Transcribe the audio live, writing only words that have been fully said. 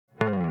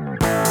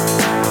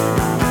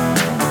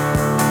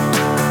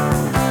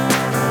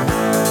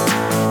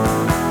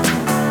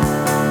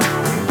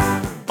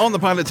On the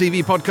Pilot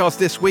TV podcast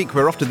this week,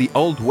 we're off to the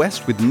Old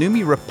West with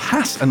Noomi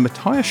Rapace and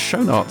Matthias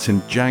Schoenaerts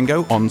in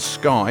Django on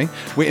Sky.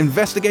 We're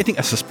investigating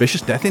a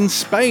suspicious death in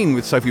Spain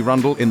with Sophie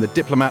Rundle in The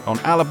Diplomat on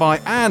Alibi,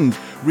 and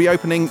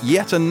reopening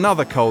yet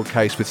another cold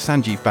case with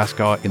Sanjeev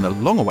Bhaskar in the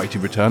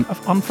long-awaited return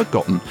of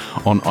Unforgotten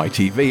on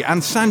ITV.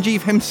 And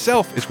Sanjeev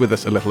himself is with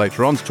us a little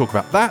later on to talk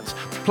about that.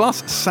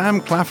 Plus,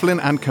 Sam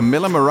Claflin and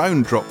Camilla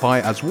Morone drop by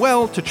as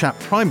well to chat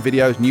Prime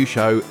Video's new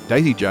show,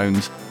 Daisy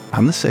Jones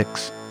and the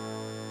Six.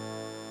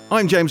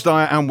 I'm James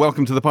Dyer, and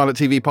welcome to the Pilot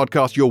TV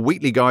podcast, your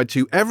weekly guide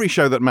to every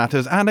show that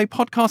matters, and a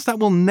podcast that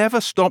will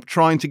never stop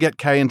trying to get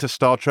Kay into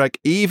Star Trek,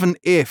 even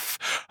if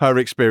her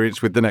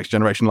experience with The Next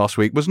Generation last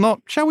week was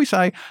not, shall we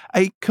say,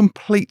 a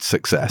complete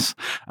success.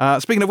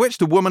 Speaking of which,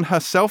 the woman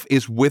herself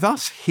is with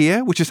us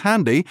here, which is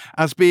handy,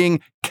 as being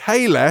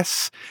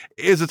Kayless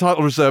is a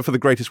title reserved for the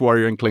greatest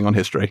warrior in Klingon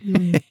history,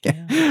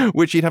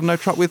 which you'd have no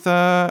truck with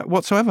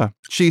whatsoever.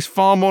 She's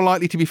far more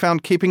likely to be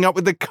found keeping up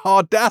with the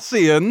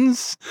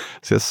Cardassians.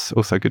 Is this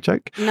also a good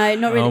joke? No,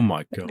 not really. Oh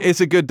my God. It's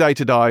a good day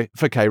to die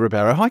for Kay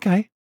Ribeiro. Hi,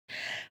 Kay.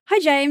 Hi,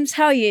 James.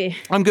 How are you?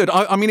 I'm good.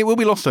 I mean, it will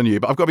be lost on you,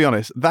 but I've got to be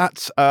honest.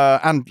 That,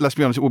 and let's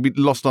be honest, it will be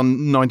lost on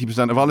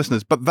 90% of our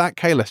listeners, but that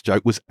Kayless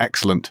joke was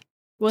excellent.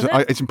 Was So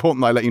it? it's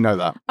important that I let you know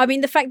that. I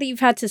mean, the fact that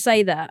you've had to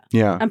say that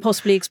Yeah. and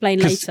possibly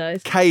explain 'Cause later.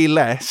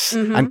 Kayless,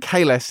 Mhm. and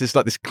Kayless is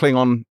like this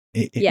Klingon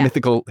Yeah.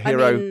 mythical I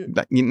hero mean-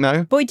 that you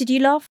know. Boy, did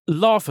you laugh?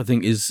 Laugh, I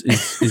think, is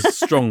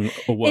strong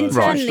a word.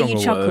 Internally, strong you a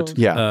chuckled. word.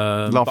 Yeah,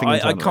 But laughing I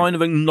internally. kind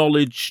of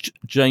acknowledged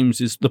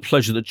the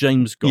pleasure that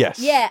James got Yes.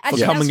 Yeah, for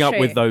actually, coming that's up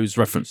true. with those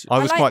references. I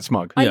was like- quite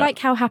smug. I Yeah. like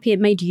how happy it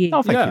made you.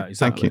 Oh, thank Yeah, you.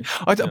 exactly.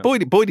 Thank you. Yeah.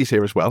 Boydie's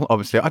here as well,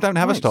 obviously. I don't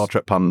have a Nice. Star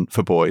Trek pun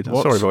for Boyd.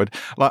 What? Sorry, Boyd.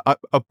 Like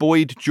a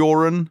Boyd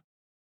Joran,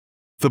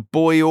 the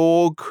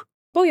Boyorg,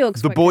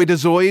 Boyorg's the quite good.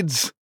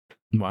 Boydozoids.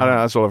 Wow. I don't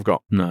know, that's all I've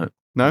got. No.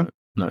 No?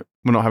 No.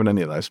 We're not having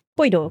any of those.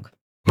 Boydog.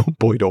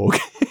 Boydorg.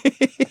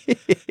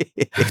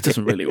 It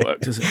doesn't really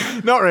work, does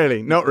it? Not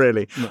really. No.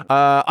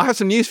 I have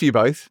some news for you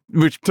both,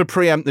 which to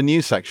preempt the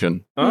news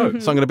section. Oh.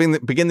 So I'm going to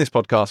begin this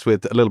podcast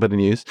with a little bit of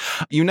news.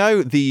 You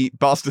know the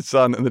Bastard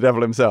Son and the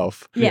Devil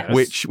himself, Yeah.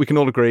 which we can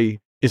all agree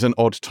is an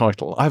odd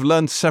title. I've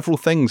learned several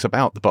things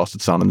about the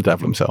Bastard Son and the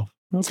Devil himself.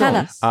 Tell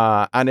us.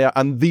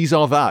 And these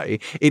are they.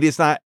 It is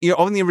that,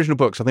 on the original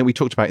books, I think we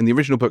talked about, in the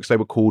original books, they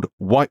were called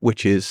White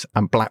Witches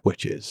and Black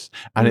Witches.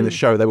 And in the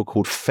show, they were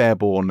called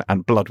Fairborn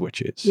and Blood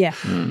Witches. Yeah.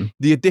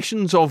 The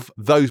editions of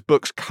those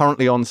books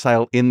currently on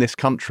sale in this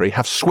country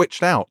have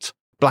switched out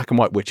Black and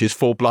White Witches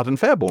for Blood and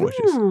Fairborn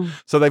Witches. Oh.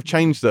 So they've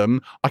changed them,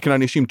 I can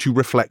only assume, to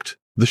reflect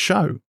the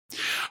show.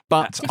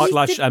 But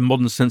And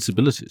modern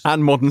sensibilities.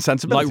 and modern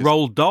sensibilities. Like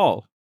Roald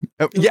Dahl.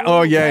 Yeah,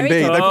 Very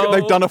indeed. good.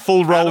 They've done a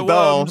full Can Roald of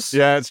Dahl. worms.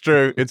 Yeah, it's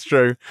true.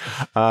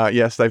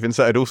 Yes, they've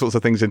inserted all sorts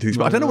of things into these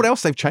books. I don't know what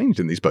else they've changed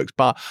in these books,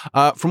 but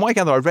from what I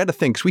gather, I read a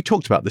thing, because we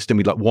talked about this, didn't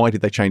we? Like, why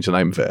did they change the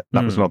name of it?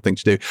 That was an odd thing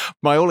to do.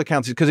 By all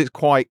accounts, it's because it's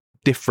quite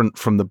different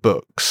from the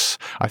books.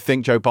 I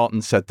think Joe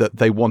Barton said that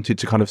they wanted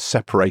to kind of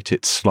separate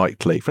it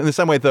slightly. In the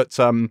same way that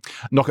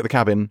Knock at the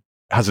Cabin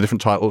has a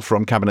different title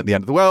from Cabin at the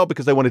End of the World,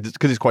 because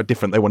because it's quite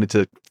different. They wanted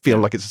to feel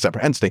like it's a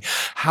separate entity.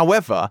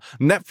 However,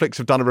 Netflix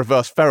have done a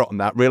reverse ferret on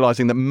that,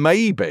 realizing that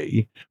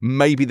maybe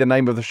the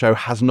name of the show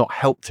has not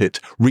helped it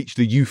reach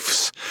the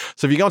youths.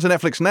 So if you go onto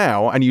Netflix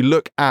now and you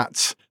look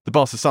at The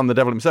Bastard Son, the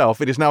Devil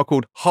himself, it is now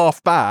called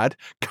Half Bad,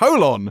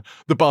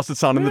 The Bastard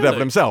Son and the Devil Really?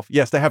 himself.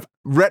 Yes, they have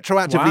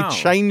retroactively Wow.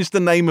 changed the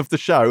name of the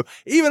show,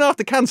 even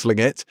after cancelling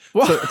it,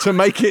 to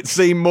make it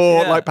seem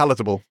more Yeah. like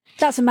palatable.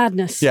 That's a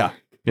madness. Yeah.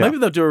 Yeah. Maybe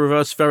they'll do a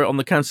reverse ferret on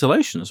the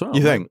cancellation as well.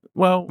 You think?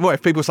 Well, Well,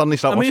 if people suddenly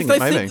start I mean, watching if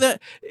they it, maybe. think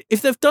that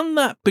if they've done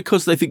that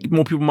because they think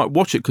more people might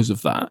watch it because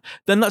of that,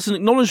 then that's an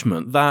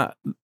acknowledgement that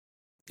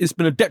it's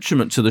been a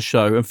detriment to the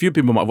show and few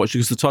people might watch it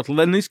because of the title.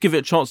 Then at least give it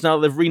a chance now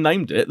that they've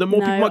renamed it. Then more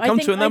No, people might I come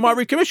think- to it and they I might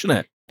recommission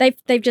it.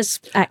 They've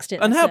just axed it.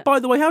 And that's how? it. By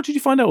the way, how did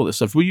you find out all this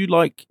stuff? Are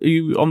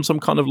you on some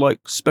kind of like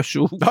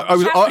special? I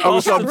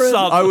was on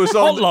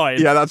hotline.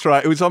 Yeah, that's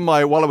right. It was on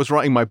while I was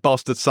writing my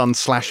Bastard Son /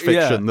 fiction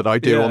Yeah, that I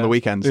do yeah, on the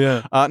weekends.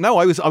 yeah. No,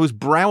 I was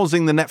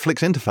browsing the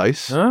Netflix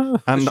interface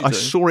and I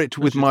saw it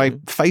with my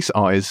face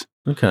eyes.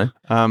 Okay.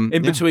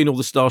 In between all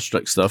the Star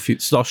Trek stuff,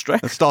 Star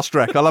Trek. Star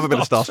Trek. I love a bit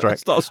of Star Trek.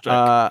 Star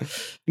Trek.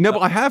 No, but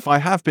I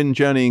have been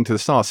journeying to the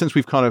stars since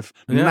we've kind of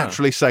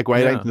naturally segued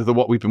into the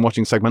What We've Been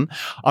Watching segment.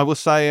 I will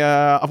say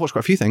I've watched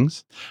quite a few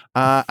things,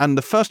 and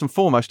the first and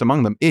foremost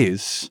among them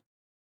is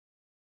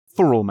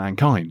For All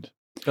Mankind,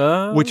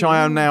 which I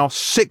am now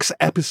 6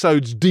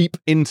 episodes deep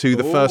into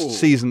the first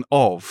season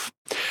of,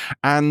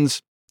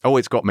 and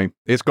it's got me.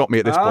 It's got me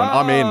at this point.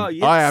 I'm in.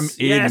 Yes, I am in.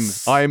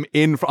 yes. I am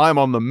in. I'm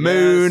on the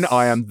moon. Yes,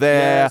 I am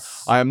there.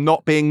 yes. I am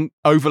not being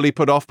overly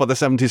put off by the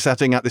 70s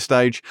setting at this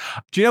stage.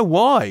 Do you know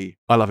why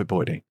I love it,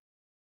 Boydie?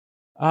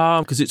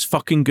 Because it's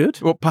fucking good.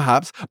 Well,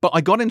 perhaps. But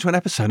I got into an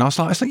episode and I was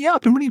like, yeah,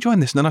 I've been really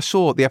enjoying this. And then I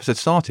saw the episode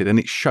started and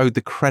it showed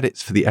the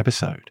credits for the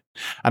episode.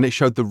 And it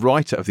showed the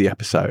writer of the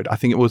episode. I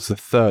think it was the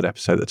 3rd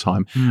episode at the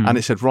time. And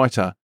it said,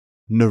 writer,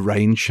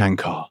 Narain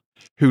Shankar.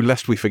 who,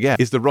 lest we forget,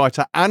 is the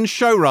writer and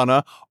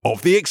showrunner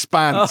of The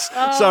Expanse.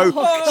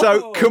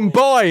 So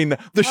combine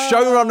the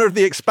showrunner of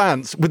The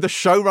Expanse with the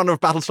showrunner of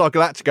Battlestar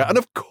Galactica, and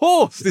of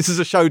course, this is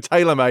a show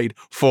tailor-made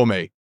for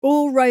me.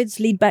 All roads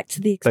lead back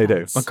to the They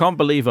Expanse. do. I can't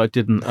believe I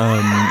didn't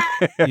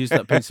use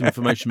that piece of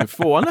information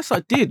before. Unless I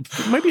did.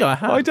 Maybe I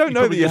have. I don't know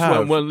probably that you just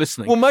have. weren't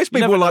listening. Well, most You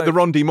people never were like know. the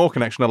Ron D. Moore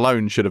connection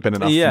alone should have been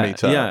enough for me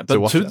to but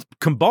watch two it.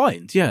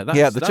 combined, yeah.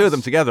 The two of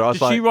them together, I was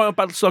Did like... she write on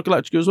Battlestar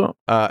Galactica as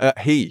well?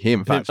 He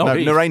in fact. Oh, No,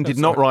 he. Narain did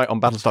Oh, not sorry. write on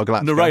Battlestar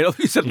Galactica. Lorraine. I thought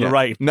you said Yeah.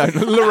 Lorraine. No,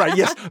 Lorraine,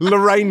 yes.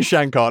 Lorraine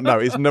Shankar. No,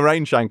 it's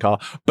Narain Shankar.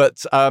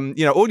 But,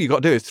 all you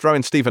got to do is throw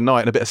in Stephen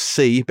Knight and a bit of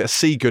sea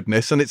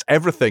goodness, and it's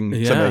everything to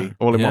Yeah, me,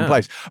 all in one yeah.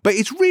 place. But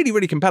it's really,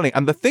 really compelling.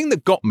 And the thing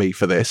that got me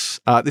for this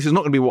is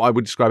not going to be what I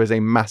would describe as a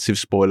massive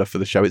spoiler for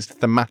the show. It's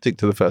thematic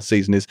to the first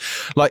season. Is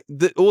like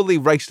all the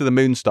race to the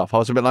moon stuff. I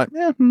was a bit like,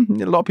 a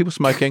lot of people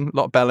smoking, a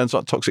lot of balance, a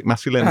lot of toxic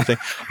masculinity.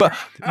 But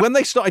when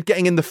they started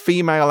getting in the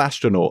female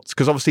astronauts,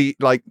 because obviously,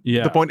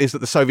 Yeah. the point is that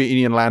the Soviet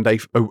Union land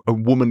a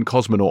woman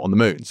cosmonaut on the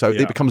moon. So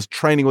Yeah. it becomes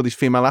training all these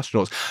female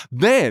astronauts.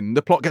 Then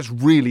the plot gets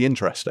really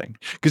interesting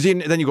because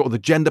then you've got all the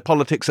gender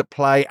politics at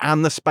play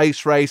and the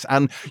space race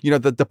and,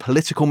 the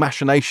political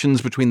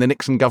machinations between the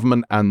Nixon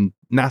government and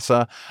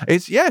NASA.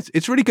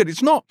 It's really good.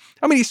 It's not,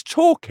 it's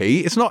talky.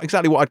 It's not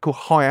exactly what I'd call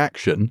high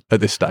action at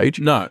this stage.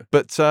 No.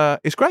 But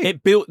it's great.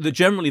 It built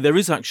generally there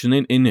is action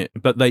in it,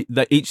 but they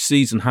each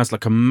season has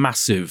like a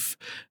massive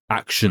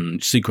action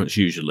sequence,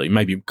 usually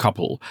maybe a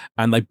couple,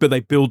 and they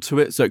build to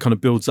it, so it kind of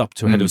builds up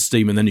to a head of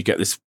steam, and then you get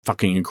this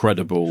fucking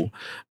incredible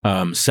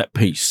set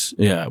piece,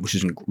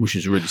 which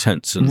is really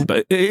tense,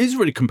 but it is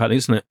really compelling,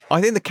 isn't it?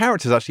 I think the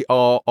characters actually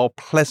are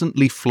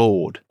pleasantly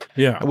flawed.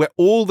 Yeah, Where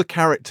all the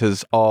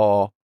characters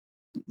are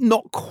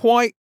not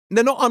quite,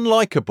 they're not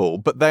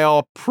unlikable, but they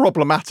are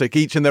problematic,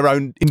 each in their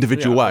own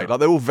individual way. Yeah. Like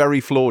they're all very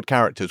flawed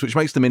characters, which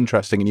makes them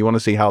interesting, and you want to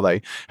see how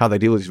they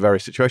deal with these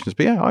various situations.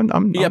 But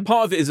I'm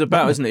part of it is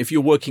about, isn't it? If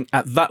you're working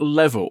at that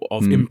level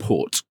of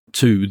import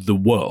to the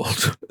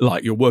world,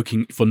 like you're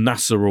working for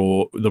NASA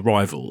or the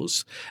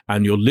rivals,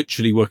 and you're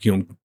literally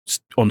working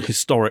on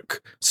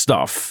historic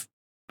stuff,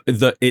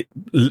 that it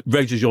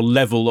raises your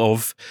level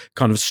of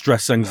kind of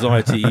stress,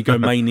 anxiety,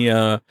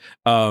 egomania,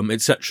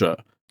 etc.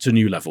 to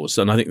new levels.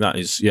 And I think that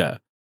is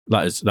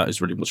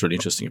really what's really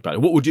interesting about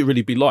it. What would it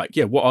really be like?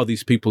 Yeah, what are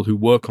these people who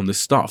work on this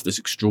stuff, this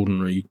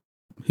extraordinary,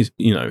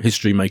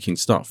 history making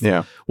stuff?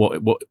 Yeah.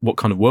 What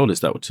kind of world is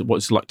that? What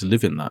it's like to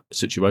live in that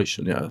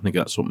situation? Yeah, I think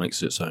that's what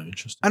makes it so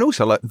interesting. And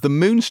also, like the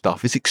moon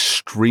stuff is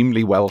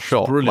extremely well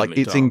shot. Brilliantly Like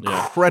it's done,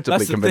 yeah. incredibly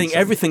That's the convincing. thing.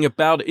 Everything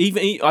about it,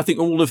 even I think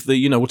all of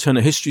the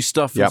alternate history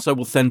stuff Yep. is so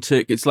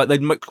authentic. It's like they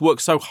work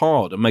so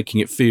hard at making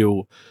it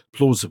feel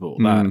plausible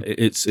that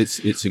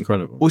it's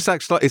incredible. Well,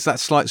 it's that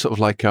slight sort of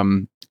like I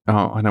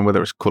don't know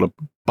whether it's called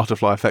a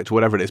butterfly effect or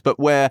whatever it is, but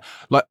where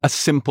like a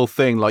simple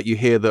thing, like you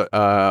hear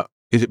that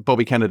is it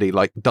Bobby Kennedy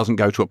like doesn't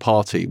go to a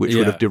party, which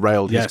would have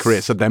derailed his Yes. career,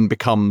 so then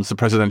becomes the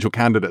presidential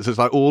candidate. So it's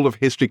like all of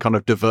history kind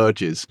of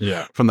diverges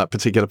from that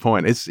particular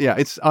point.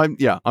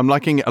 I'm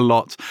liking it a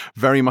lot.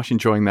 Very much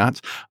enjoying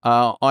that.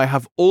 I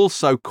have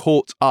also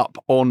caught up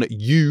on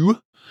You.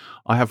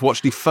 I have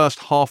watched the first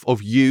half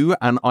of You,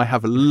 and I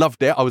have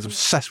loved it. I was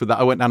obsessed with that.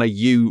 I went down a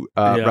You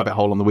rabbit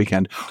hole on the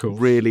weekend. Cool.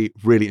 Really,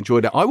 really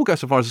enjoyed it. I will go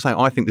so far as to say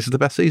I think this is the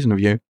best season of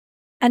You.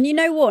 And you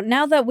know what?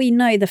 Now that we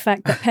know the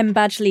fact that Penn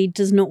Badgley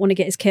does not want to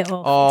get his kit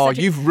off. Oh, such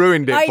a- you've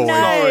ruined it, I Boyd. know.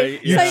 Sorry.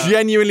 You Yeah.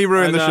 genuinely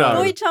ruined the I know. show.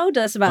 Boyd told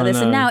us about I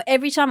this, and know. now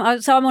every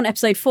time, so I'm on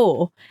episode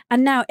 4,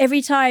 and now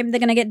every time they're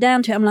going to get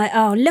down to it, I'm like,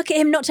 oh, look at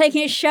him not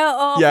taking his shirt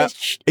off. Yeah,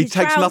 his he his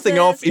takes nothing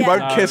trousers, off. He yeah.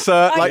 won't No. kiss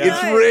her. I Like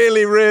it's know.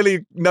 really,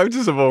 really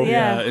noticeable.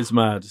 Yeah. It's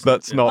mad.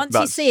 That's not. Once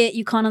you see it,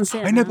 you can't unsee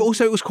it. I know, now. but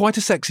also it was quite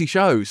a sexy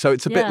show, so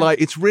it's a bit Yeah.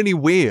 like it's really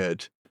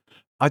weird.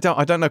 I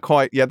don't know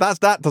quite. Yeah,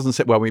 that doesn't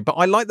sit well with me. But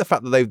I like the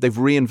fact that they've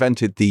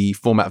reinvented the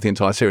format of the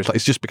entire series. Like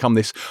it's just become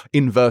this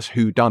inverse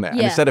whodunit, and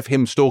Yeah. instead of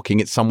him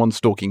stalking, it's someone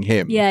stalking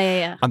him.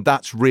 Yeah. And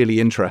that's really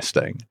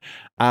interesting.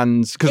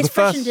 And because It's the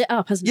first, freshened it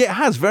up, hasn't it? yeah, it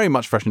has very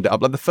much freshened it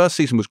up. Like the first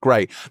season was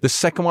great. The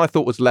second one I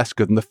thought was less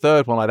good, and the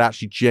third one I'd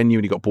actually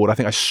genuinely got bored. I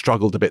think I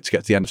struggled a bit to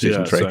get to the end of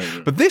season 3.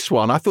 same. But this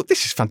one, I thought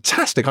this is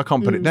fantastic. I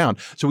can't put it down.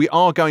 So we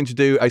are going to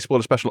do a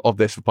spoiler special of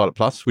this for Pilot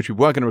Plus, which we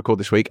were going to record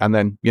this week, and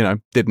then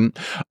didn't.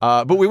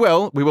 But we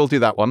will do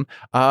that one.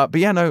 But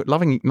yeah, no,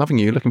 loving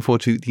you. Looking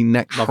forward to the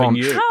next Loving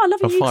tranche you. Oh,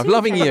 loving of you 5. too,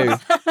 Loving Kate. you,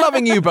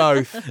 loving you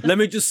both. Let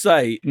me just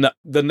say,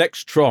 the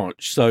next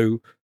tranche. So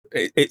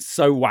it's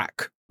so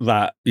whack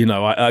that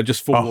I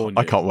just forewarn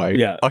I you. can't wait.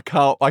 Yeah,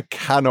 I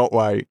cannot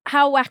wait.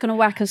 How whack on a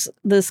whack is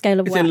the scale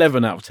of it's whack?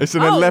 11 out of 10. It's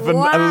an Oh, 11,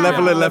 wow. a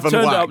level They've 11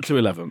 turned whack. it up to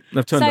 11.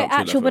 They've So turned it up to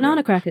actual 11, banana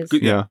yeah. crackers.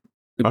 Good, Yeah.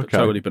 Okay.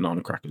 Totally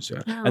banana crackers,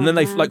 yeah. Oh, And then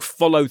they man. like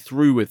follow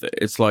through with it.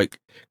 It's like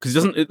because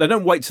they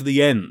don't wait to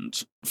the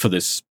end for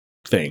this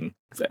thing.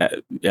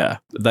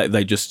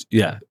 They just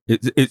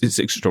it's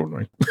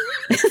extraordinary.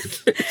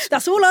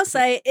 That's all I'll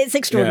say. It's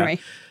extraordinary.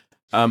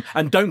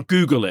 And don't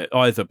Google it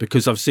either,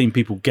 because I've seen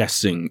people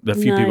guessing. There are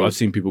a few No. people I've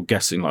seen people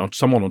guessing. Like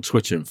someone on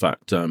Twitter, in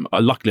fact.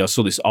 Luckily, I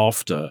saw this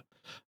after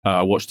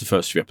I watched the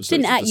first few episodes.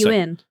 Didn't of at the you sec-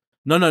 in.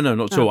 No, not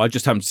at all. I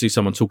just happened to see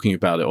someone talking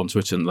about it on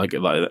Twitter and like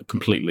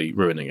completely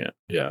ruining it.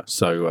 Yeah.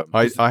 So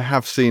I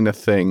have seen a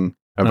thing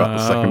about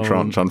the second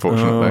tranche,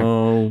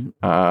 unfortunately.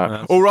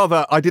 Or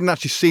rather, I didn't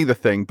actually see the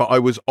thing, but I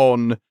was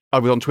on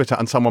Twitter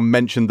and someone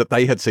mentioned that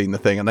they had seen the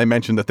thing and they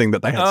mentioned the thing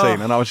that they had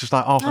seen. And I was just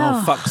like,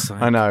 oh, fuck's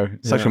sake. I know.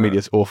 Social media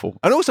is awful.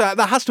 And also,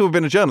 that has to have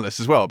been a journalist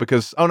as well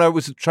because, it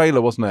was a trailer,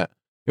 wasn't it?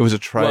 It was a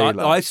trailer.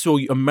 Well, I saw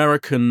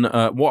American.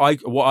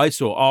 What I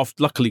saw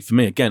after, luckily for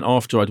me, again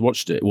after I'd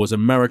watched it, was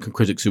American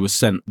critics who were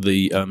sent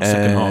the second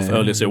half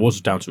earlier, so it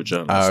was down to a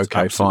journalist.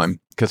 Okay,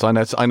 fine. Because I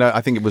know. I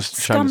think it was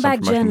shown in some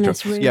Scumbag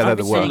journalists. Really. Yeah, they're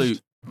the worst.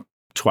 Absolute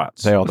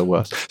twats. They are the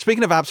worst.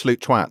 Speaking of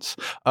absolute twats,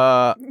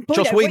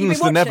 Joss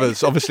Whedon's The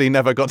Nevers obviously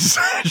never got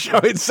to show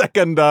its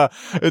second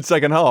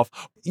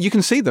half. You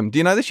can see them. Do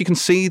you know this? You can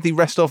see the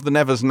rest of The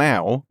Nevers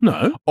now.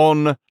 No.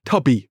 On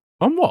Tubi.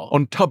 On what?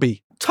 On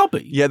Tubi.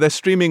 Tubi? Yeah, they're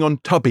streaming on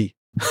Tubi.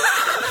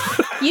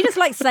 You just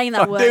like saying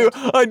that word.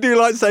 I do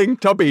like saying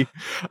Tubi.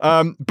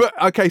 But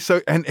okay,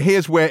 and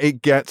here's where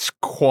it gets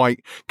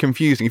quite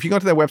confusing. If you go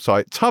to their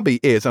website, Tubi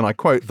is, and I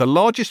quote, the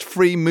largest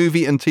free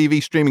movie and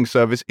TV streaming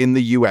service in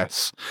the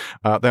US.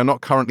 They're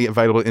not currently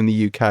available in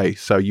the UK,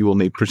 so you will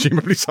need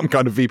presumably some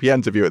kind of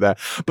VPN to view it there.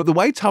 But the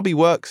way Tubi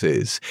works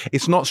is,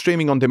 it's not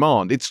streaming on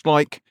demand. It's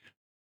like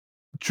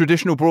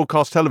traditional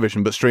broadcast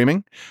television, but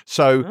streaming.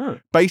 So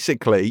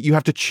basically, you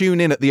have to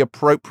tune in at the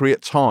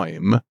appropriate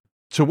time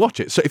to watch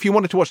it. So if you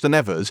wanted to watch The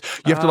Nevers,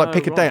 you have to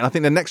pick a date. And I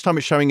think the next time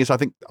it's showing is,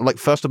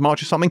 1st of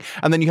March or something.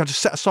 And then you have to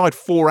set aside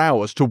 4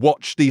 hours to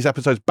watch these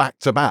episodes back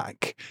to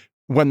back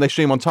when they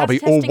stream on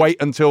Tubi, or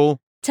wait until...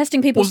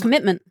 Testing people's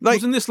commitment.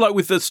 Wasn't this like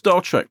with the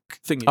Star Trek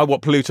thing? Oh,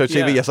 what, Pluto TV?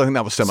 Yeah. Yes, I think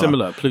that was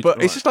similar. Pluto,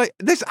 but it's just like,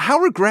 this. How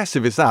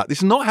regressive is that? This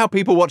is not how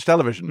people watch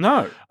television.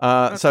 No.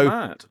 So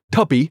mad.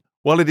 Tubi,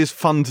 while it is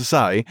fun to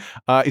say,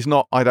 is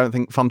not, I don't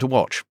think, fun to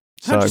watch.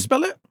 How do you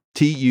spell it?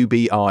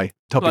 Tubi.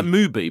 Tubi. Like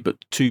Mubi, but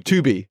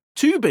Tubi.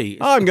 Tubi.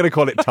 I'm going to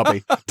call it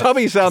Tubi.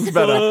 Tubi sounds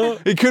better.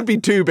 It could be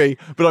Tubi,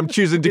 but I'm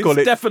choosing to call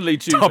it definitely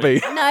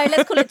Tubi. No,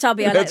 let's call it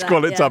Tubi. Let's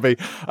call it Tubi.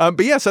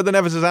 But yeah, so The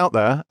Nevers is out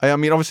there. I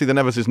mean, obviously The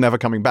Nevers is never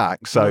coming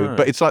back. So,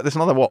 but it's like there's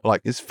another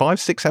it's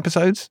 5-6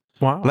 episodes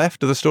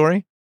left of the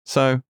story.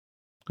 So.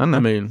 I don't know.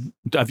 I mean,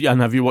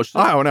 have you watched it?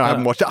 Oh, no, I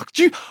haven't watched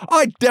it.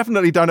 I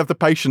definitely don't have the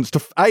patience to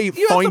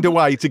find a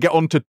way to get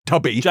onto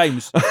Tubi.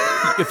 James,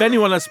 if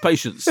anyone has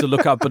patience to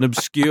look up an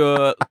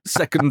obscure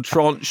second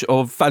tranche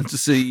of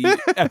fantasy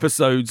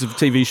episodes of a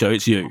TV show,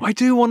 it's you. I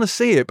do want to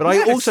see it, but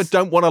I also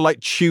don't want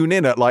to tune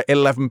in at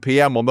 11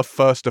 p.m. on the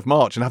 1st of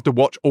March and have to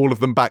watch all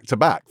of them back to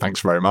back. Thanks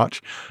very much.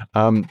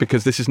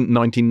 Because this isn't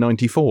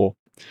 1994.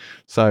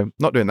 So,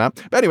 not doing that.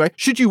 But anyway,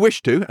 should you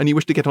wish to, and you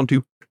wish to get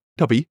onto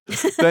Tubi,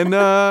 then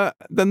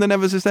The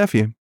Nevers is there for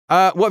you.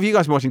 What have you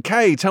guys been watching?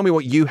 Kay, tell me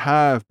what you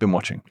have been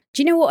watching.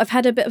 Do you know what? I've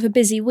had a bit of a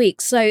busy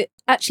week. So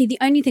actually, the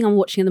only thing I'm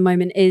watching at the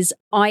moment is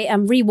I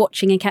am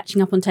rewatching and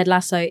catching up on Ted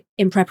Lasso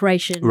in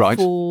preparation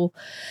for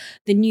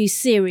the new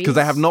series. Because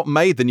they have not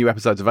made the new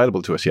episodes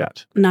available to us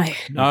yet. No.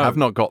 We have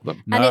not got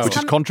them, which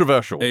is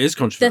controversial. It is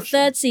controversial.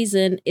 The 3rd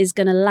season is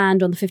going to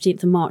land on the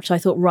 15th of March. So I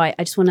thought, I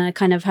just want to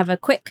kind of have a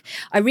quick...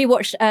 I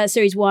rewatched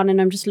series 1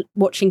 and I'm just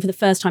watching for the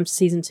first time to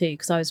season 2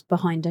 because I was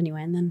behind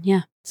anyway. And then,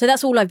 yeah. So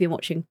that's all I've been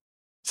watching.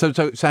 So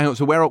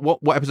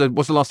what episode?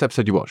 What's the last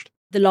episode you watched?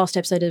 The last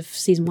episode of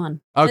season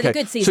 1. Okay, so the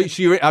good season.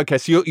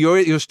 So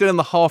you're still in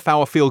the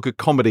half-hour feel-good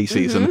comedy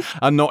season,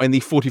 and not in the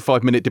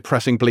 45-minute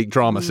depressing bleak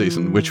drama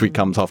season, which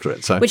comes after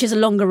it. So which is a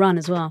longer run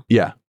as well.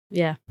 Yeah.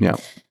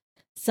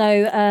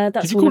 So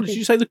that's Did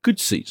you say the good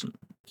season?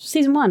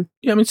 Season 1.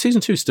 Yeah, I mean,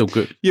 season 2 is still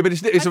good. Yeah, but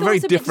it's a very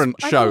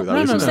different show,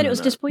 though. No, said it was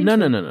disappointing.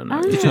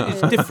 No. It's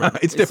different.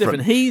 It's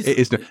different. It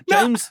is different.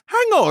 James, hang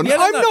on.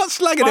 I'm not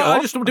slagging it off. I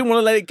just didn't want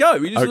to let it go.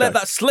 You just let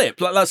that slip,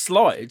 let that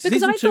slide.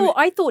 Because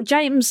I thought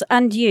James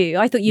and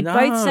you, you'd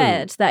both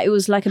said that it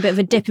was like a bit of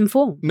a dip in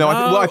form. No,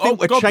 I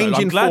think a change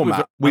in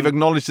format. We've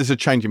acknowledged there's a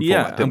change in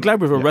format. I'm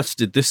glad we've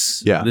arrested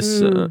this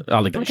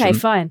allegation. Okay,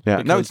 fine.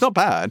 Yeah. No, it's not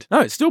bad. No,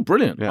 it's still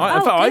brilliant. Yeah.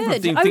 In fact, I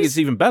think it's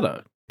even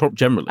better.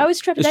 Generally, I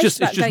was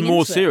trepidatious. It's just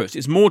more serious.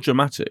 It's more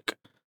dramatic,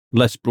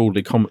 less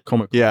broadly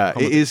comical. Yeah,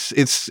 comedy. it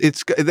is.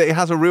 It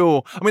has a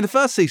real. I mean, the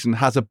first season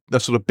has a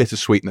sort of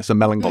bittersweetness, a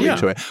melancholy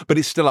to it, but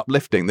it's still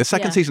uplifting. The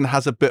second season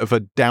has a bit of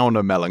a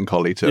downer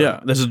melancholy to it.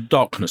 Yeah, there's a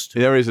darkness to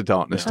it. There is a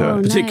darkness to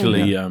it,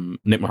 particularly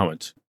Nick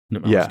Mohammed.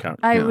 Character.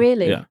 Oh,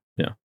 really? Yeah.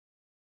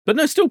 But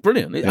no, it's still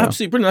brilliant.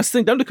 Absolutely brilliant. That's the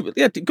thing. Don't look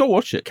at it. Go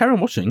watch it. Carry on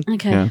watching.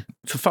 Okay. Yeah.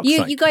 For fuck's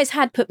sake. You guys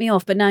had put me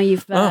off, but now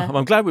you've...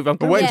 I'm glad we've...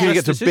 But wait until you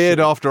get to Beard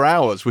After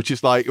Hours, which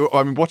is like...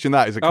 I mean, watching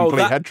that is a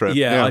complete head trip.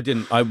 Yeah,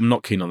 I'm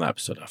not keen on that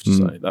episode, I have to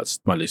say. That's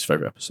my least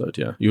favourite episode,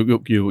 yeah.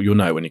 You'll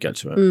know when you get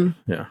to it.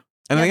 Yeah.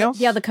 Anything else?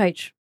 The other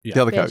coach. Yeah.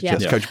 The other coach,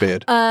 yes, Coach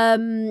Beard.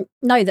 No,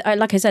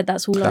 like I said,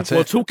 that's all.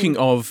 Well, talking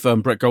of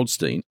Brett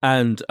Goldstein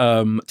and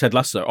Ted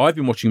Lasso, I've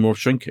been watching more of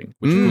Shrinking,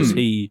 which of course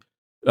he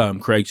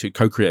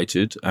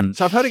co-created, and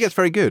So I've heard it gets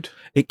very good.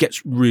 it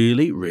gets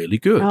really, really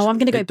good. Oh, I'm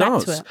going to go back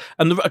to does. it.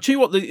 And I tell you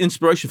what, the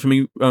inspiration for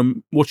me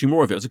watching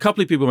more of it was a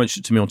couple of people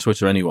mentioned it to me on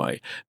Twitter anyway,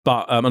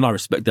 but and I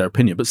respect their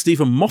opinion. But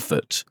Stephen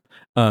Moffat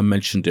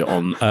mentioned it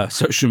on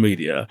social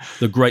media,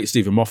 the great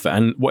Stephen Moffat,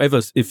 and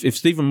whatever. If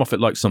Stephen Moffat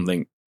likes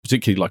something,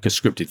 particularly like a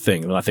scripted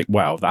thing, then I think,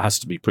 wow, that has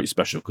to be pretty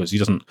special because he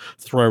doesn't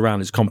throw around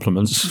his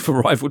compliments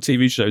for rival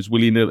TV shows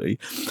willy-nilly.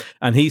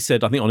 And he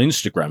said, I think on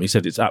Instagram, he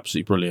said it's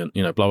absolutely brilliant,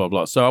 blah, blah,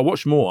 blah. So I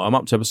watched more. I'm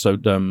up to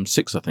episode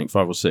 6, I think,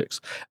 5 or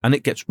 6. And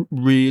it gets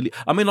really...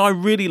 I mean, I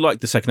really liked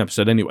the second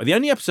episode anyway. The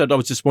only episode I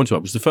was disappointed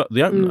about was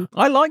the opener.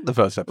 I liked the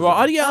first episode. Well,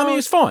 I mean, it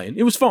was fine.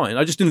 It was fine.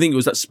 I just didn't think it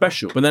was that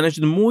special. But then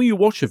actually, the more you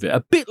watch of it, a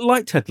bit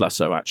like Ted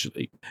Lasso,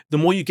 actually, the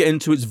more you get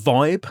into its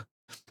vibe.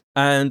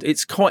 And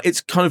it's kind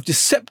of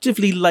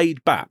deceptively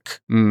laid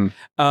back.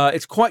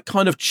 It's quite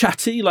kind of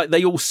chatty, like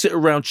they all sit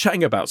around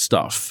chatting about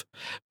stuff.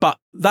 But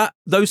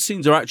those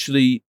scenes are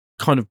actually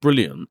kind of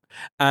brilliant.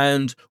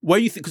 And where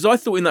you think, because I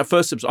thought in that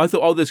first episode, I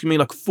thought, oh, there's gonna be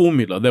like a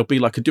formula. There'll be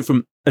like a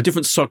different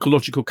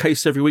psychological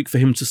case every week for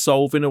him to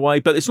solve in a way.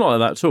 But it's not like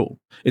that at all.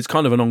 It's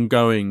kind of an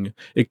ongoing.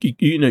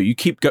 You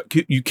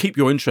keep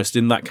your interest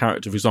in that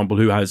character, for example,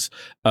 who has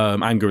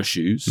anger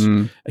issues.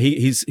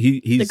 He's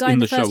in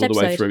the show all the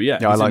way through.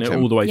 Yeah, I liked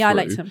him all the way through. I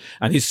liked him.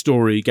 And his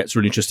story gets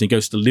really interesting. He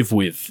goes to live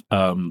with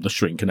the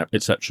shrink and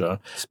etc.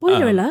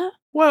 Spoiler alert.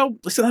 Well,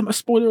 is that a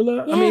spoiler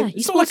alert? Yeah, I mean,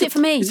 you spoiled it for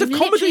me. It's a You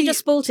comedy. literally just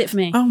spoiled it for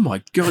me. Oh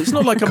my god! It's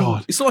not like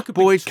God. It's not like a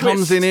Boyd big twist.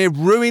 comes in here,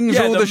 ruins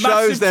all the shows,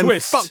 massive then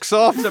twist. fucks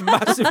off. It's a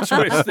massive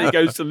twist that he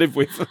goes to live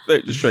with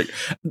the shrink.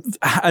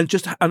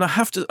 And I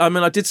have to. I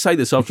mean, I did say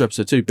this after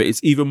episode 2, but it's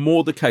even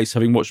more the case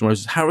having watched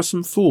Moses.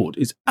 Harrison Ford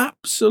is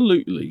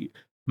absolutely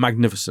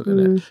magnificent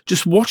in it.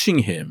 Just watching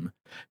him,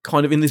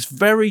 kind of in this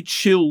very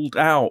chilled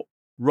out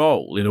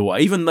role in a way,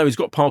 even though he's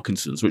got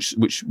Parkinson's, which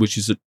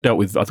is dealt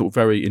with, I thought,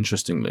 very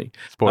interestingly.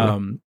 Spoiler.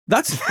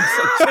 That's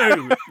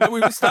too.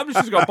 We've established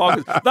he's got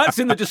Parkinson's. That's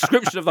in the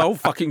description of the whole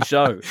fucking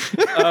show.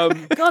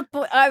 God,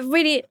 boy, I've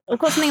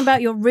got something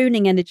about your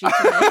ruining energy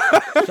today.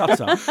 Shut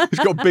up. He's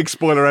got big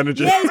spoiler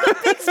energy. Yeah, he's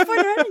got big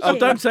spoiler energy. Oh,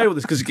 don't say all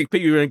this because people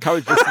are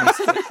encouraged listeners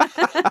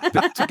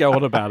to go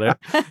on about it.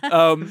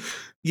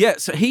 Yeah,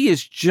 so he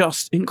is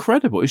just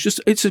incredible. It's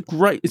a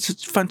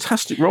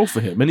fantastic role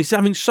for him, and he's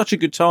having such a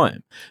good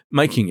time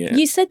making it.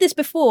 You said this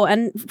before,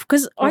 and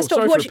because I stopped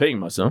sorry watching. for repeating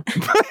myself.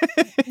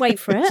 Wait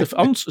for it. It's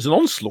an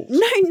onslaught.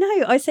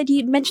 No. I said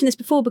you mentioned this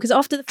before because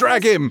after the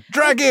Drag him!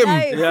 No,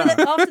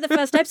 after the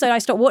first episode, I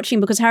stopped watching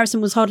because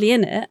Harrison was hardly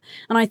in it,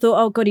 and I thought,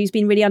 oh god, he's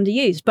been really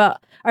underused.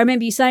 But I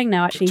remember you saying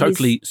now, actually,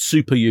 Totally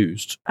super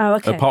used. Oh,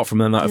 okay. Apart from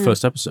that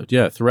first episode,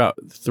 throughout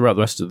the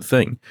rest of the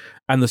thing,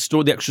 and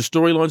the extra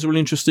storylines are really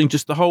interesting.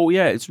 Just the whole,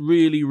 it's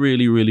really,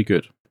 really, really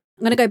good.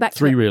 I'm going to go back to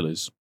 3 it.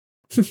 reelers.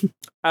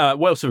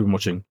 What else have we been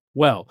watching?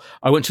 Well,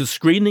 I went to the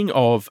screening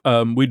of.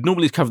 We'd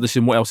normally cover this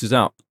in what else is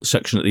out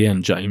section at the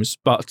end, James,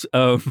 but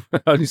I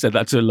only said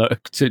that to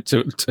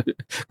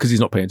because he's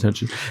not paying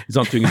attention. He's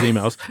answering his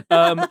emails.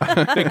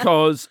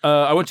 Because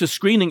I went to a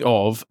screening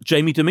of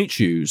Jamie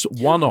Demetriou's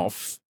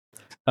one-off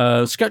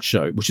sketch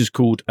show, which is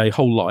called A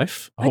Whole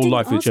Life. I didn't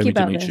Life with ask you Jamie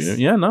about Demetriou. this.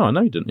 Yeah, no, I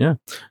know you didn't. Yeah,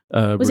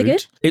 Was it rude.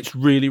 good? It's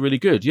really, really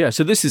good. Yeah,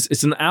 so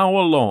it's an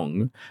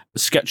hour-long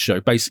sketch show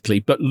basically,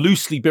 but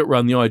loosely built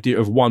around the idea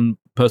of one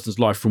person's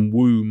life from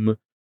womb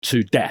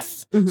to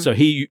death. Mm-hmm. So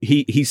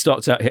he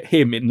starts out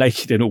him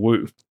naked in a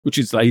womb, which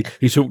is like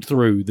he talked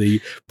through the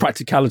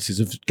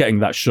practicalities of getting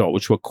that shot,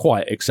 which were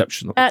quite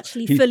exceptional.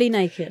 Actually, fully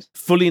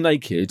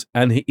naked.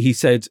 And he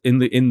said in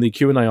the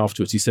Q&A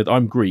afterwards, he said,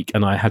 "I'm Greek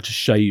and I had to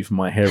shave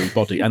my hairy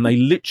body," and they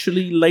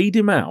literally laid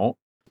him out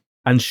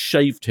and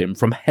shaved him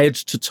from head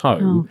to toe,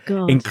 Oh,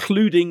 God.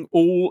 including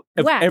all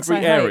of Wax, every I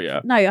hope.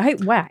 area. No, I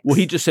hope wax. Well,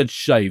 he just said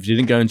shaved. He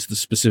didn't go into the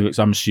specifics.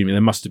 I'm assuming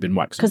there must have been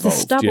wax because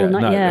involved. the stubble,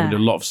 I mean, a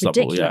lot of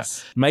stubble.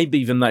 Ridiculous. Yeah, maybe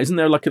even that. Isn't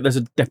there there's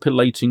a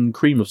depilating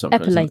cream or something?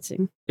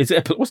 Epilating. Is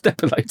it what's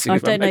depilating? I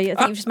don't know. I think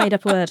you've just made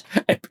up a word.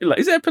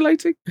 Is it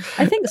epilating?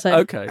 I think so.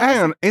 Okay.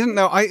 Hang on,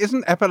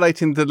 isn't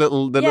epilating the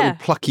little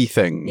plucky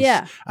things?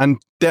 Yeah.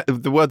 And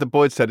the word that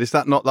Boyd said, is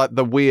that not like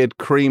the weird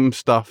cream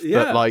stuff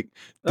that like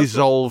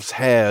dissolves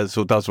hairs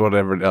or does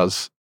whatever it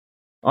does?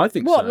 I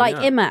think What, so, like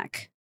yeah.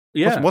 IMAC?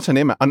 Yeah. What's an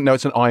iMac? No,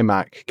 it's an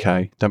iMac.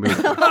 Okay, don't be.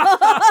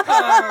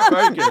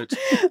 Very good.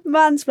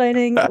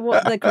 Mansplaining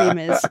what the cream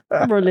is.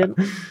 Brilliant.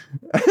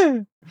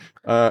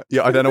 I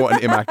don't know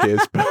what an iMac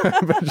is,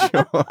 but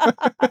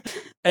sure.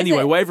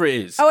 Anyway, it? whatever it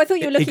is. Oh, I thought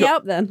you were he looking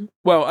got- up then.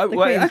 Well,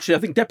 cream. actually, I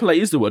think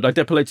depilate is the word. I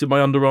depilated my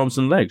underarms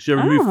and legs. You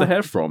removed the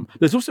hair from.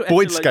 There's also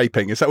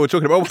Boydscaping, is that what we're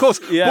talking about? Well, of course,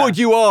 Yeah. Boyd,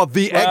 you are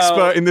the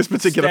expert in this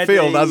particular steady.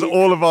 field, as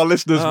all of our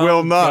listeners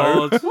will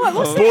know. God.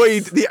 What's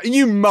Boyd,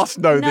 you must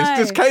know this. No.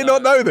 Does Kay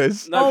not know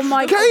this? No. Oh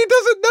my Kay God.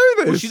 doesn't know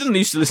this. Well, she didn't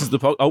used to listen to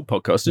the old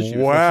podcast, did she?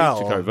 before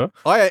she took over.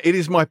 It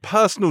is my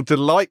personal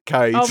delight,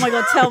 Kay. Oh my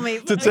God, tell me.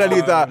 to tell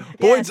you that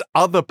Boyd's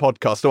other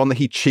podcast, the one that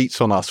he cheats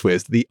on us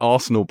with, the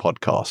Arsenal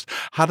podcast,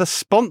 had a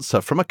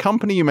sponsor from a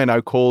company you may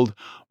know called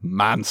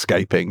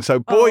Manscaping. So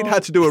Boyd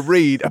had to do a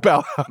read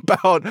about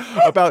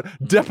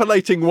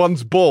depilating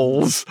one's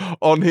balls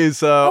on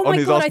his on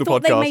his God, Arsenal I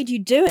thought podcast. they made you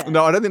do it.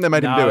 No, I don't think they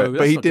made him do it,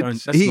 but he did.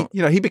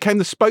 He became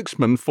the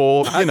spokesman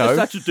for I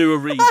had to do a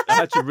read. I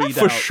had to read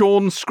for out.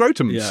 Sean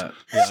Scrotums. Yeah,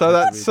 so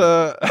that's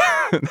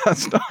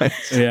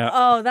nice. Yeah.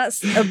 Oh,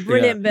 that's a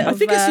brilliant bit. I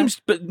think it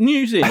seems, but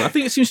New Zealand. I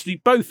think it seems to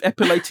be both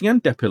epilating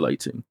and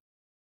depilating.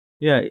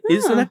 Yeah,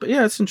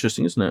 it's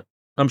interesting, isn't it?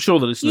 I'm sure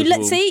the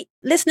listeners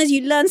listeners,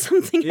 you learn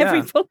something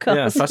every podcast.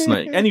 Yeah,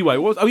 fascinating. Anyway,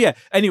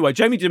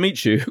 Jamie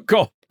Demetriou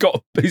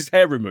got his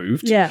hair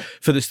removed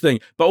for this thing,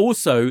 but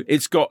also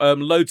it's got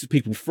loads of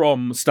people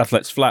from Stuff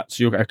Let's Flats.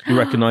 You're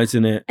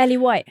recognising it. Ellie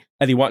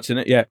White's in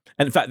it, yeah.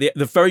 And in fact,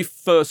 the very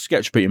first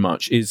sketch, pretty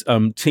much, is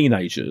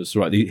teenagers,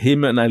 right?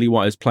 Him and Ellie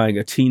White is playing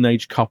a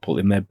teenage couple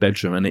in their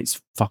bedroom, and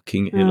it's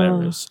fucking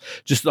hilarious.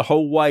 Just the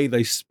whole way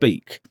they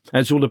speak. And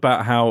it's all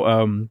about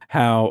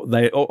how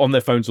they on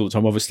their phones all the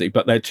time, obviously,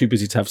 but they're too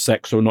busy to have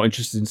sex or not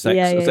interested in sex.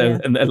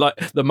 And they're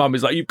like, the mum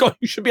is like, you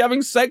should be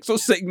having sex or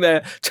sitting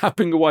there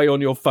tapping away on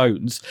your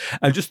phones.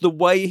 And just the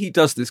way he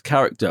does this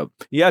character,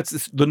 he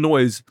adds the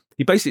noise.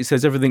 He basically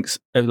says everything's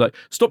like,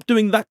 stop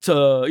doing that. They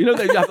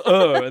have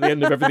at the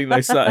end of everything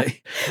they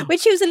say.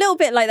 Which he was a little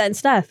bit like that in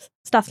Stuff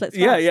Let's Flats.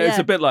 Yeah, it's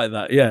a bit like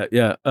that. Yeah.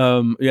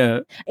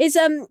 Is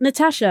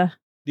Natasha?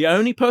 The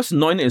only person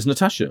not in it is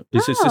Natasha,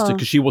 his sister,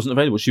 because she wasn't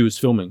available. She was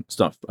filming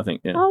stuff, I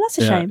think. Yeah. Oh, that's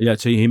a shame. Yeah,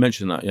 so he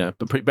mentioned that, yeah.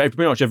 But pretty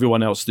much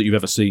everyone else that you've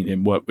ever seen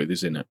him work with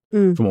is in it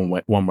from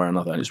one way or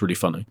another, and it's really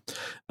funny.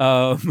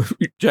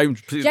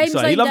 James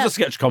he loves a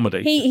sketch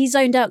comedy. He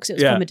zoned out because it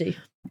was comedy.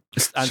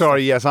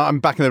 Sorry, yes, I'm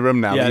back in the room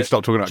now. You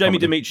stopped talking about Jamie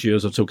comedy. Demetriou,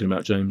 as I'm talking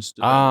about, James.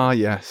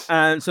 Yes.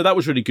 And so that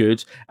was really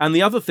good. And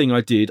the other thing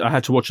I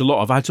had to watch a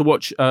lot of. I had to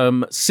watch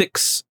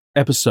 6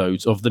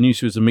 episodes of the new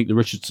series of Meet the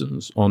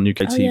Richardsons on UK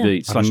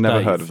TV. I've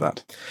never heard of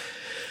that.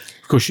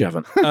 Of course you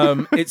haven't.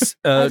 It's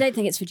I don't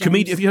think it's for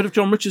James. Have you heard of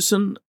John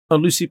Richardson or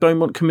Lucy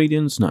Beaumont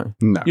comedians? No.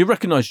 You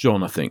recognise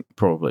John, I think,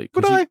 probably.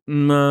 Would I?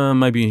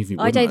 Maybe he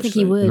wouldn't. I don't think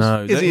he would.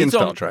 No, is he in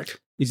Star Trek?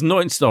 He's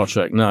not in Star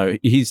Trek, no.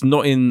 He's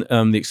not in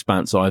The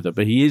Expanse either,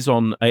 but he is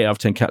on 8 out of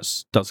 10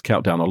 Cats Does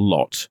Countdown a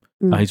lot.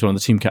 He's one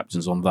of the team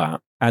captains on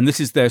that. And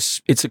this is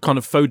it's a kind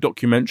of faux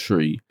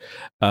documentary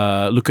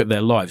look at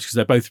their lives, because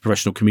they're both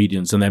professional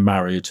comedians and they're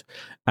married.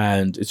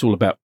 And it's all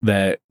about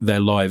their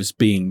lives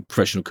being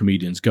professional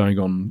comedians, going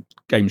on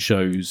game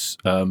shows,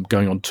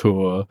 going on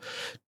tour,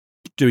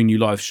 doing new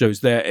live shows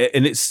there,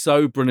 and it's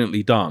so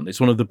brilliantly done. It's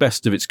one of the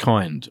best of its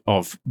kind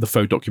of the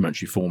faux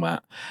documentary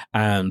format.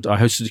 And I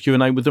hosted a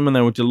Q&A with them, and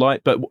they were a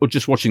delight. But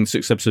just watching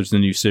 6 episodes of the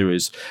new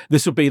series,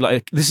 this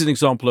is an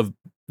example of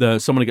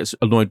someone gets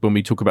annoyed when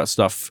we talk about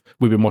stuff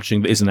we've been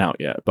watching that isn't out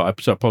yet.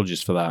 So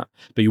apologies for that.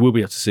 But you will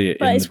be able to see it.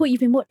 But it's what you've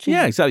been watching.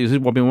 Yeah, exactly. This is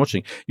what I've been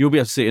watching. You'll be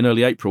able to see it in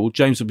early April.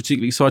 James is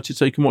particularly excited,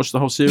 so you can watch the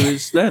whole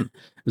series then,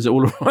 as it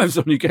all arrives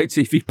on UK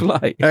TV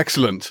Play.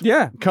 Excellent.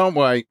 Yeah. Can't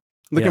wait.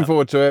 Looking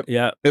forward to it.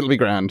 Yeah. It'll be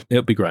grand.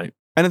 It'll be great.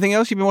 Anything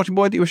else you've been watching,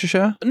 Boyd, that you wish to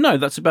share? No,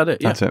 that's about it.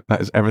 That's it. That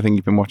is everything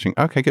you've been watching.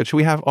 Okay, good. Shall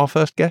we have our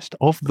first guest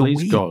of the week?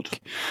 Please, God.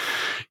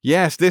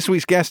 Yes, this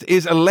week's guest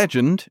is a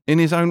legend in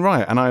his own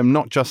right. And I am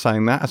not just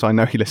saying that, as I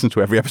know he listens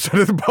to every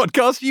episode of the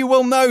podcast. You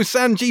will know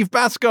Sanjeev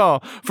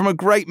Bhaskar from a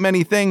great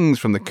many things,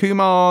 from The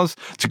Kumars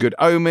to Good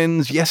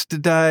Omens,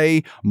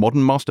 Yesterday,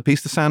 modern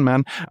masterpiece, The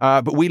Sandman.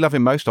 But we love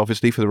him most,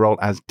 obviously, for the role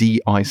as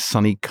D.I.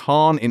 Sonny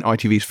Khan in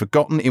ITV's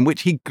Forgotten, in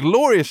which he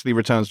gloriously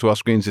returns to our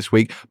screens this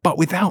week, but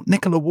without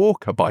Nicola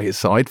Walker by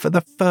his side for the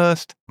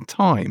first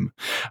time.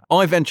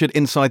 I ventured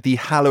inside the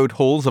hallowed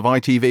halls of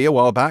ITV a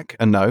while back,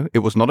 and no, it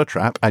was not a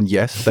trap, and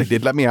yes, they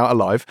did let me out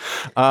alive.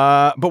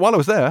 But while I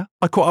was there,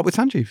 I caught up with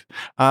Sanjeev,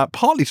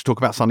 partly to talk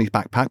about Sonny's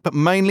backpack, but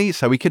mainly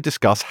so we could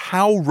discuss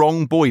how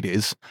wrong Boyd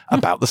is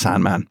about The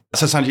Sandman.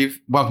 So Sanjeev,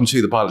 welcome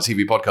to the Pilot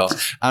TV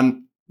podcast.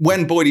 And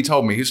when Boydie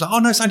told me, he was like, oh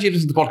no, Sanjeev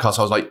listens to the podcast,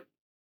 I was like,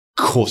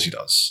 of course he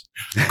does.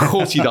 Of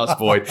course he does,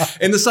 Boyd.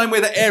 In the same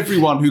way that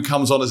everyone who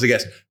comes on as a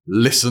guest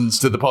listens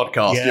to the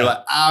podcast. Yeah. You're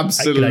like,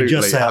 absolutely. Can I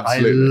just say,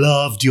 absolutely. I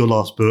loved your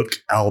last book,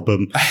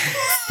 album,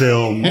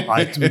 film.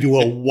 You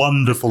were a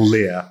wonderful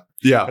Lear.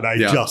 Yeah. And I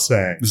just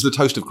say. This is the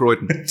toast of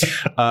Croydon.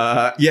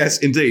 Yes,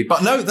 indeed.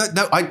 But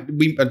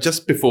we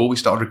just before we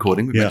started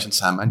recording, we mentioned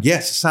Sandman.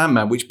 Yes,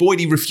 Sandman, which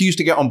Boydie refused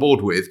to get on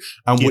board with,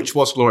 and which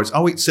was glorious.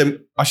 Oh, so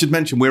I should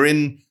mention, we're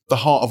in the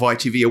heart of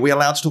ITV. Are we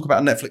allowed to talk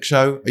about a Netflix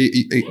show?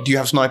 Do you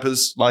have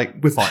snipers?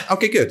 We're fine.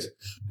 Okay,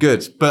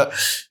 good. But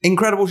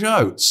incredible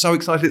show. So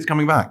excited it's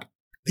coming back.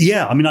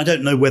 Yeah, I mean, I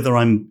don't know whether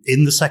I'm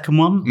in the second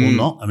one or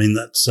not. I mean,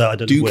 that's I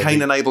don't know. Do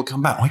Cain and Abel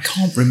come back? I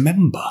can't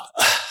remember.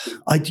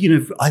 I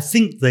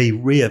think they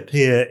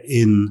reappear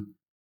in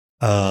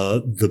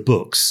the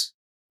books.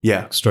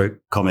 Yeah, stroke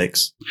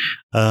comics.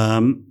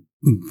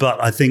 But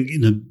I think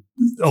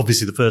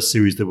obviously the first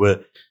series there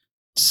were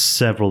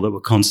several that were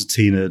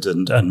concertinaed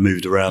and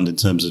moved around in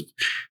terms of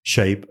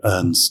shape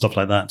and stuff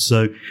like that.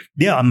 So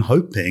yeah, I'm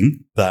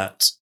hoping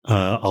that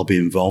I'll be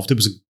involved. It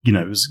was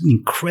an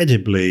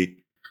incredibly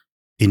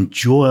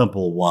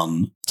enjoyable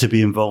one to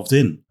be involved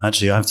in,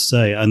 actually, I have to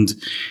say. And,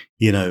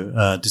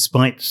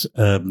 despite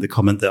the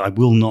comment that I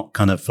will not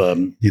kind of,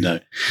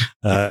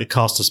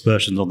 cast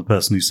aspersions on the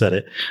person who said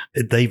it,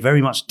 they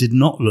very much did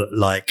not look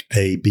like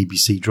a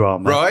BBC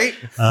drama. Right.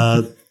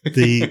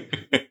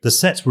 The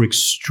sets were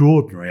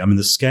extraordinary. I mean,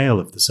 the scale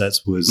of the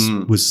sets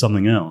was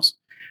something else.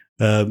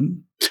 But,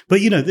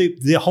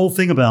 the whole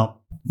thing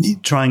about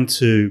trying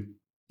to,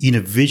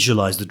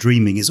 visualize the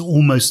dreaming is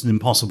almost an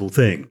impossible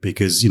thing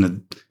because,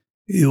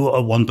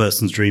 one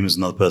person's dream is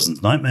another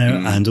person's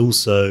nightmare. And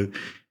also,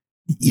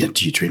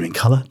 do you dream in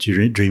color? Do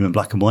you dream in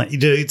black and white?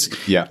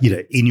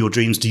 In your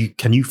dreams,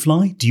 can you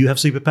fly? Do you have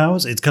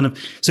superpowers? It's kind of,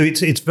 so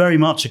it's very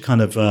much a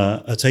kind of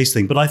a taste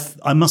thing. But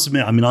I must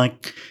admit, I mean, I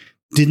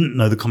didn't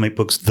know the comic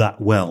books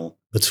that well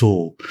at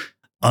all.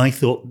 I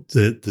thought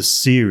the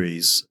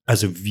series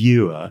as a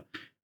viewer,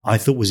 I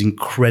thought was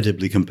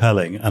incredibly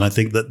compelling. And I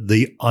think that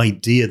the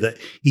idea that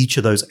each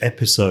of those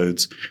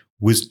episodes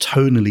was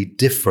tonally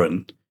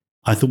different,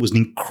 I thought was an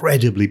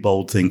incredibly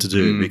bold thing to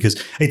do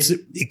because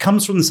it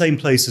comes from the same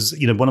place as,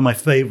 one of my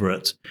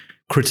favorite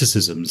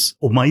criticisms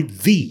or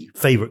the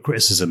favorite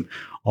criticism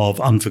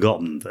of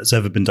Unforgotten that's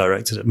ever been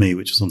directed at me,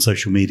 which was on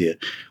social media,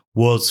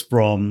 was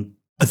from,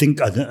 I think,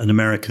 an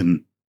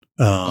American.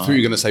 I thought you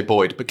were going to say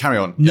Boyd, but carry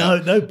on. No,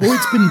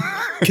 Boyd's been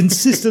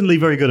consistently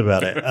very good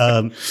about it.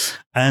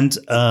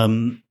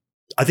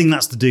 I think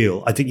that's the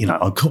deal. I think,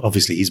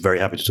 obviously he's very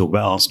happy to talk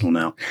about Arsenal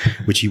now,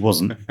 which he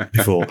wasn't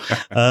before.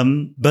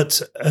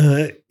 But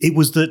it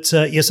was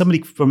that,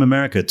 somebody from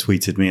America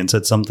tweeted me and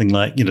said something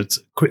like,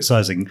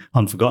 criticizing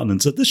Unforgotten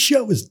and said, this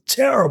show is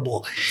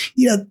terrible.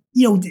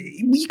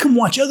 We can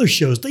watch other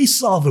shows. They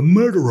solve a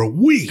murder a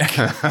week.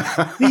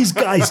 These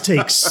guys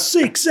take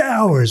 6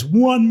 hours,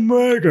 one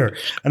murder.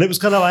 And it was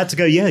kind of, I had to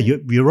go, yeah,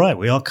 you're right.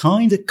 We are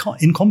kind of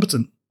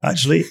incompetent.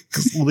 Actually,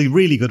 because all the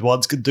really good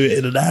ones could do it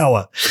in an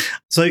hour.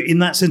 So in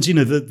that sense,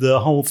 the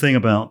whole thing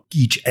about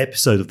each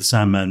episode of The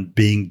Sandman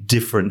being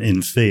different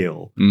in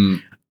feel,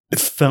 it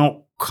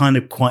felt kind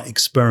of quite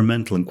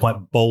experimental and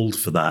quite bold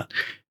for that,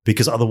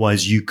 because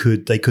otherwise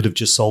they could have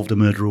just solved a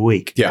murder a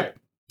week. Yeah.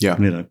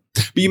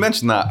 But you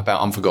mentioned that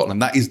about Unforgotten,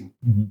 and that is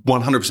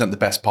 100% the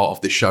best part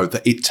of this show,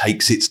 that it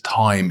takes its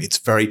time. It's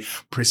very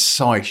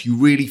precise. You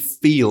really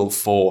feel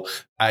for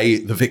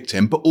the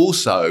victim, but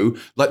also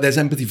like there's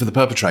empathy for the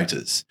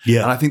perpetrators.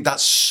 Yeah. And I think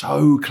that's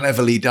so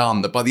cleverly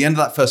done that by the end of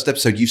that first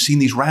episode, you've seen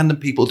these random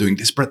people doing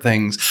disparate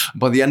things.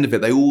 And by the end of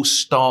it, they all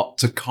start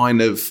to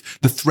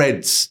the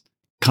threads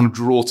kind of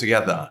draw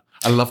together.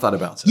 I love that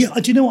about it. Yeah,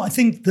 do you know what? I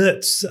think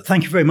that,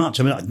 thank you very much.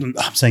 I mean,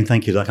 I'm saying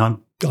thank you, like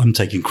I'm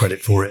taking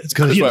credit for it. It's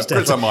kind of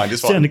Chris on mind,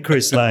 it's fine.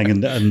 Chris Lang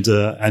and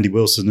Andy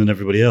Wilson and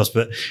everybody else.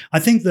 But I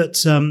think that,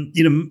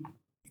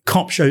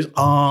 cop shows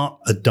are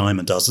a dime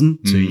a dozen,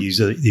 to use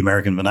the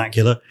American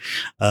vernacular,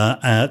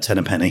 10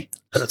 a penny.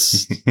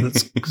 Let's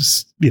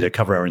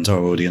cover our entire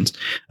audience.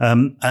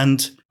 And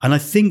I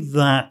think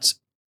that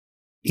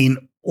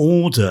in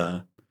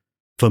order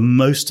for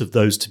most of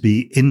those to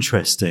be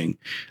interesting,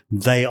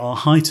 they are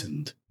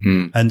heightened.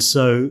 And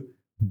so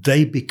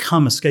they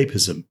become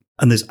escapism.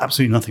 And there's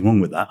absolutely nothing wrong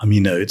with that. I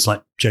mean, it's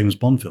like James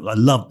Bond films. I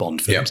love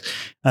Bond films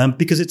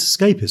because it's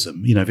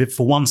escapism. If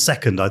for 1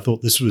 second I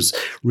thought this was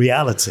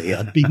reality,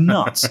 I'd be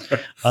nuts.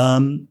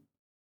 And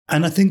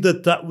I think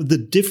that the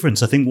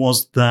difference, I think,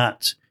 was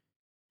that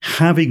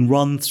having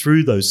run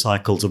through those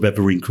cycles of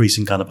ever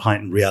increasing kind of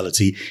heightened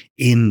reality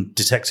in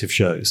detective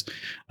shows,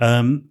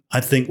 I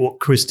think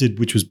what Chris did,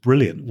 which was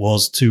brilliant,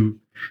 was to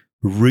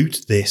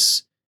root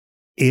this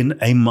in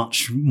a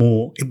much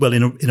more,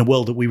 in a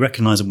world that we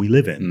recognize and we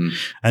live in.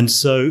 And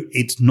so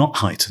it's not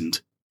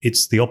heightened.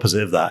 It's the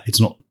opposite of that. It's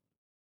not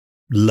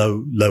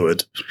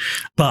lowered,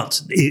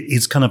 but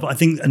it's kind of, I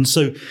think, and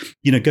so,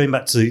 going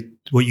back to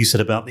what you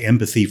said about the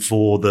empathy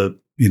for the,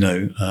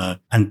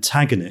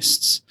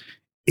 antagonists,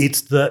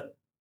 it's that,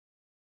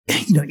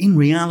 in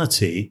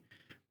reality,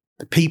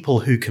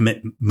 people who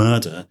commit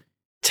murder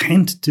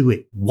tend to do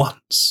it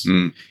once.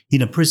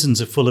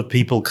 Prisons are full of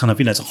people kind of,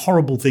 it's a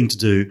horrible thing to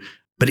do,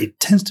 but it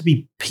tends to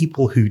be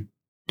people who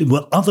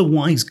were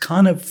otherwise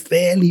kind of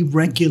fairly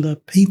regular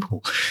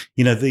people.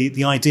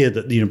 The idea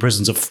that,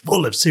 prisons are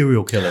full of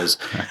serial killers.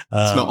 It's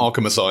not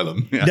Arkham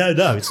Asylum. Yeah.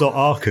 No, it's not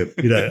Arkham,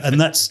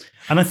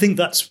 and I think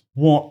that's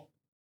what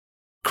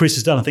Chris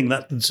has done. I think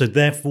that, so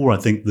therefore I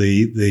think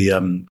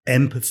the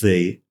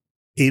empathy,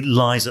 it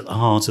lies at the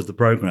heart of the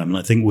program. And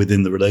I think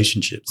within the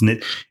relationships,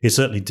 and it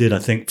certainly did, I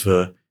think,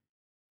 for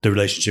the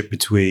relationship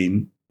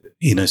between,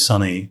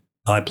 Sonny,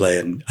 I play,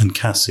 and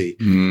Cassie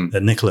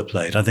that Nicola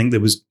played. I think there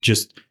was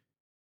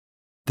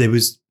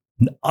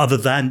other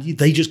than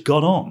they just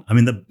got on. I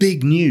mean, the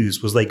big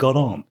news was they got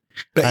on.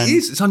 But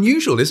it's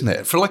unusual, isn't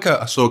it? For like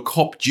a sort of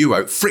cop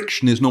duo,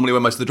 friction is normally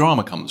where most of the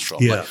drama comes from.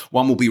 Yeah. Like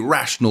one will be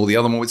rational, the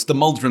other one, it's the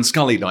Mulder and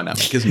Scully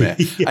dynamic, isn't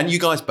it? Yeah. And you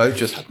guys both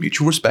just had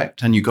mutual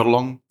respect and you got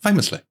along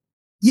famously.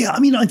 Yeah, I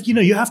mean,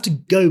 you have to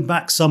go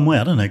back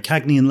somewhere. I don't know,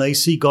 Cagney and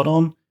Lacey got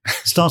on.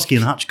 Starsky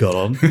and Hutch got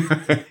on,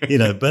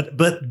 but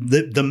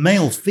the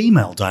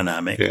male-female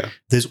dynamic,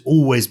 there's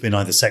always been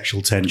either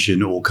sexual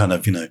tension or kind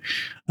of,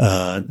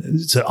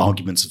 so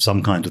arguments of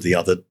some kind or the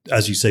other,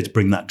 as you say, to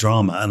bring that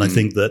drama. And I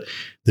think that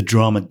the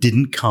drama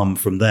didn't come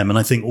from them. And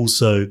I think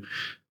also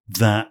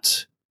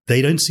that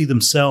they don't see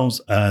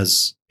themselves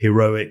as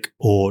heroic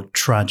or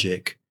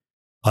tragic.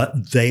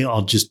 They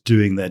are just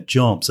doing their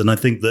jobs. And I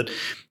think that,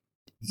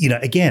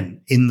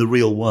 again, in the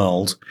real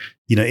world,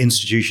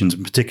 institutions,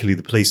 and particularly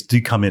the police,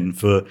 do come in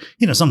for,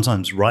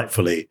 sometimes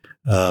rightfully,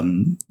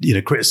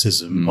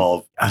 criticism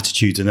of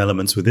attitudes and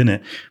elements within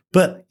it.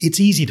 But it's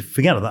easy to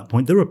forget at that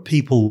point, there are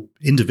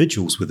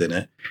individuals within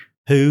it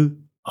who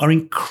are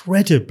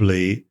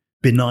incredibly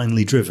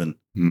benignly driven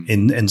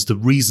in the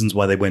reasons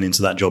why they went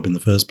into that job in the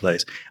first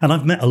place. And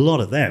I've met a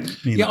lot of them.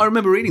 I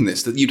remember reading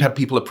this, that you'd had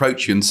people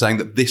approach you and saying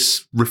that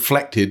this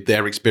reflected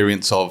their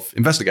experience of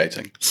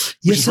investigating,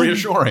 which is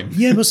reassuring.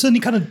 Yeah, but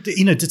certainly kind of,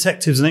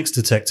 detectives and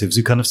ex-detectives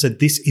who kind of said,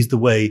 this is the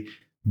way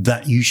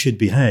that you should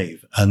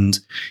behave. And,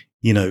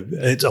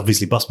 it's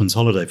obviously busman's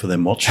holiday for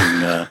them watching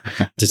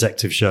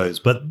detective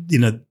shows. But,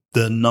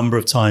 the number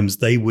of times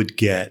they would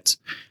get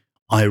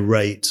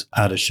irate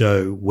at a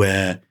show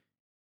where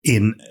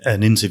in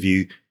an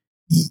interview,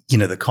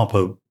 the cop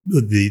or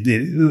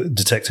the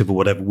detective or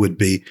whatever would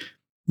be,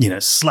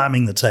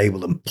 slamming the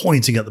table and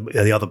pointing at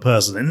the other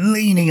person and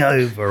leaning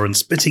over and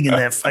spitting in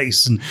their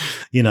face and,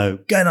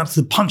 going up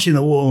to the punching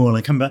the wall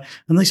and come back.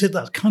 And they said,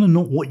 that's kind of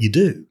not what you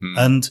do.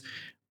 And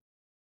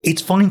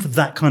it's fine for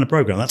that kind of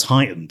program. That's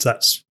heightened.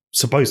 That's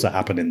supposed to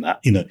happen in that,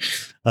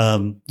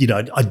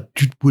 I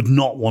would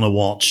not want to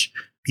watch,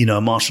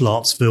 a martial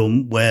arts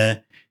film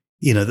where,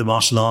 the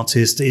martial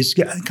artist is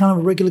kind of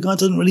a regular guy,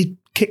 doesn't really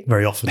kick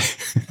very often.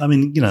 I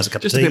mean, it's a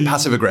cup just of tea. A bit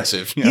passive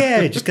aggressive.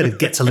 Yeah, just kind of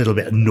gets a little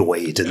bit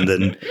annoyed. And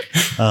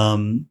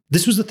then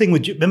this was the thing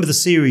with, remember the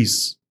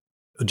series,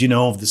 do you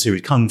know of the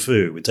series Kung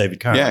Fu with David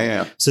Carradine?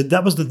 Yeah. So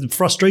that was the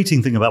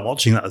frustrating thing about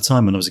watching that at the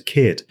time when I was a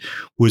kid,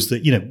 was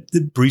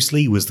that, Bruce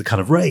Lee was the kind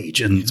of rage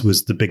and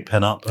was the big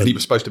pen up. And he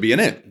was supposed to be in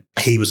it.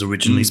 He was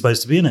originally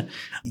supposed to be in it.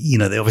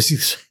 They obviously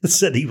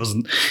said he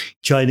wasn't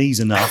Chinese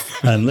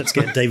enough, and let's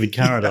get David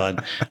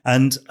Carradine.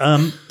 And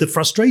the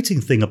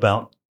frustrating thing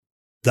about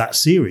that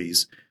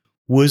series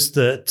was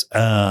that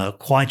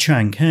Kwai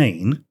Chang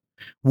Caine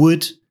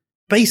would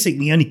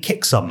basically only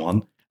kick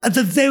someone at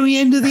the very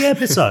end of the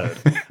episode,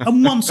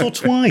 and once or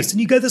twice.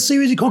 And you go, the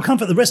series you can't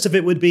comfort. The rest of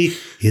it would be,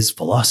 his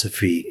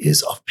philosophy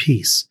is of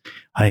peace.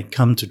 I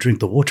come to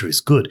drink the water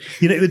is good.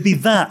 It would be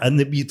that. And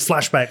there'd be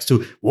flashbacks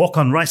to walk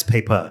on rice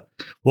paper.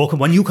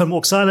 When you can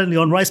walk silently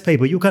on rice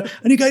paper, you can.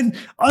 And you're going,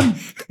 I'm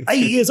 8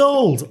 years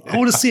old. I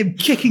want to see him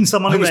kicking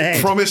someone in the head. I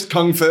was promised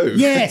Kung Fu.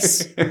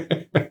 Yes.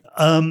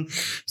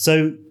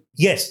 So,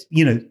 yes,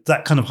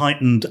 that kind of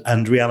heightened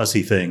and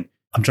reality thing.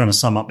 I'm trying to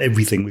sum up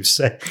everything we've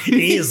said,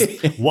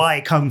 is why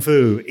Kung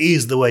Fu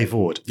is the way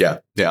forward. Yeah,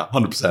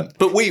 100%.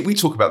 But we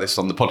talk about this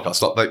on the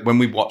podcast. Like when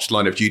we watched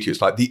Line of Duty,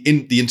 it's like the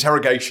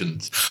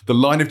interrogations, the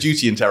Line of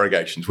Duty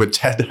interrogations with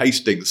Ted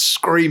Hastings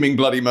screaming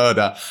bloody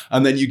murder.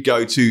 And then you'd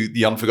go to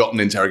the Unforgotten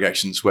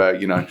interrogations where,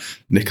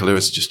 Nicola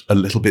is just a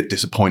little bit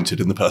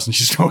disappointed in the person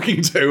she's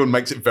talking to and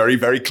makes it very,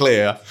 very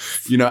clear,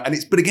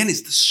 but again,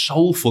 it's the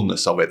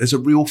soulfulness of it. There's a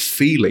real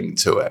feeling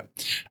to it.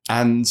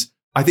 And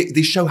I think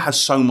this show has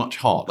so much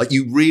heart. Like,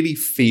 you really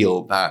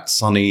feel that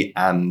Sonny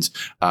and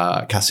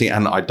Cassie,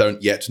 and I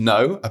don't yet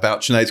know about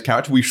Sinead's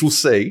character. We shall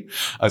see.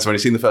 I've only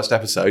seen the first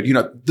episode.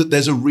 That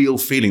there's a real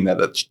feeling there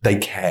that they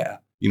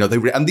care.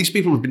 And these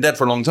people have been dead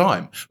for a long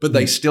time, but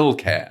they still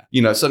care.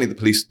 Certainly the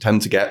police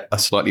tend to get a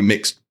slightly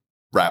mixed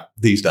rap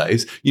these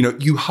days.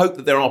 You hope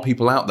that there are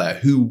people out there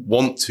who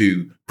want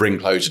to bring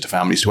closure to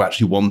families, who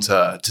actually want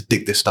to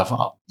dig this stuff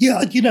up.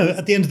 Yeah, at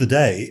the end of the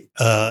day,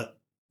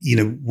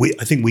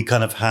 I think we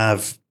kind of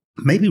have,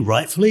 maybe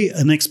rightfully,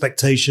 an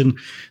expectation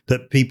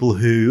that people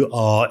who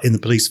are in the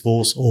police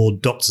force or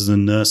doctors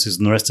and nurses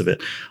and the rest of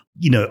it,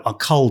 are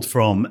culled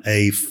from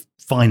a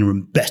finer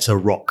and better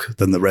rock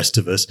than the rest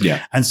of us.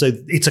 Yeah. And so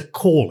it's a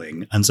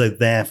calling. And so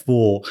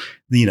therefore,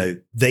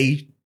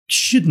 they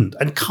shouldn't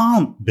and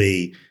can't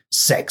be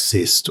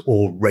sexist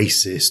or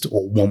racist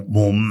or want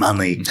more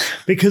money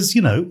because,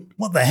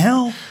 what the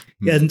hell?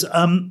 And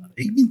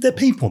they're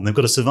people and they've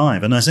got to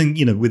survive. And I think,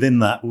 within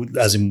that,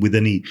 as in with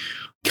any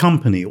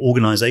company,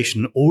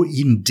 organization, or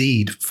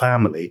indeed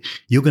family,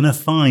 you're going to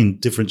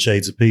find different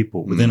shades of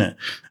people within it.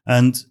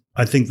 And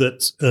I think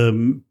that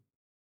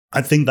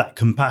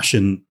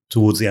compassion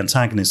towards the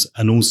antagonist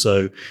and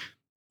also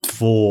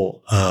for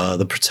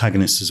the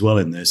protagonist as well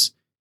in this,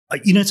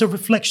 it's a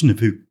reflection of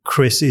who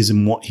Chris is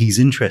and what he's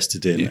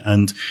interested in. Yeah.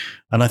 And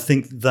I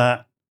think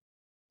that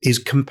is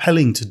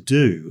compelling to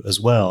do as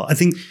well. I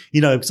think,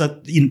 because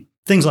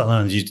things like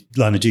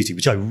Line of Duty,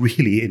 which I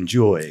really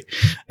enjoy,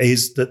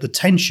 is that the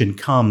tension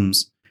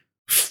comes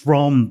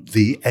from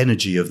the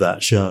energy of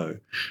that show.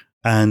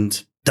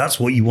 And that's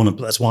what you want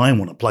to, that's why I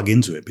want to plug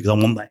into it, because I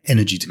want that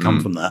energy to come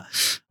from that.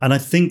 And I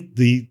think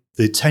the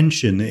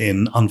tension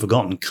in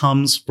Unforgotten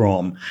comes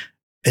from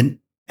an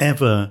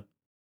ever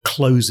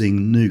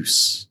closing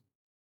noose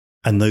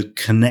and those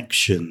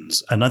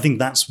connections. And I think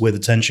that's where the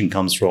tension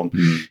comes from,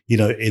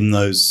 in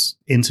those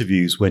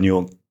interviews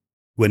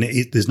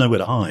there's nowhere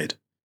to hide.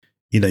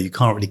 You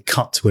can't really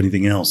cut to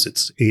anything else.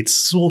 It's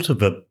sort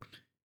of a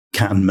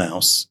cat and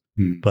mouse,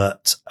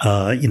 but,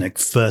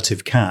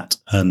 furtive cat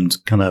and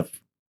kind of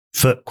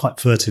quite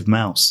furtive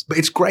mouse. But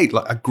it's great,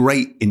 like a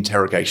great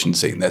interrogation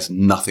scene. There's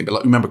nothing but,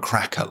 like, remember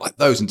Cracker? Like,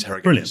 those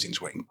interrogation scenes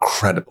were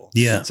incredible.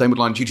 Yeah. Same with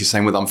Line of Duty,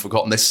 same with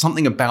Unforgotten. There's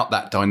something about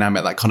that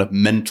dynamic, that kind of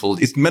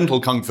it's mental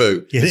kung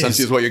fu,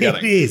 essentially is what you're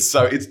getting. It is.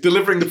 So it's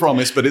delivering the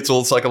promise, but it's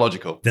all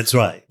psychological. That's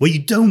right. What you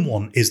don't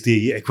want is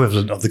the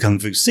equivalent of the Kung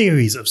Fu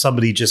series of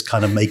somebody just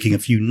kind of making a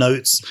few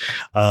notes,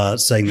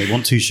 saying they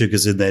want 2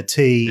 sugars in their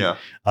tea. Yeah.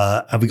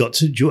 Have we got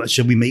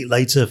should we meet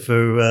later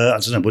for, I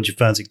don't know, what do you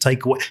fancy,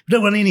 takeaway? We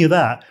don't want any of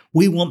that.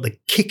 We want the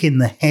kick in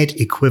the head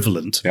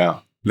equivalent.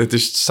 Yeah.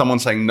 There's someone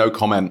saying no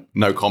comment,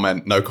 no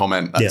comment, no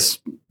comment. That's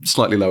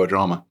slightly lower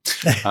drama.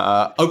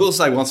 I will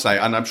say,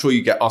 and I'm sure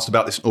you get asked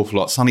about this an awful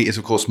lot. Sunny is,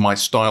 of course, my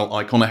style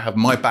icon. I have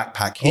my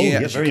backpack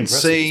here, as very you can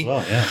impressive see. as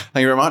well, yeah.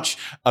 Thank you very much.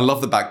 I love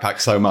the backpack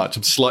so much.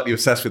 I'm slightly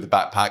obsessed with the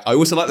backpack. I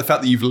also like the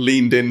fact that you've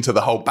leaned into the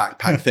whole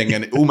backpack thing,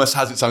 and it almost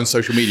has its own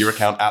social media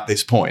account at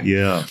this point.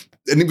 Yeah.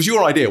 And it was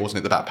your idea,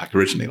 wasn't it, the backpack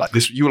originally? Like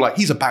this, you were like,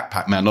 he's a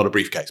backpack man, not a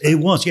briefcase man. It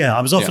was, yeah.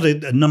 I was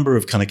offered a number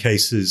of kind of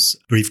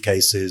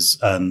briefcases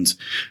and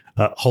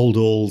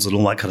hold-alls and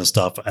all that kind of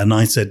stuff. And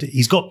I said,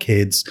 he's got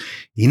kids.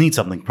 He needs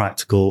something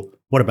practical.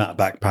 What about a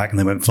backpack? And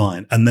they went,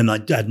 fine. And then I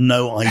had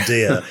no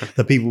idea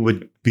that people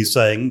would be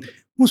saying,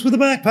 what's with the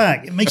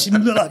backpack? It makes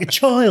him look like a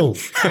child.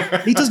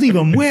 He doesn't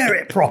even wear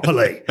it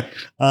properly.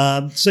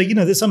 So,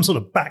 there's some sort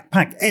of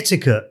backpack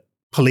etiquette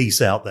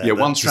police out there. Yeah,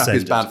 one strap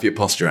is bad for your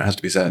posture, it has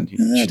to be said.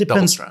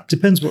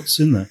 Depends what's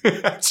in there.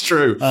 That's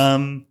true.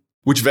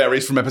 Which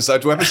varies from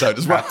episode to episode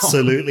as well.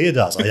 Absolutely it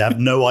does. I have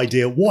no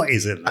idea what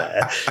is in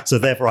there. So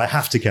therefore I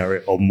have to carry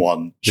it on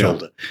one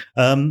shoulder.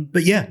 But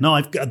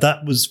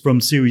that was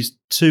from series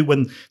 2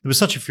 when there was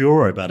such a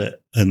furore about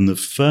it in the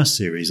first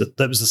series.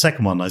 That was the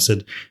second one. I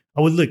said,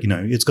 oh, well, look,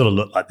 it's got to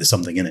look like there's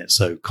something in it.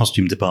 So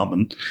costume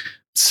department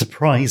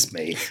surprised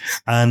me,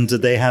 and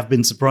they have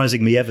been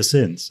surprising me ever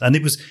since. And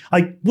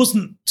I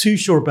wasn't too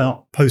sure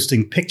about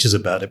posting pictures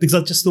about it because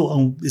I just thought,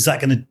 oh, is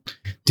that going to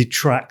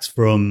detract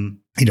from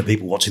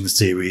people watching the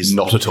series?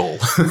 Not at all.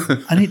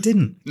 And it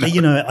didn't.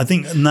 No. I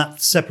think in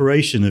that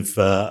separation of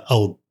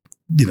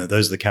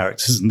those are the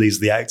characters and these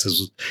are the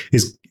actors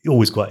is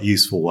always quite a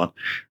useful one.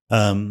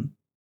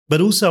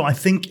 But also I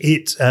think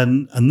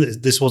and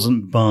this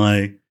wasn't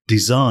by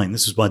design,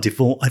 this was by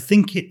default. I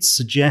think it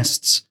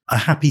suggests a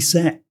happy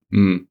set.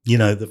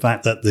 The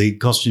fact that the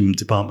costume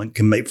department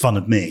can make fun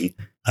of me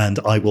and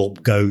I will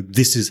go,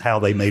 this is how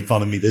they made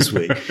fun of me this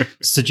week,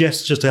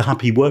 suggests just a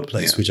happy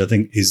workplace, which I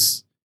think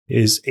is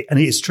and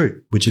it is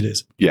true, which it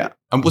is. Yeah.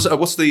 And what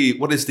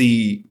is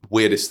the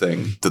weirdest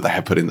thing that they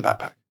have put in the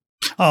backpack?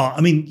 Oh,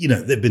 I mean,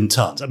 there've been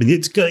tons. I mean,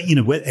 it's got,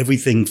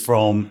 everything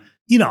from,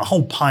 a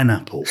whole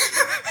pineapple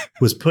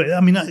was put. I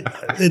mean,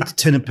 a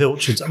tin of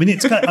pilchards. I mean,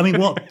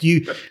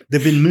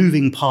 there've been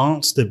moving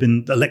parts. There've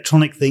been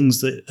electronic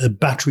things that are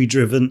battery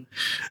driven.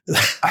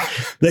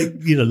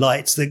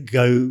 Lights that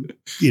go,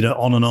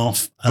 on and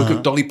off. Book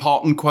of Dolly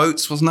Parton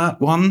quotes, wasn't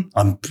that one?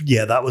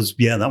 That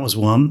was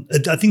one.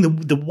 I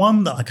think the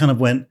one that I kind of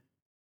went,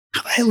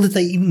 how the hell did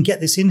they even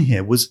get this in here?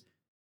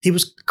 It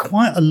was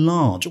quite a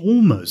large,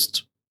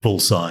 almost full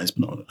size,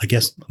 but I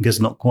guess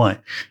not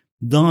quite.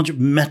 Large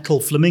metal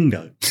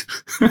flamingo.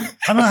 I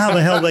don't know how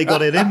the hell they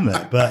got it in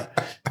there,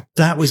 but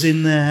that was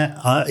in there.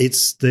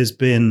 There's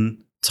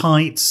been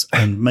tights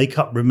and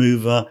makeup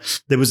remover.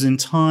 There was an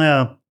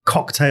entire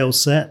cocktail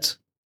set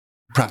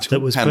practical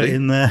that was handy, put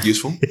in there.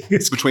 Useful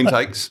between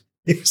takes.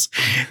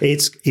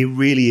 It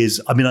really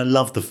is. I mean, I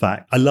love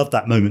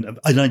that moment,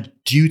 and I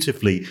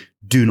dutifully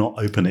do not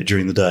open it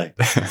during the day.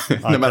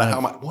 No matter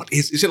how much. What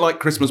is it like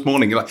Christmas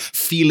morning? You're like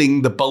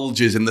feeling the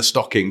bulges in the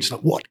stocking. Just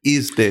like, what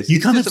is this? You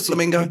is kind this of a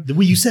flamingo.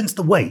 Well, you sense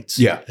the weight,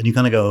 and you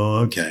kind of go, oh,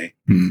 okay,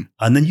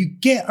 and then you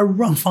get a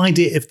rough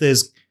idea if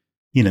there's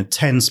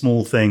 10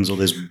 small things or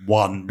there's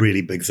one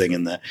really big thing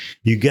in there.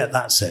 You get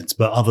that sense,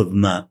 but other than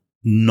that,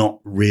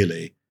 not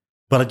really.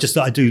 But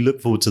I do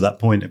look forward to that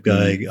point of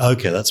going,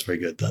 okay, that's very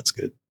good. That's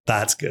good.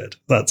 That's good.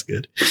 That's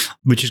good.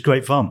 Which is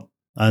great fun.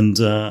 And,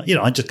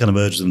 I just kind of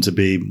urge them to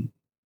be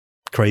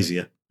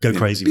crazier. Go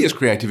crazy. Be as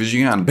creative as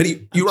you can. But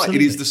you're right.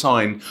 It is the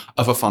sign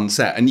of a fun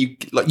set. And you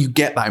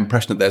get that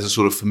impression that there's a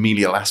sort of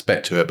familial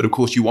aspect to it. But of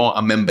course, you are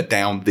a member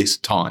down this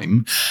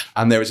time.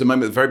 And there is a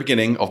moment at the very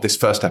beginning of this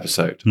first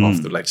episode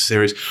of the latest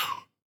series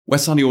where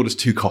Sonny orders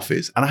 2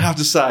 coffees. And I have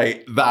to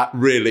say, that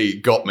really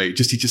got me. He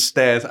just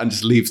stares and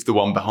just leaves the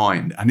one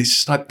behind. And it's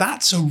just like,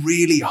 that's a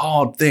really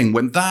hard thing.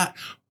 When that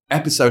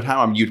episode,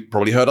 you'd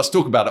probably heard us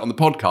talk about it on the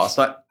podcast,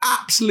 like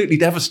absolutely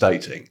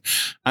devastating.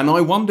 And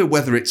I wonder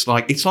whether it's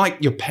like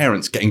your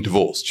parents getting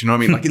divorced. Do you know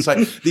what I mean? Like, it's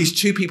like these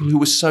 2 people who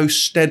were so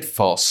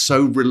steadfast,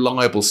 so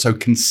reliable, so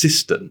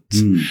consistent.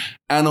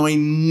 And I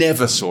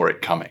never saw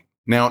it coming.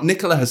 Now,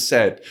 Nicola has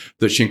said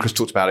that she and Chris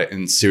talked about it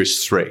in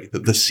series 3,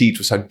 that the seed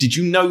was sown. Did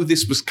you know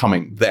this was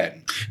coming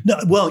then? No,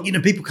 well,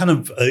 people kind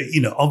of,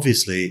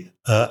 obviously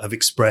have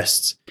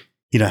expressed,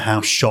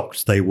 how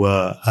shocked they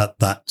were at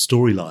that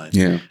storyline.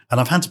 Yeah. And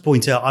I've had to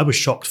point out, I was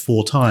shocked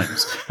 4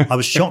 times. I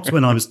was shocked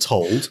when I was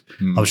told.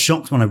 I was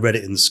shocked when I read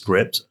it in the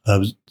script. I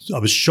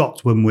was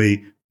shocked when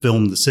we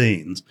filmed the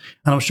scenes.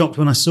 And I was shocked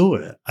when I saw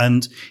it.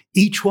 And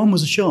each one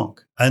was a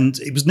shock. And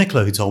it was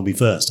Nicola who told me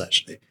first,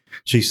 actually.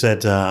 She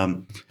said,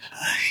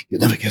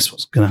 you'll never guess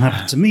what's going to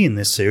happen to me in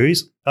this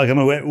series. I'm going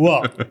to wait,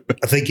 what?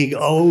 Thinking,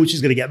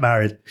 she's going to get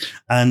married.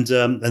 And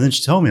then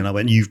she told me, and I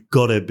went, you've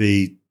got to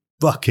be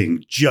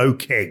fucking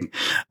joking.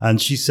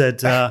 And she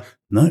said,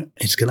 no,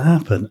 it's going to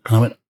happen. And I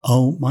went,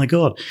 oh my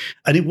God.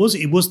 And it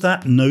was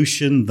that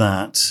notion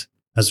that,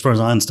 as far as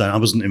I understand, I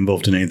wasn't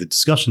involved in any of the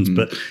discussions,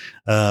 but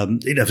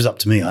if it was up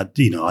to me,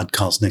 I'd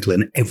cast Nicola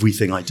in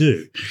everything I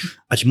do.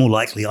 Actually, more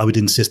likely, I would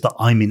insist that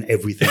I'm in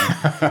everything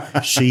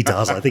she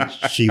does. I think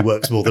she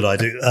works more than I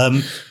do.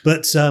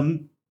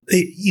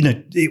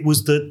 It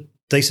was that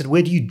they said,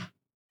 where do you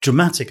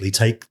dramatically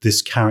take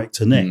this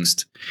character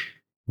next?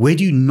 Where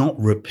do you not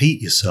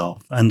repeat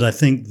yourself? And I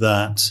think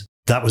that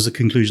was the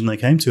conclusion they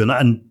came to.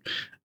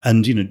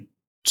 And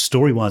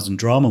story-wise and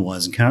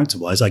drama-wise and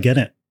character-wise, I get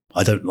it.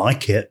 I don't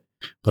like it,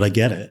 but I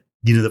get it.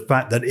 The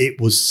fact that it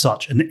was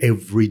such an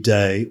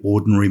everyday,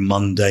 ordinary,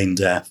 mundane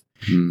death,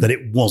 that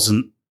it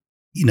wasn't,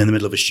 in the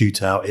middle of a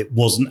shootout, it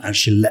wasn't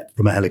actually leapt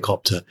from a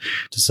helicopter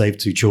to save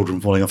 2 children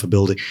falling off a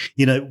building,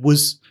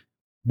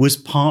 was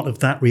part of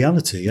that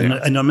reality. And,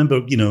 and I remember,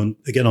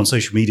 again, on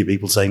social media,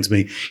 people saying to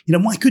me,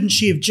 why couldn't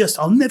she have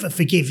I'll never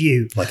forgive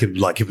you, like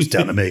it was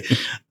down to me.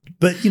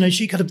 But,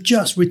 she could have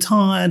just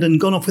retired and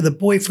gone off with a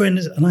boyfriend.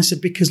 And I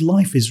said, because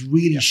life is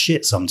really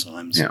shit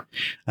sometimes. Yeah.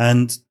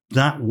 And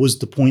that was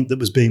the point that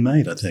was being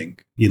made, I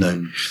think,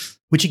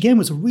 which again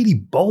was a really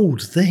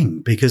bold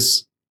thing,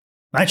 because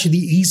actually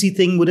the easy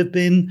thing would have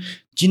been,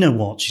 do you know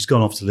what? She's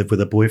gone off to live with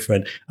her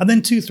boyfriend. And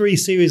then 2-3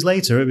 series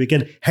later, it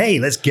began, hey,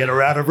 let's get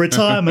her out of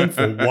retirement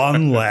for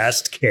one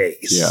last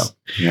case. Yeah.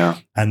 Yeah.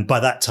 And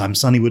by that time,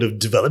 Sonny would have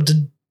developed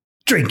a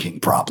drinking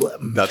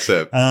problem. That's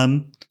it.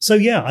 So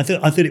yeah, I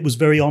thought it was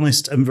very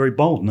honest and very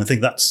bold. And I think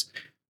that's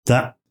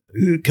that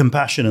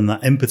compassion and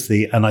that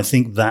empathy. And I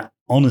think that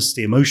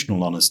honesty,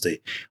 emotional honesty,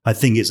 I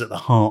think is at the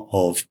heart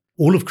of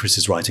all of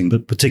Chris's writing,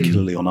 but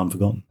particularly on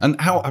Unforgotten. And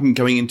how I'm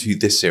going into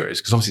this series,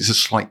 because obviously it's a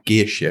slight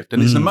gear shift,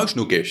 and it's an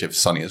emotional gear shift for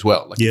Sonny as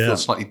well. Like, it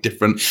feels slightly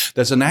different.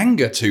 There's an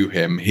anger to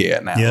him here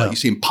now. Yeah. Like, you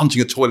see him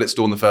punching a toilet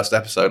stool in the first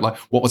episode. Like,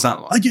 what was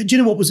that like? Do you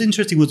know what was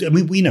interesting? Was,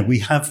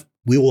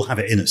 we all have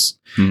it in us.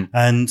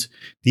 And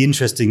the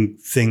interesting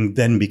thing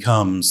then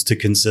becomes to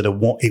consider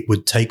what it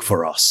would take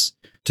for us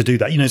to do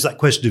that. It's that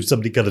question of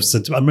somebody kind of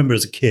said, I remember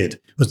as a kid,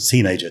 as a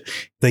teenager,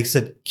 they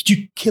said, could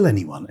you kill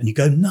anyone? And you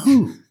go,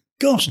 no.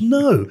 Gosh,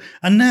 no.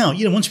 And now,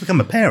 once you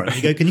become a parent,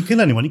 you go, can you kill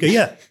anyone? You go,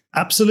 yeah,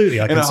 absolutely.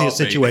 I can see a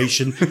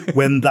situation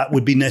when that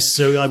would be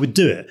necessary. I would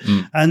do it.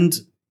 And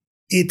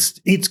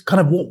it's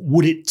kind of, what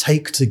would it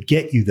take to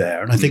get you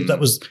there? And I think that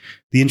was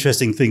the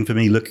interesting thing for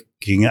me,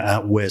 looking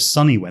at where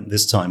Sonny went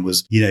this time,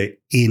 was,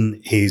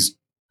 in his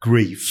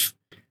grief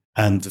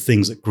and the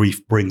things that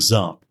grief brings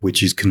up,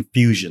 which is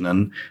confusion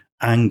and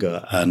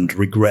anger and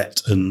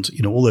regret and,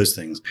 all those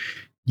things,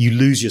 you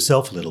lose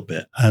yourself a little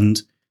bit.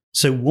 And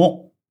so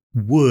what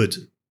would,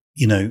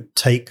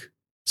 take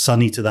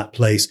Sonny to that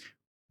place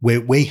where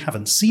we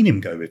haven't seen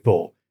him go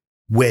before,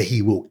 where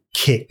he will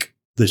kick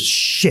the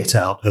shit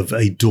out of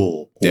a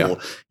door, or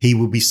he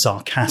will be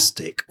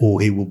sarcastic, or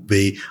he will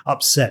be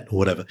upset, or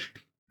whatever,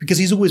 because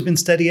he's always been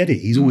steady Eddie.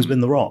 He's always been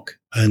the Rock.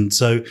 And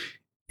so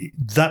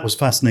that was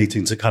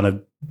fascinating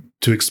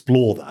to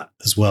explore that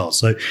as well.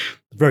 So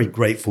very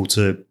grateful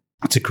to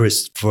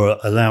Chris for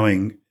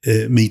allowing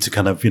me to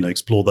kind of,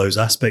 explore those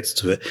aspects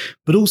to it.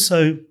 But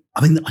also,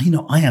 I mean,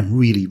 I am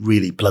really,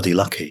 really bloody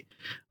lucky.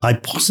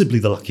 I'm possibly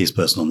the luckiest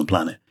person on the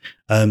planet.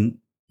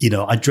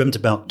 I dreamt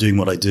about doing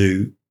what I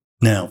do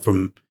now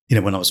from,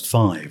 when I was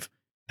 5,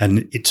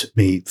 and it took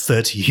me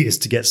 30 years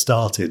to get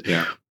started.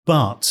 Yeah.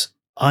 But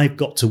I've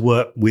got to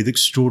work with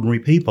extraordinary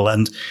people.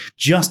 And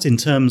just in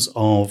terms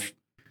of,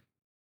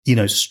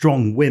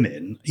 strong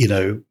women,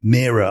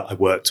 Mira I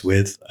worked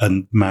with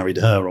and married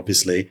her,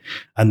 obviously.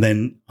 And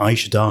then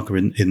Aisha Darka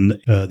in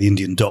The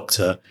Indian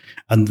Doctor.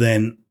 And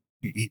then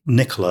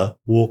Nicola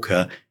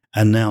Walker,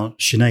 and now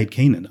Sinead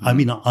Keenan. I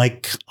mean, I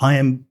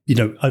am,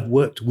 I've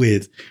worked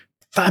with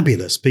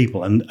fabulous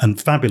people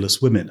and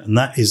fabulous women, and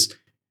that is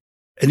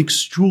an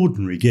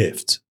extraordinary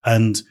gift,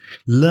 and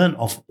learn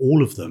off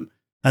all of them.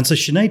 And so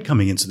Sinead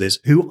coming into this,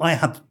 who I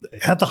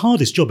had the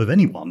hardest job of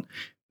anyone,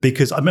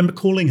 because I remember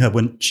calling her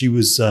when she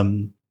was,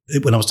 when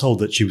I was told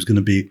that she was going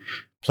to be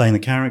playing the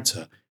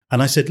character.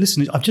 And I said,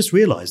 listen, I've just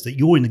realized that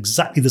you're in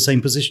exactly the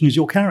same position as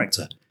your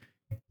character.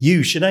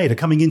 you, Sinead, are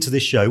coming into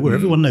this show where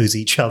everyone knows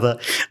each other,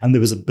 and there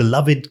was a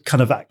beloved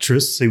kind of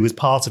actress who was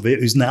part of it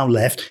who's now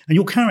left, and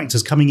your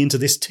character's coming into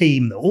this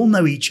team that all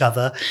know each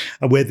other,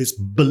 and where this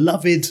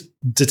beloved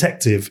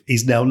detective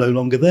is now no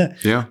longer there.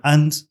 Yeah.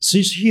 And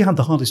so she had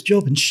the hardest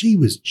job, and she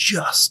was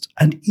just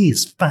and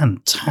is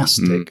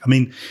fantastic. I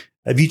mean,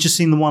 have you just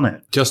seen the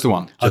one? Just the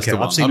one. Just Okay, the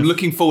one. I've seen I'm a-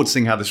 looking forward to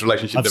seeing how this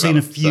relationship I've seen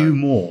a develops, few so.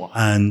 more,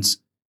 and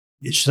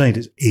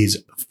Sinead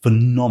is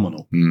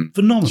phenomenal.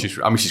 Phenomenal.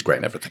 She's great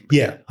in everything.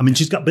 Yeah, I mean,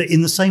 but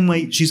in the same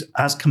way, she's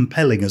as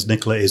compelling as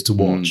Nicola is to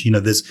watch. You know,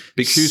 there's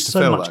Big shoes to so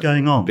fill, much though.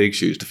 going on. Big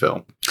shoes to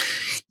fill.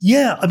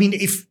 Yeah, I mean,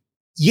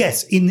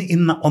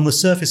 on the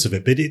surface of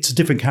it, but it's a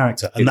different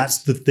character, and that's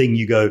the thing.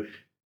 You go.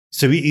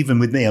 So even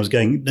with me, I was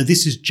going, no,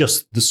 this is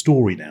just the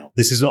story now.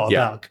 This is not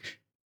about.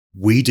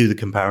 We do the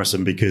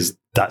comparison because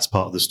that's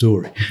part of the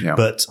story. Yeah.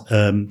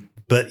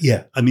 But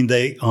yeah, I mean,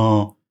 they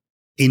are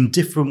in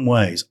different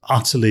ways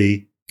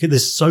utterly.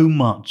 There's so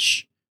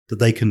much that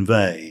they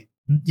convey.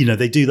 You know,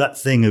 they do that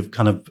thing of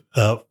kind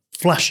of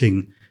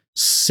flashing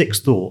 6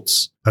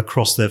 thoughts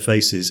across their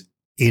faces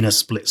in a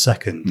split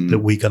second that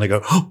we kind of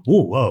go, oh,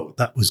 whoa,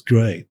 that was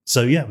great.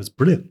 So yeah, it was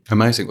brilliant.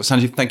 Amazing. Well,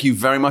 Sanjeev, thank you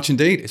very much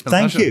indeed. It's been a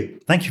Thank pleasure. you.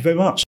 Thank you very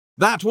much.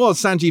 That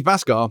was Sanjeev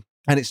Bhaskar,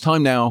 and it's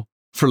time now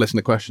for a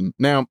listener question.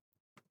 Now,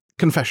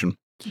 confession.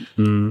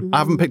 I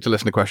haven't picked a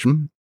listener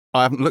question.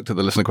 I haven't looked at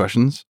the listener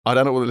questions. I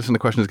don't know what the listener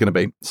question is going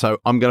to be. So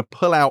I'm going to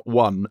pull out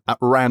one at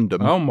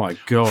random Oh my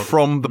God.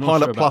 from the I'm not Pilot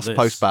sure about Plus this.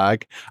 post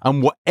bag.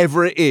 And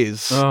whatever it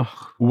is,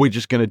 we're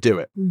just going to do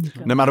it.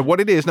 No matter what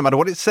it is, no matter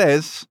what it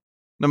says,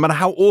 no matter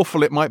how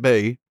awful it might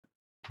be,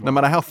 no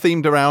matter how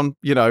themed around,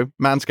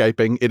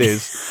 manscaping it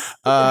is.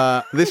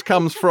 This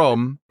comes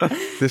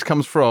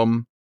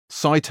from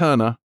Cy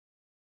Turner.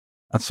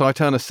 And Cy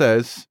Turner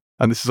says,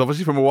 and this is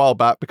obviously from a while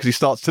back because he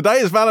starts, today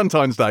is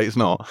Valentine's Day. It's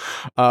not,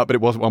 but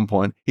it was at one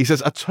point. He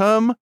says, a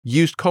term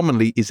used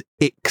commonly is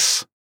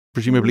icks,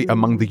 presumably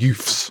among the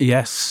youths.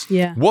 Yes.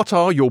 Yeah. What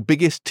are your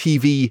biggest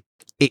TV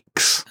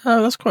icks?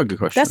 Oh, that's quite a good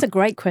question. That's a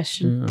great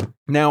question.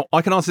 Now,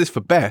 I can answer this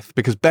for Beth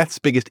because Beth's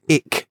biggest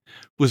ick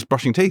was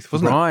brushing teeth,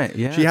 wasn't it? Right,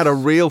 yeah. She had a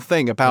real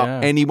thing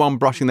about anyone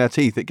brushing their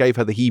teeth. It gave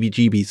her the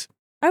heebie-jeebies.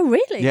 Oh,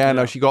 really? Yeah,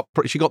 no, she got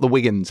the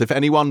Wiggins. If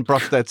anyone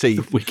brushed their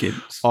teeth,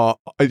 Wiggins.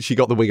 she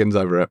got the Wiggins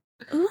over it.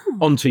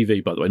 On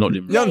TV, by the way, not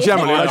in No,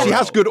 generally, Yeah. no, she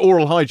has good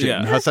oral hygiene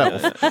Yeah.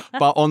 herself,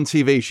 but on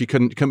TV she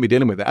couldn't be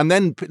dealing with it. And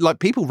then, like,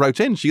 people wrote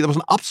in. There was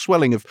an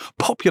upswelling of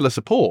popular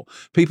support.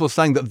 People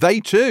saying that they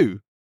too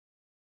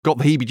got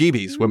the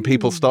heebie-jeebies when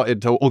people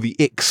started to, or the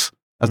icks,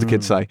 as the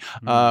kids say,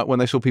 when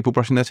they saw people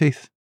brushing their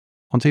teeth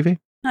on TV.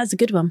 That's a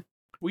good one.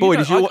 Well,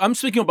 Boy, I'm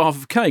speaking on behalf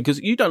of Kay because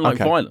you don't like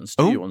Okay. violence,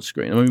 do you, on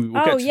screen? I mean,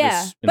 we'll get to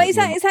this in But a is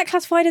moment. that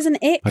classified as an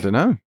ick? I don't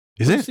know.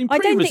 Is You it? seem I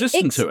pretty don't think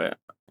resistant icks- to it.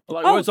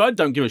 Like, Oh. whereas I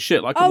don't give a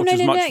shit. I can Oh, watch no, as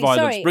no, much no,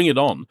 violence. sorry. Bring it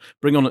on.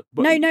 Bring on it.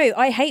 But- No,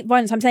 I hate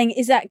violence. I'm saying,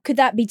 could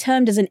that be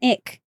termed as an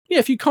ick? Yeah,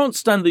 if you can't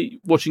stand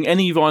watching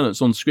any violence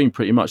on screen,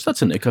 pretty much,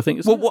 that's an ick, I think.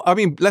 Isn't Well, I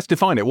mean, let's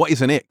define it. What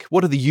is an ick? What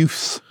do the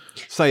youths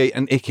say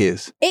an ick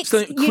is? Icks So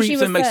it usually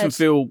creeps and makes them refers-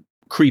 feel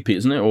creepy,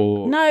 isn't it?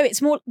 Or No,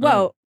 it's more,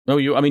 well, Oh,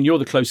 you're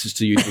the closest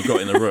to youth we've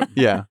got in the room.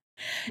 Yeah.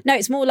 no,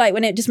 it's more like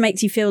when it just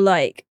makes you feel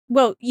like,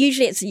 well,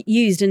 usually it's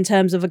used in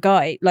terms of a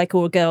guy, like,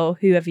 or a girl,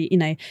 whoever,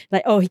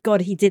 like, oh,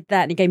 God, he did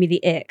that and he gave me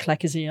the ick.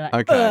 Like, as you're like,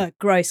 Okay. ugh,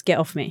 gross, get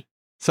off me.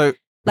 So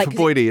Like,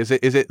 for Boydie, is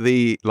it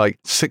the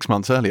 6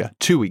 months earlier,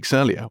 2 weeks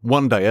earlier,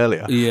 1 day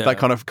earlier, Yeah. that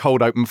kind of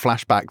cold open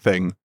flashback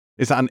thing?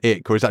 Is that an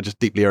ick or is that just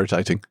deeply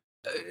irritating?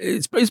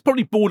 It's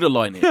probably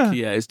borderline ick. Yeah.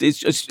 Yeah, it's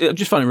just I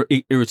just find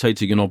it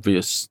irritating and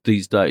obvious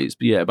these days.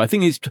 But yeah, but I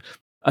think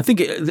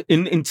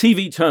in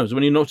TV terms,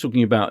 when you're not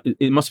talking about,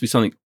 it must be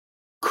something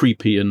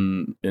creepy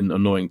and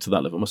annoying to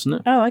that level, mustn't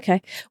it? Oh,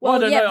 okay. Well, I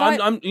Well,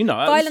 don't yeah, know.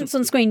 violence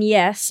on screen,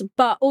 yes.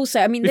 But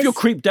also, I mean, If you're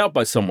this, creeped out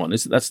by someone,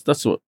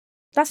 that's what.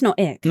 that's not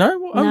ick. No,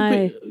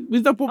 No.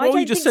 With that, what I you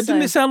don't just think said,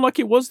 didn't so. it sound like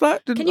it was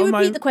that? Can you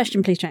repeat the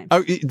question, please, James?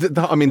 Oh,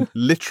 I mean,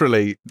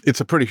 literally,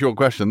 it's a pretty short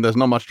question. There's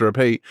not much to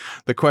repeat.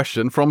 The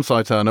question from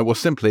Cy Turner was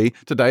simply,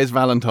 today is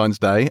Valentine's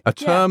Day. A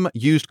term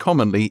used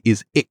commonly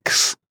is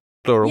icks,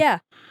 plural. Yeah.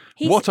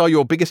 What are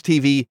your biggest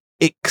TV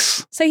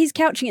icks? So he's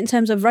couching it in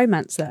terms of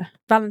romance there.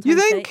 Valentine's You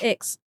think? Day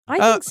icks.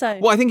 I think so.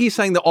 Well, I think he's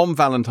saying that on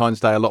Valentine's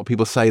Day, a lot of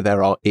people say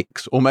there are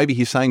icks, or maybe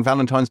he's saying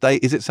Valentine's Day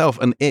is itself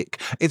an ick.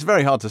 It's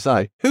very hard to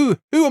say. Who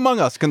among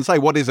us can say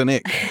what is an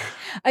ick?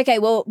 Okay,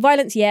 well,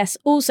 violence, yes.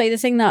 Also, the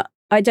thing that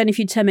I don't know if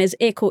you'd term it as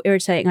ick or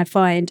irritating, I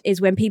find, is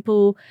when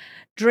people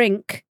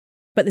drink,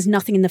 but there's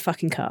nothing in the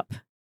fucking cup.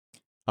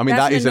 I mean,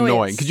 That's that an is annoying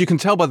annoyance. because you can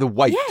tell by the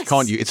weight, Yes.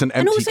 can't you? It's an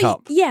And empty also,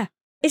 cup. yeah,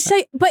 it's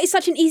so, but it's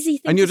such an easy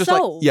thing And you're to just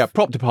solve. like, yeah,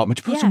 prop department,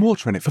 just put Yeah. some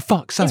water in it, for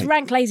fuck's sake. It's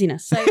rank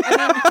laziness. So, I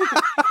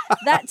mean,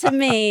 that to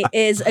me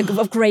is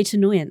of great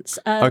annoyance.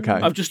 Okay.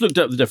 I've just looked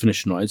up the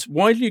definition, right? It's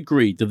widely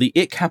agreed that the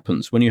ick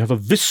happens when you have a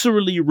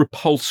viscerally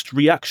repulsed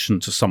reaction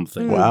to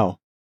something. Wow.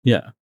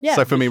 Yeah. Yeah.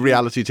 So for me,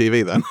 reality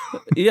TV then.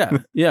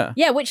 Yeah.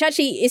 Yeah, which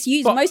actually is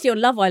used But- mostly on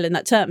Love Island,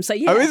 that term. So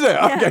yeah. Oh, is it?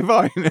 Yeah. Okay,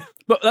 fine.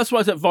 But that's why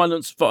I said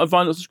violence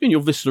on screen.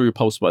 You're viscerally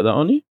repulsed by that,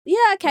 aren't you? Yeah,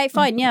 okay,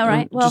 fine. Yeah,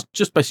 right. Well,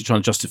 Just basically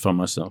trying to justify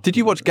myself. Did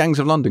you watch Gangs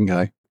of London,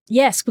 Kay?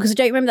 yes, because I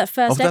don't remember that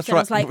first Oh, that's episode. I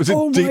was right. like, Was it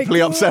oh my deeply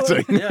God.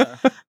 upsetting? Yeah.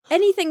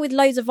 Anything with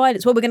loads of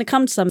violence. Well, we're going to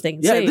come to something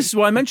Yeah, soon. this is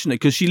why I mentioned it,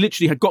 because she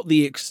literally had got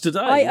the icks today.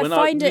 I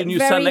find it when you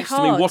sat very next to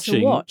hard me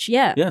watching. to watch.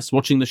 Yeah. Yes,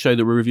 watching the show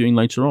that we're reviewing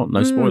later on.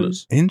 No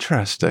spoilers.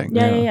 Interesting.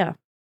 Yeah.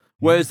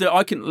 Whereas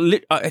I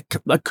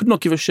could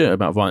not give a shit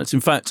about violence.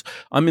 In fact,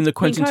 I'm in the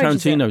Quentin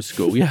encourages Tarantino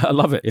school. Yeah, I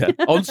love it. Yeah,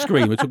 on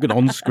screen. We're talking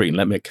on screen.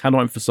 Cannot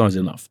emphasize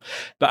enough.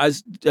 But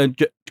as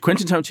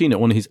Quentin Tarantino,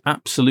 one of his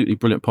absolutely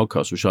brilliant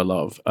podcasts, which I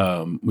love,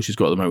 which he's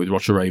got at the moment with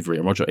Roger Avery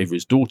and Roger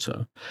Avery's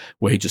daughter,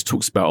 where he just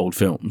talks about old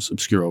films,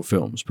 obscure old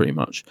films, pretty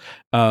much.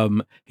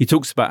 He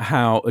talks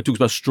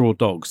about Straw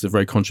Dogs, the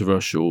very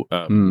controversial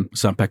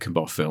Sam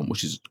Peckinpah film,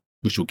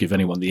 which will give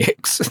anyone the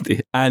X.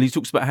 And he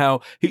talks about how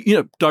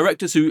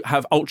directors who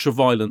have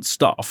ultra-violent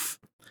stuff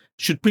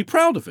should be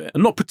proud of it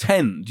and not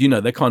pretend,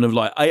 they're kind of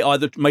like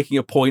either making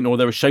a point or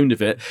they're ashamed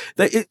of it.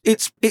 It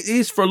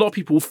is for a lot of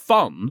people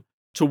fun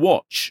to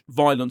watch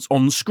violence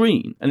on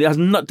screen, and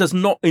it does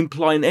not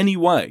imply in any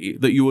way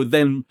that you are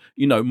then,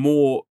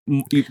 that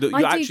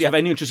you actually have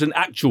any interest in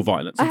actual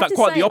violence. In fact,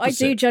 quite the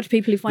opposite. I do judge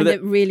people who find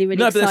it really, really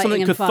but there's exciting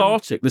something and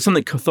cathartic. fun. There's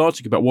something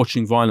cathartic about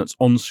watching violence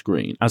on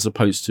screen as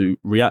opposed to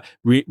real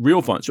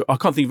violence. I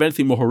can't think of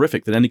anything more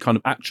horrific than any kind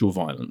of actual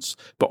violence.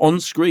 But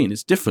on screen,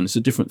 it's different. It's a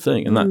different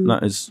thing, and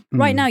that is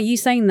Right now, you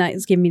saying that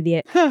is giving me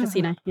the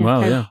casino. Yeah, wow.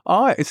 okay. Yeah.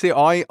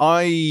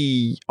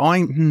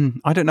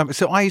 I don't know.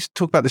 So I used to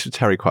talk about this with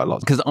Terry quite a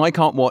lot, because I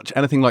can't watch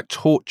anything like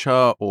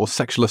torture or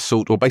sexual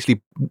assault or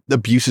basically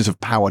abuses of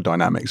power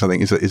dynamics. I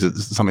think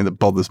is something that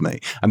bothers me,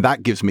 and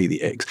that gives me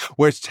the icks.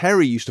 Whereas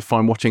Terry used to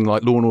find watching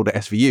like Law and Order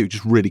SVU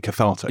just really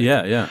cathartic.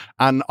 Yeah.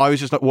 And I was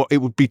just like, well, it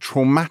would be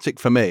traumatic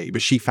for me,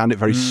 but she found it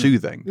very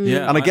soothing.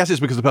 Yeah, and I guess it's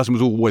because the person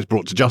was always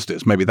brought to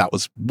justice. Maybe that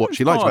was what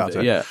she liked about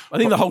it. Yeah, I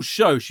think the whole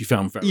show she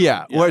found very.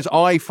 Yeah. Whereas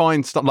I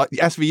find stuff like the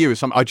SVU is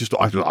something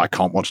I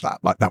can't watch that.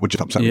 Like that would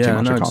just upset me too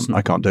much.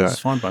 I can't do it. It's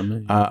fine by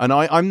me. And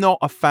I'm not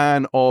a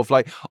fan of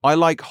I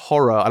like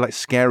horror. I like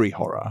scary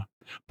horror,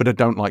 but I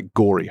don't like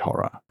gory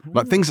horror.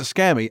 Like things that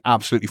scare me,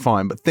 absolutely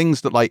fine. But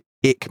things that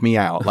ick me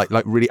out, like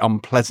really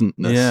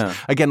unpleasantness. Yeah.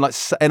 Again,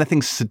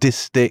 anything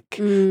sadistic,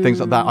 things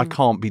like that. I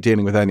can't be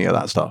dealing with any of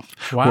that stuff.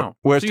 Wow.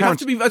 Whereas so you have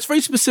to be. That's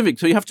very specific.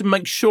 So you have to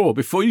make sure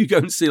before you go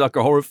and see like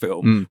a horror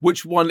film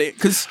which one,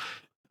 because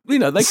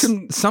they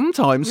can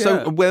sometimes. Yeah.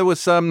 So there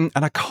was and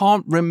I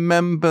can't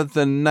remember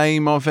the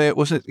name of it.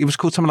 It was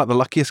called something like The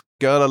Luckiest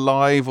Girl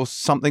Alive or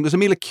something. It was a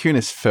Mila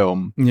Kunis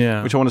film,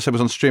 which I want to say was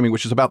on streaming,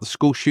 which was about the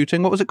school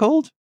shooting. What was it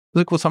called?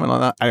 Was it called something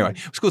like that? Anyway,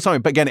 it was called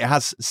something. But again, it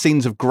has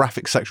scenes of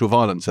graphic sexual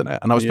violence in it.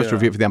 And I was supposed to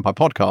review it for the Empire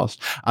podcast,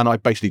 and I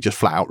basically just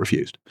flat out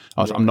refused.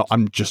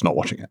 I'm just not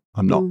watching it.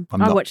 I'm not.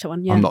 I watched that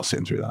one. Yeah, I'm not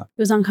sitting through that.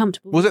 It was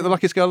uncomfortable. Was it The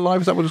Luckiest Girl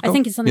Alive? Is that what it was called? I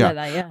think it's something like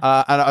that.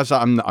 Yeah. And I was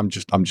like, I'm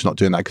just not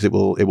doing that, because it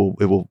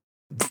will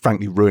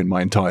frankly ruin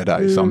my entire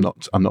day. So I'm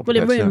not. Well,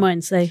 it ruined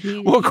mine. So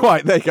well,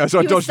 quite. There you go. So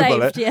I you were dodged the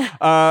bullet. saved,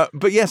 yeah.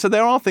 But yeah, so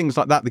there are things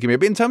like that give me.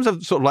 But in terms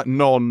of sort of like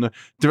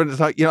non-different, it's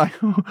like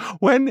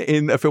when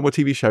in a film or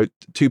TV show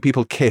two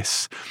people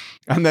kiss,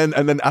 and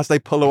then as they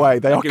pull away,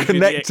 they are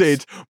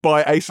connected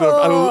by a sort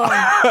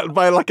of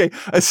by like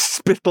a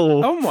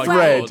spittle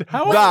thread.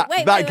 God.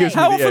 That gives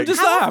me How the often ick. does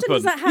that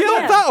happen?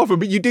 Not that often,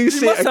 but you do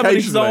see must it have an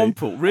occasionally.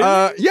 example,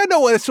 really? Yeah,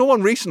 no, I saw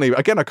one recently.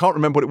 Again, I can't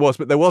remember what it was,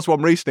 but there was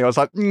one recently. I was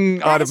like,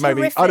 I'd have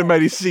maybe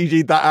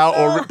CG'd that out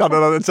or done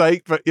another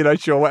take, but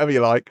sure, whatever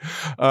you like.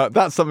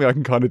 That's something I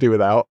can kind of do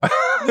without.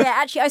 Yeah,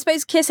 actually, I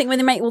suppose kissing when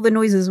they make all the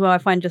noises as well, I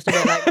find just a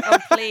bit like, oh,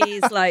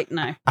 please,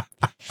 no.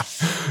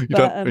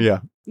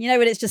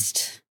 When it's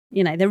just,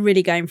 they're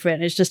really going for it,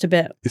 and it's just a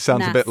bit. It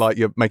sounds a bit like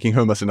you're making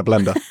hummus in a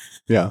blender.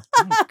 Yeah.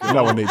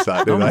 No one needs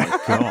that, do they? My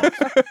God.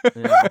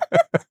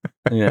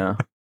 Yeah.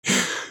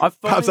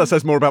 Perhaps that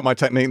says more about my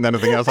technique than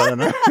anything else. I don't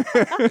know.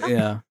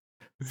 Yeah.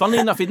 Funnily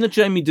enough, in the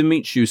Jamie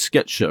Demetriou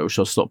sketch show, which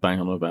I'll stop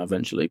banging on about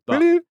eventually, but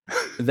Really?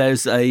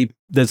 there's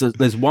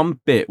one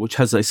bit which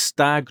has a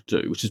stag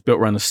do, which is built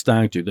around a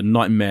stag do, the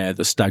nightmare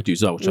that stag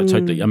do's are, which I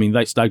totally. I mean,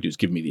 stag do's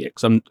give me the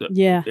icks.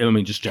 Yeah. I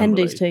mean, just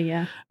generally. Hendy's too,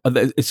 yeah.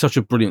 It's such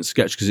a brilliant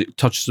sketch because it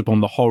touches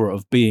upon the horror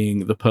of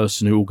being the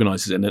person who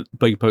organises it, and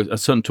a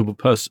certain type of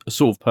person, a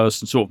sort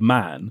of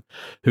man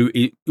who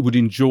would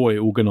enjoy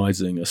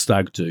organising a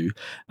stag do,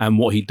 and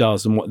what he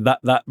does, and what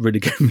that really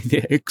gave me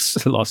the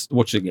icks last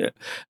watching it.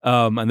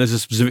 And there's a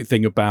specific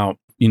thing about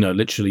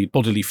literally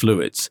bodily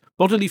fluids,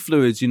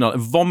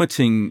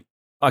 vomiting.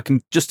 I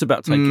can just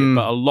about take it,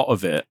 but a lot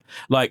of it,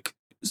 like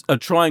a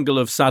Triangle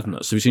of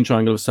Sadness. Have you seen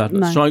Triangle of Sadness?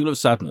 No. Triangle of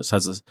Sadness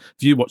has a. Have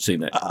you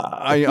seen it?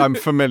 I'm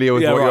familiar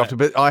with Yeah, what you're right. after,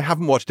 but I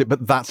haven't watched it.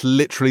 But that's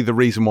literally the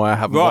reason why I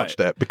haven't Right.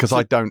 watched it, because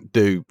I don't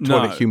do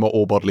toilet humour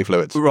or bodily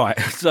fluids. Right.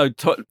 So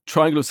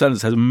Triangle of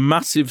Sadness has a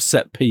massive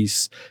set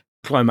piece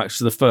climax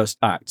to the first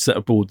act set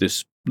aboard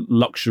this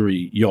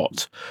luxury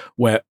yacht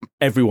where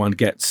everyone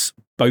gets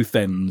both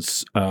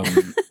ends,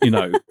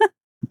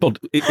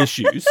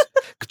 issues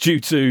due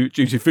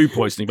to food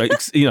poisoning.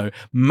 But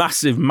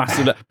massive,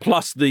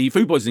 plus the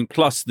food poisoning,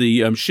 plus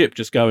the ship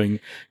just going,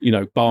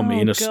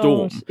 balmy in a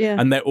storm,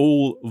 and they're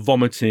all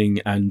vomiting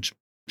and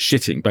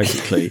shitting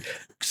basically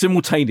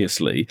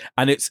simultaneously,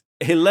 and it's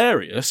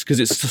hilarious because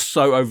it's just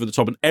so over the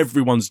top and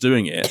everyone's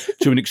doing it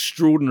to an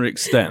extraordinary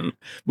extent,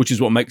 which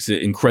is what makes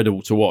it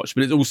incredible to watch,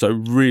 but it's also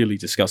really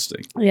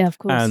disgusting. Yeah, of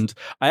course. And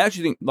I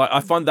actually think, I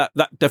find that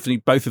definitely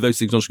both of those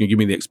things are not going to give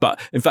me the X, but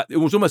in fact it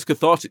was almost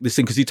cathartic, this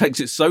thing, because he takes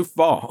it so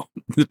far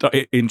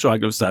in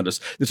Triangle of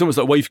Sadness. It's almost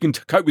like, well, if you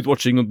can cope with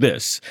watching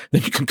this,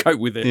 then you can cope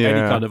with it any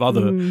kind of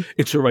other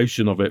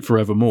iteration of it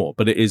forevermore.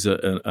 But it is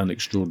an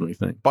extraordinary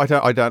thing. But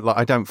I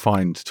don't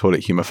find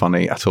toilet humour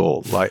funny at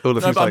all. Like all the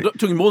things I'm not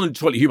talking more than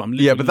toilet humour.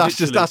 But that's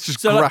just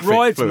so graphic.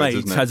 Bridesmaids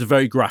fluids, has a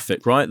very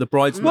graphic, right? The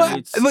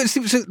Bridesmaids.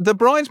 The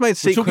Bridesmaids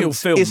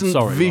sequence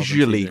isn't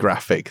visually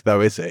graphic, though,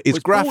 is it? It's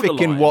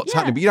graphic in what's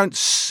happening, but you don't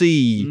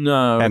see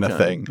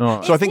anything.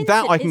 Right. So I think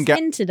that I can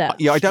get.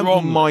 Yeah, I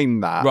don't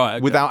mind that. Right,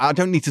 okay. Without, I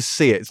don't need to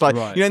see it. It's like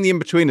in the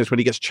In-Betweeners when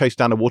he gets chased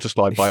down a water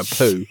slide by a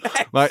poo.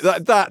 Like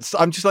that's.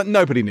 I'm just like,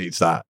 nobody needs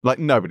that. Like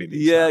nobody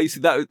needs. Yeah, you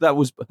see that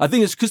was. I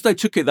think it's because they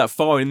took it that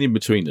far in the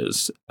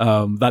In-Betweeners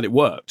that it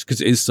worked,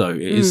 because it is so.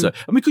 It is so.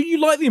 I mean, you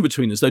like the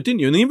In-Betweeners though, didn't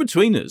you? And the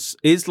In-Betweeners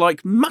is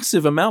like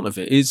massive amount of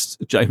it is,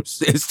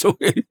 James, is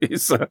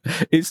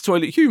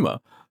toilet humour,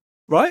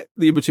 right?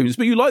 The In-Betweeners,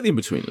 but you like the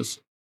In-Betweeners,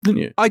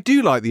 didn't you? I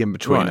do like the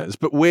In-Betweeners,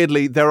 but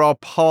weirdly there are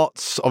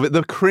parts of it,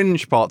 the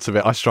cringe parts of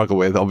it, I struggle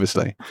with.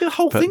 Obviously, the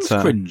whole thing's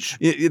cringe.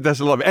 There's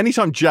a lot of it.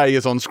 Anytime Jay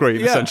is on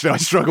screen, essentially, I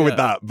struggle with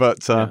that.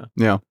 But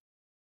yeah.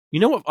 You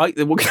know what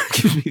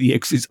gives me the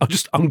X is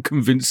just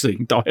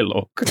unconvincing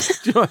dialogue. Do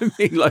you know what I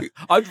mean? Like,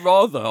 I'd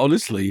rather,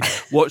 honestly,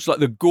 watch like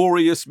the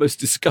goriest, most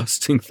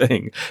disgusting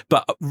thing,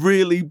 but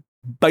really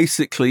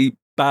basically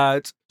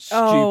bad,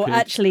 stupid. Oh,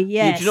 actually,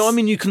 yes. Do you know what I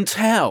mean? You can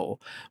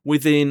tell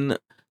within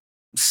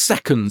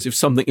seconds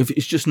if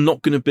it's just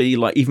not going to be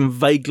like even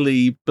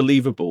vaguely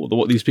believable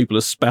what these people are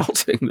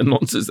spouting, the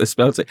nonsense they're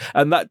spouting,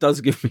 and that does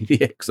give me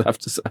the X, I have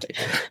to say.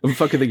 If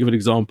I could think of an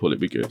example, it'd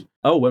be good.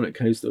 Oh, when it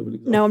came to an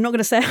example. No, I'm not going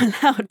to say it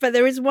out loud, but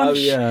there is one.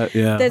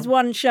 There's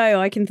one show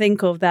I can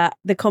think of that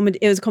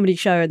it was a comedy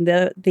show, and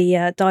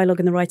the dialogue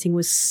and the writing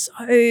was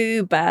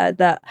so bad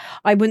that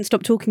I wouldn't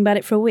stop talking about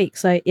it for a week.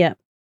 So yeah,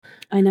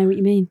 I know what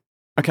you mean.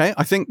 Okay,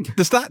 I think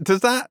does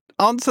that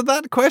answer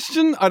that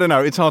question? I don't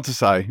know. It's hard to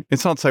say.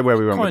 It's hard to say where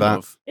we went with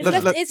that.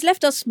 It's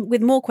left us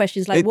with more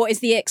questions like, what is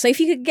the ick? So if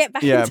you could get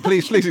back in touch.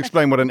 please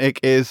explain what an ick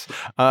is.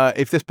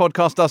 If this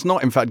podcast does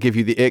not, in fact, give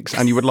you the icks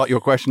and you would like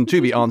your question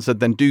to be answered,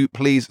 then do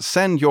please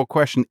send your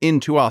question in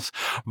to us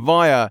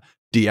via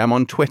DM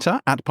on Twitter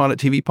at Pilot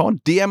TV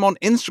Pod, DM on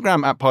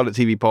Instagram at Pilot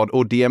TV Pod,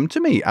 or DM to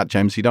me at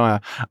James C.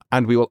 Dyer,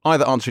 and we will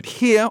either answer it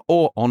here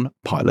or on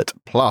Pilot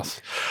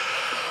Plus.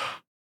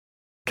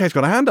 Kay's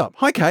got a hand up.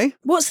 Hi, Kay.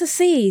 What's the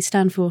C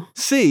stand for?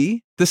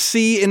 C? The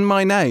C in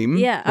my name?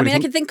 Yeah, I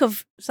can think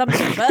of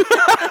something, but,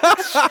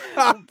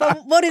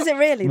 but what is it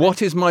really?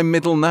 What is my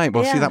middle name?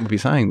 Well, see, that would be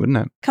saying, wouldn't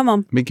it? Come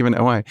on. Me giving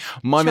it away.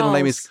 My middle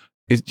name is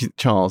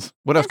Charles.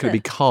 What else could it be?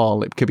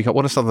 Carl. It could be.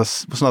 What's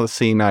another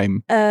C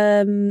name?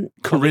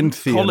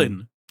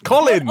 Corinthian.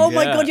 Colin. Oh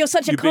my God, you're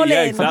such a Colin.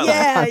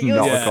 Yeah,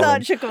 you're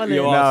such a Colin.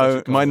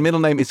 No, my middle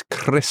name is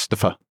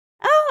Christopher.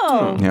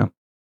 Oh. Yeah.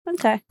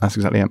 Okay. That's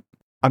exactly it.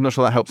 I'm not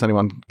sure that helps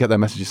anyone get their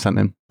messages sent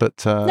in,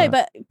 but no,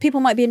 but people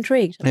might be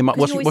intrigued.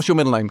 What's your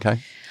middle name, Kay?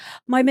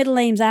 My middle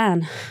name's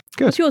Anne.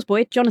 Good. What's yours,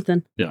 Boyd?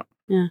 Jonathan. Yeah.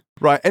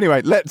 Right.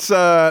 Anyway, let's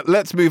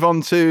move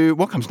on to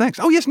what comes next.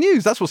 Oh yes,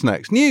 news. That's what's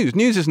next. News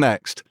is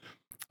next.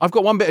 I've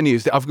got one bit of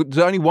news. There's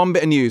only one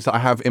bit of news that I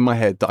have in my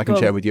head that I can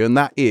share with you, and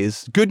that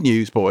is good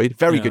news, Boyd.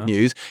 Very good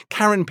news.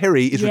 Karen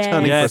Pirie is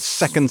returning for a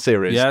second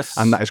series,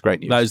 and that is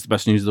great news. That is the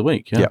best news of the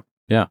week.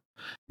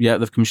 Yeah,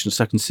 they've commissioned a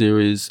second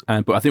series,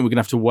 but I think we're going to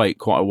have to wait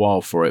quite a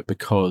while for it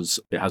because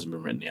it hasn't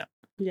been written yet.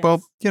 Yes.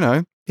 Well,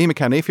 E.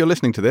 McKenney, if you're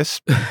listening to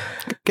this,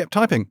 get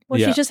typing. Well,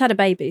 she just had a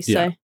baby, so.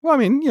 Yeah. Well, I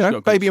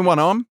mean, baby in one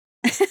arm,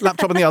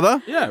 laptop in the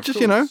other. Yeah,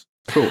 just, Of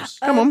course.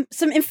 Come on.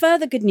 Some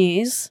further good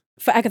news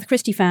for Agatha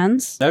Christie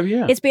fans. Oh,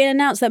 yeah. It's been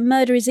announced that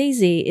Murder is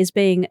Easy is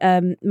being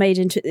made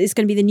into, it's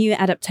going to be the new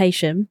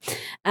adaptation.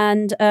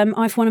 And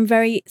I'm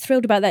very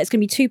thrilled about that. It's going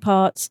to be 2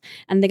 parts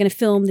and they're going to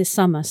film this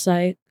summer.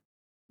 So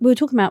we were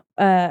talking about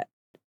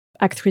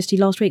Agatha Christie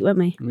last week, weren't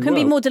we? Couldn't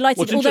be more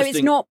delighted, although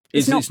it's not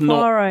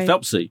Poirot.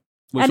 Phelpsy.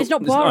 And it's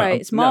not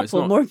Poirot, it's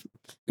Marple. But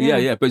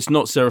it's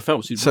not Sarah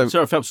Phelps. So,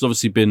 Sarah Phelps has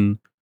obviously been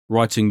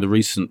writing the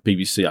recent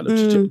BBC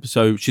adaptation,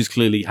 so she's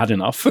clearly had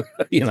enough.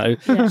 I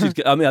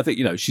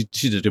think she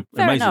did an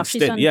amazing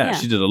stint.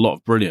 She did a lot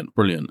of brilliant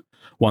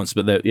ones,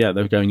 but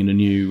they're going in a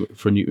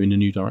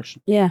new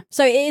direction. Yeah,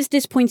 so it is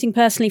disappointing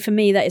personally for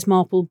me that it's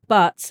Marple,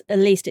 but at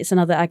least it's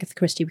another Agatha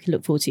Christie we can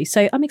look forward to.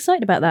 So I'm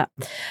excited about that.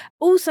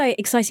 Also,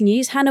 exciting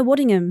news: Hannah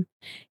Waddingham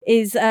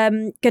is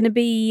going to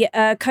be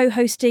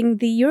co-hosting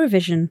the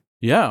Eurovision.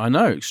 Yeah, I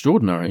know,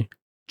 extraordinary.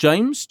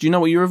 James, do you know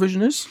what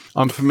Eurovision is?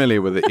 I'm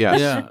familiar with it, yes.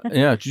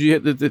 Yeah. Did you?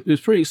 It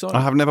was pretty exciting.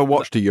 I have never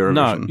watched a Eurovision.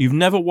 No, you've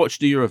never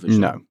watched a Eurovision?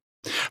 No.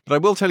 But I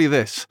will tell you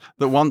this,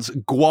 that once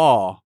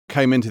Gwar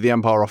came into the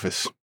Empire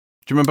office.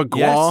 Do you remember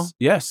Gwar?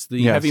 Yes,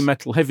 the heavy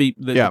metal,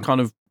 the kind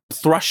of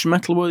thrash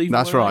metal.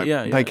 That's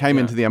right. They came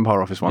into the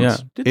Empire office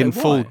once in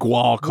full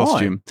Gwar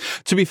costume. Why?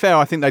 To be fair,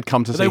 I think they'd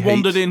come to see They Heat.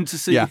 wandered in to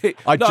see. Yeah.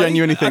 I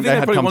genuinely think they had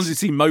probably come wanted to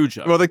see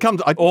Mojo. Well, they come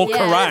to, or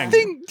Kerrang. Do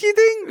you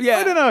think? Yeah,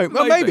 I don't know.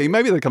 Well,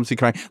 maybe they'd come see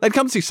Kerrang. They'd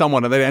come see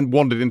someone and they then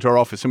wandered into our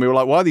office and we were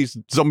like, "Why are these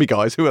zombie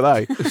guys? Who are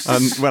they?"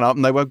 And went up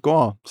and they were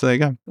Gwar. So there you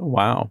go. Oh,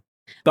 wow.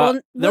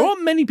 But there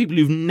aren't many people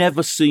who've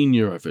never seen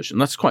Eurovision.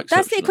 That's quite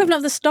exceptional. That's the equivalent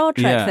of the Star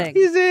Trek thing.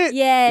 Is it?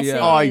 Yes, it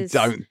I is.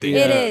 don't think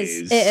it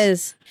is. It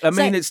is. I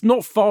mean, it's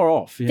not far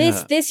off.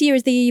 Yeah. This year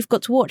is the year you've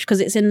got to watch because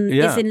it's in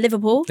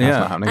Liverpool. That's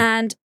not happening.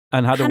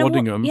 And Hannah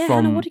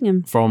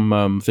Waddingham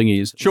from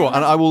Thingies. Sure,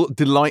 and I will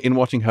delight in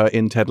watching her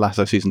in Ted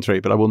Lasso season 3,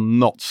 but I will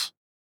not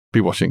be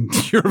watching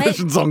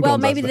Eurovision Song Contest. Well,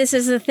 maybe this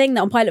is the thing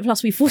that on Pilot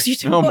Plus we force you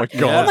to watch. My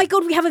God. Oh my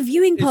God, we have a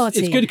viewing party.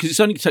 It's good because it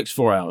only takes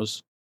 4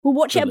 hours. We'll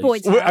watch it at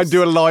Boyd's house. And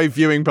do a live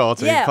viewing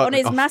party. Yeah, on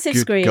his massive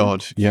screen.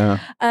 God, yeah.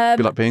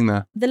 Be like being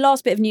there. The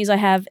last bit of news I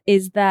have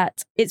is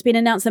that it's been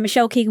announced that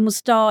Michelle Keegan will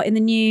star in the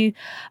new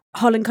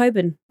Holland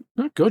Coben.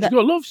 Oh God, you've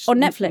got a lot of on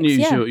Netflix,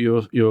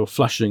 news you're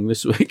flashing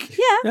this week.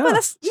 Yeah. Well,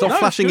 that's Stop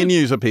flashing your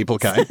news at people,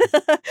 Kay.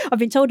 I've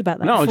been told about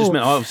that. No, before. I just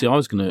meant obviously I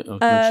was going to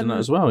mention that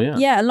as well. Yeah,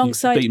 yeah.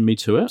 Alongside, you've beaten me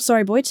to it.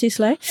 Sorry, Boyd, too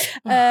slow.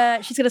 She's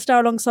going to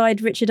star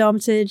alongside Richard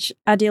Armitage,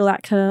 Adil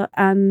Akhtar,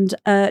 and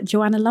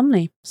Joanna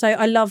Lumley. So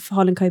I love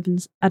Harlan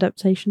Coben's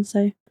adaptation.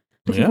 So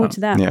looking forward to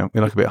that. Yeah, we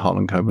like a bit of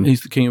Harlan Coben.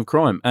 He's the king of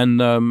crime, and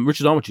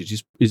Richard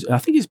Armitage is I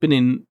think he's been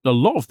in a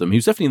lot of them. He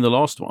was definitely in the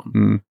last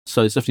one,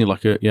 so it's definitely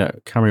like a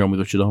carry on with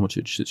Richard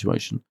Armitage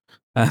situation.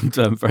 And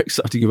very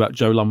exciting about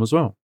Joe Lum as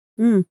well.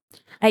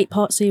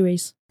 8-part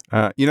series.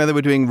 You know they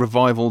were doing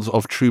revivals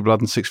of True Blood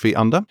and 6 Feet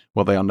Under?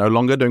 Well, they are no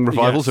longer doing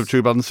revivals of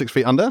True Blood and 6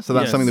 Feet Under. So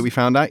that's something that we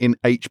found out in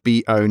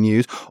HBO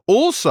News.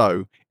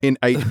 Also in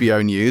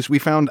HBO News, we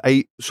found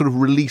a sort of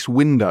release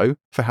window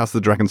for House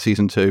of the Dragon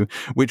Season 2,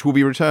 which will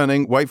be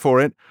returning, wait for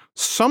it,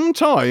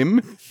 sometime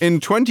in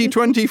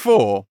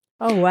 2024.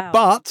 Oh, wow.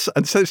 But,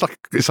 and so it's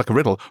like a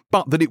riddle,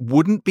 but that it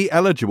wouldn't be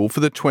eligible for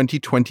the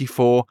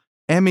 2024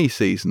 Emmy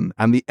season,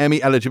 and the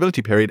Emmy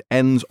eligibility period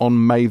ends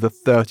on May the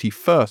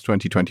 31st,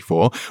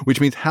 2024, which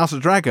means House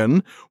of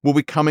Dragon will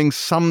be coming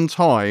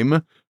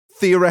sometime,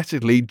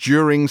 theoretically,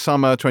 during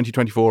summer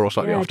 2024 or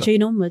slightly after.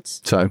 June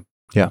onwards. So,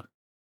 yeah.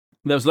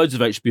 There was loads of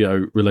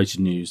HBO-related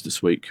news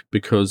this week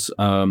because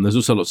there's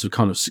also lots of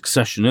kind of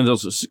Succession, and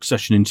there's also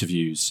Succession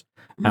interviews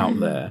out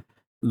there.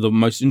 The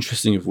most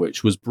interesting of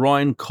which was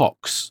Brian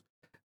Cox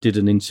did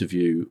an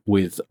interview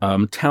with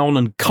Town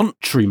and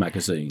Country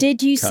magazine.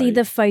 Did you see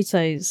the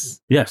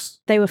photos? Yes.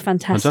 They were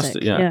fantastic.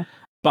 Fantastic, yeah.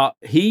 But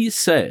he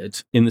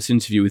said in this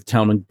interview with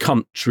Town and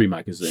Country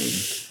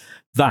magazine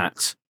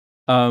that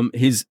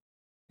his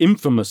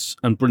infamous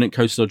and brilliant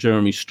co-star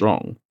Jeremy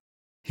Strong,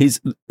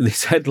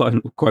 this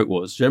headline quote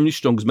was, Jeremy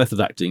Strong's method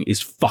acting is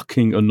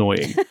fucking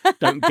annoying.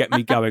 Don't get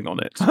me going on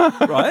it.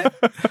 Right?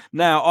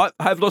 Now,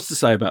 I have lots to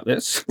say about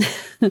this.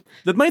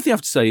 The main thing I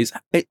have to say is,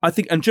 I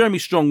think, and Jeremy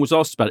Strong was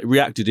asked about it,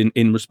 reacted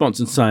in response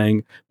and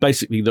saying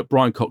basically that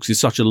Brian Cox is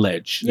such a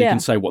ledge, he can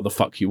say what the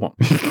fuck you want.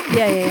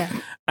 Yeah.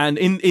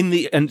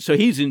 And so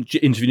he's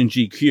interviewed in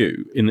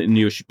GQ, in the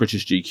newish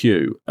British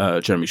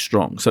GQ, Jeremy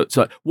Strong. So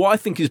what I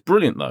think is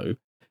brilliant though,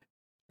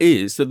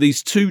 is that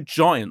these two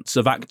giants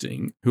of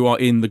acting who are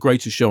in the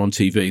greatest show on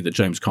TV that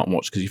James can't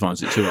watch because he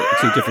finds it too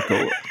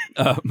difficult,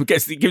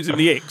 it gives him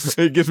the icks.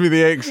 It gives me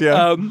the icks,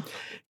 yeah.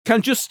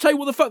 Can just say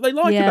what the fuck they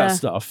like about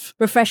stuff.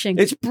 Refreshing.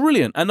 It's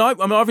brilliant. And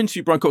I've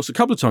interviewed Brian Cox a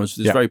couple of times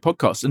for this very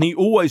podcast, and he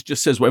always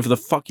just says whatever the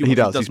fuck he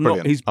wants. He's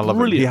brilliant. He's I love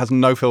brilliant. Him. He has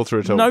no filter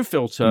at all. No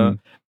filter.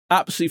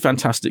 Absolutely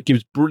fantastic.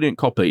 Gives brilliant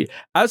copy,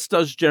 as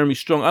does Jeremy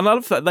Strong. And I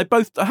love that they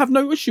both have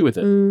no issue with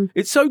it.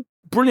 It's so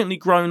brilliantly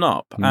grown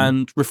up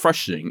and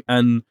refreshing,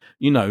 and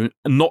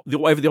not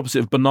whatever the opposite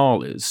of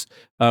banal is,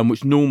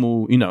 which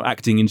normal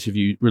acting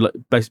interview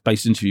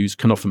based interviews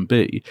can often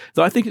be.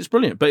 That I think it's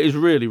brilliant, but it's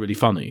really really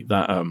funny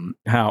that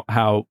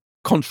how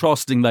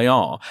contrasting they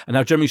are, and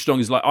how Jeremy Strong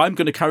is like, I'm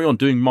going to carry on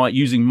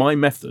using my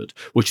method,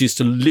 which is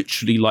to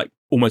literally like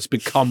almost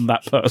become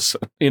that person,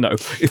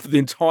 if the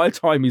entire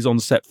time he's on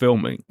set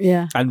filming,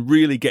 and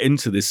really get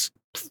into this,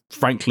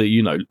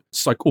 frankly,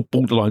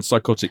 borderline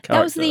psychotic character.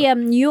 That was the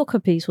New Yorker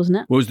piece, wasn't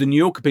it? Well, it was the New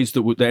Yorker piece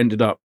that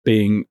ended up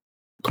being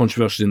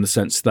controversial in the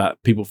sense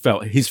that people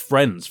his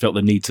friends felt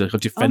the need to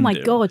defend him. Oh my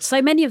God,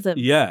 so many of them.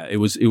 Yeah, it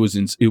was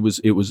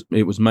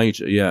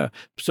major. Yeah,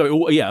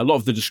 so a lot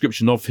of the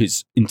description of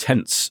his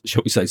intense,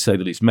 shall we say the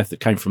least, method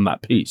came from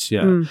that piece.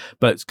 Yeah,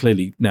 but it's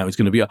clearly now he's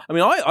going to be. I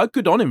mean, I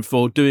good on him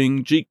for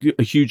doing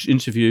a huge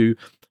interview.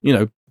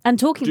 And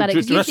talking about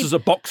it, dressed as a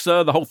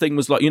boxer, the whole thing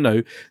was like,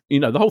 the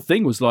whole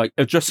thing was like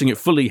addressing it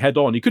fully head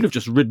on. He could have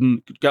just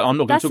ridden. I'm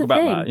not going to talk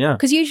about that. Yeah,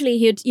 because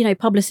usually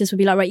publicists would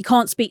be like, right, you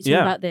can't speak to me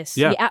about this.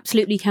 Yeah. You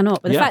absolutely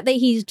cannot. But the fact that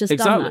he's just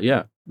done that,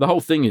 yeah, the whole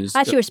thing is.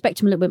 I actually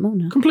respect him a little bit more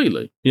now.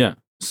 Completely, yeah.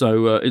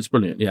 So it's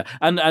brilliant, yeah.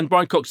 And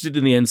Brian Cox did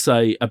in the end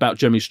say about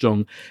Jeremy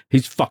Strong,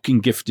 he's fucking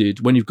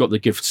gifted. When you've got the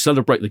gift,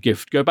 celebrate the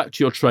gift. Go back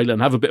to your trailer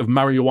and have a bit of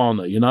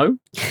marijuana, you know?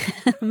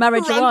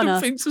 Marijuana.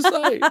 Random thing to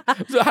say.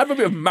 So have a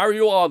bit of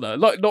marijuana.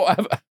 Like, not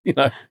have, you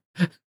know,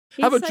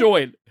 have a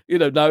joint. You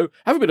know, no,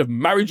 have a bit of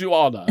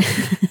marijuana.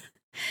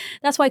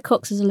 That's why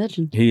Cox is a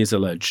legend. He is a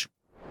ledge.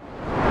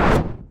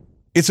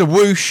 It's a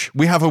whoosh.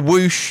 We have a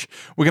whoosh.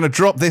 We're going to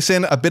drop this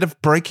in. A bit of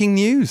breaking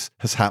news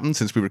has happened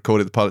since we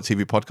recorded the Pilot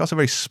TV podcast. A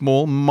very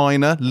small,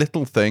 minor,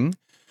 little thing.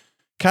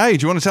 Kay,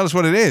 do you want to tell us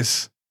what it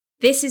is?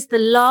 This is the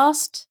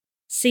last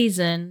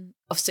season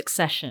of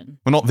Succession.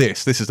 Well, not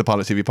this. This is the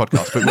Pilot TV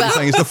podcast. But what you're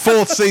saying is the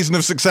fourth season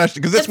of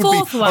Succession, because this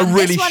would be a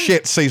really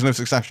shit season of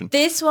Succession.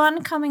 This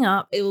one coming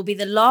up, it will be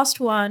the last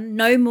one.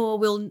 No more.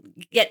 We'll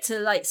get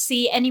to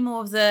see any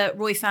more of the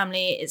Roy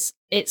family.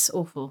 It's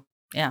awful.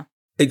 Yeah.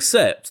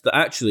 Except that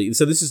actually,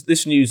 so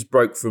this news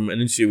broke from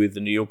an interview with The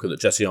New Yorker that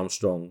Jesse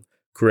Armstrong,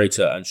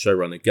 creator and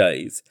showrunner,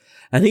 gave.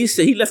 And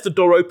he left the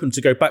door open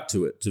to go back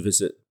to it, to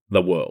visit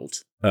the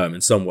world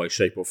in some way,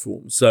 shape or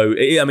form. So,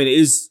 it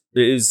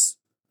is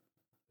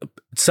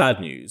sad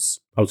news.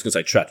 I was going to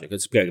say tragic.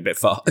 It's going a bit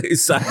far.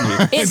 It's sad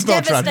news. It's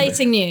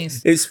devastating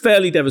news. It's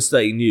fairly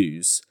devastating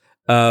news.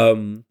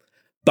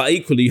 But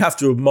equally, you have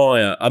to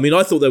admire. I mean,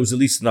 I thought there was at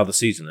least another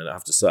season in it, I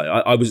have to say.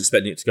 I was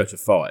expecting it to go to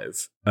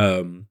 5.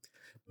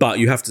 But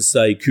you have to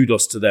say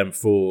kudos to them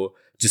for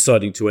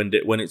deciding to end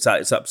it when it's at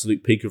its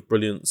absolute peak of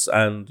brilliance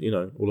and, you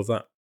know, all of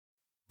that.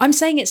 I'm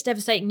saying it's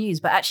devastating news,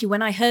 but actually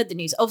when I heard the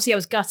news, obviously I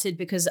was gutted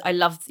because I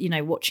loved,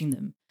 watching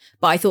them.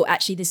 But I thought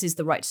actually this is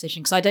the right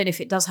decision because I don't know if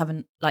it does have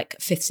a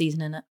 5th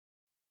season in it.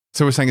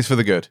 So we're saying it's for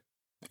the good?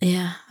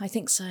 Yeah, I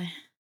think so.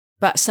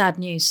 But sad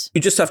news.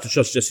 You just have to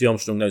trust Jesse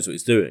Armstrong knows what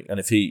he's doing.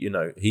 And if he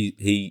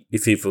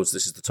if he feels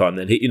this is the time,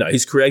 then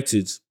he's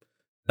created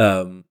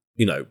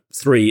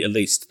at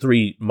least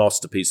three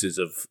masterpieces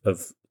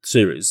of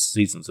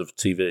seasons of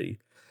TV,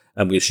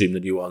 and we assume the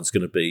new one's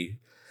going to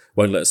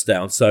won't let us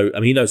down. So, I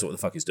mean, he knows what the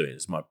fuck he's doing.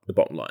 Is the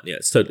bottom line. Yeah,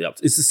 it's totally up.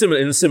 It's in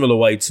a similar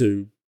way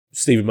to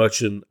Stephen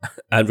Merchant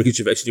and Ricky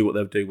Gervais knew what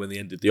they were doing when they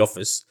ended The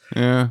Office.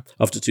 Yeah,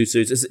 after 2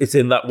 seasons, it's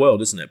in that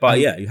world, isn't it? But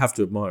yeah, you have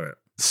to admire it.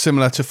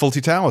 Similar to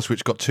Fawlty Towers,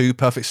 which got 2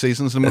 perfect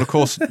seasons and will, of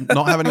course,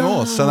 not have any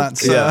more. So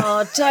that's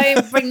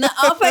don't bring that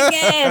up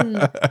again.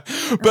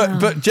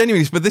 But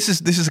genuinely, this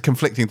is a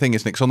conflicting thing,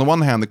 isn't it? Because on the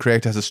one hand, the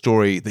creator has a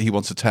story that he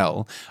wants to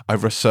tell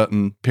over a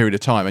certain period of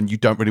time, and you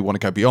don't really want to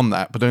go beyond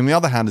that. But on the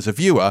other hand, as a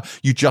viewer,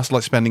 you just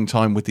like spending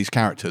time with these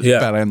characters,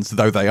 bell ends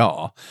though they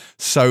are.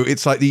 So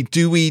it's like,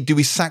 do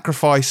we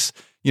sacrifice?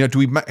 Do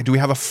we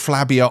have a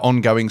flabbier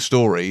ongoing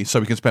story so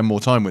we can spend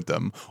more time with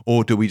them,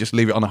 or do we just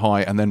leave it on a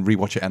high and then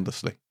rewatch it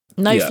endlessly?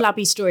 No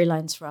flabby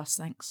storylines for us,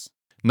 thanks.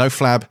 No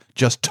flab,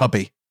 just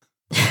Tubby.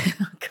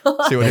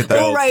 God. See what I did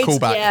there? All roads, Call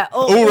back. yeah,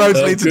 all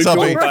roads lead to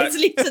Tubby. All roads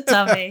lead to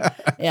Tubby.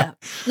 Yeah.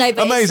 No,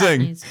 but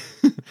amazing. It's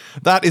sad news.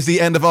 That is the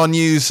end of our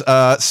news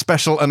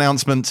special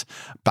announcement.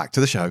 Back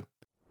to the show.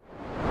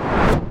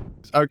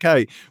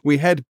 Okay, we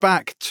head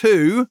back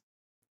to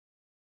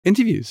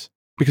interviews,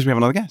 because we have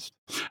another guest.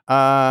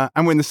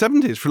 And we're in the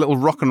 70s for a little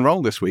rock and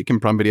roll this week in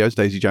Prime Video's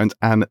Daisy Jones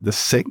and the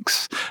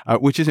Six,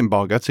 which is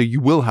embargoed, so you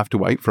will have to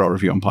wait for our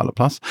review on Pilot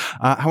Plus.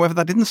 However,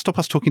 that didn't stop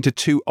us talking to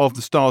 2 of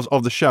the stars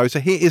of the show. So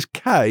here is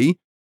Kay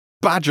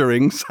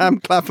badgering Sam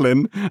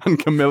Claflin and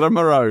Camilla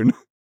Morone.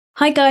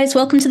 Hi guys,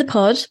 welcome to the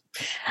pod.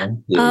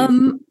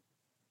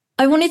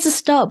 I wanted to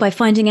start by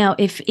finding out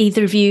if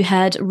either of you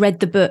had read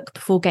the book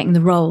before getting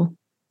the role.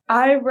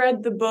 I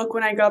read the book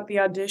when I got the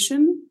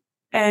audition.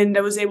 And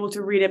I was able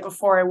to read it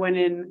before I went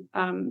in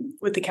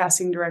with the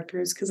casting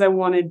directors because I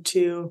wanted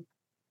to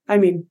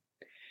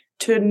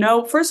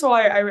know. First of all,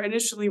 I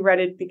initially read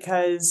it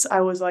because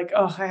I was like,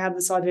 oh, I had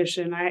this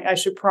audition. I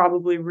should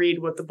probably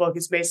read what the book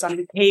is based on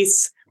in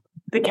case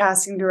the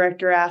casting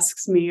director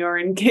asks me or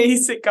in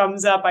case it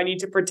comes up. I need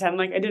to pretend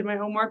like I did my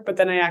homework. But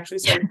then I actually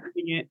started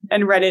reading it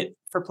and read it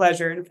for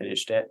pleasure and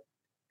finished it.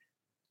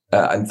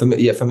 And for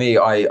me,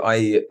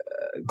 I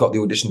got the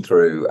audition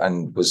through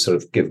and was sort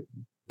of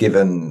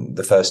given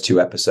the first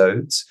 2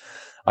 episodes.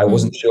 I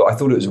wasn't sure. I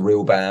thought it was a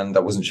real band.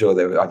 I wasn't sure.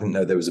 I didn't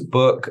know there was a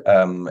book.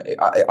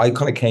 I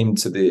kind of came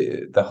to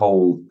the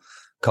whole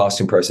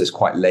casting process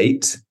quite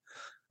late.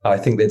 I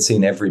think they'd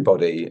seen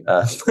everybody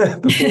before,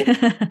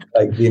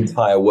 like the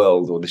entire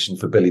world audition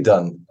for Billy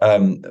Dunn.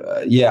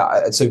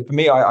 So for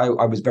me, I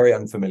was very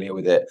unfamiliar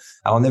with it.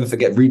 I'll never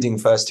forget reading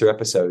the first 2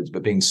 episodes,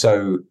 but being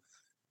so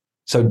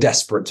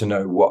desperate to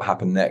know what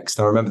happened next.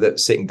 And I remember that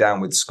sitting down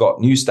with Scott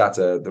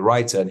Neustadter, the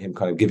writer, and him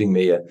kind of giving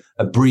me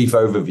a brief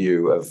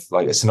overview of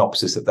like a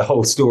synopsis of the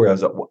whole story. I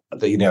was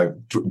like,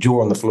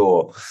 jaw on the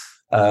floor.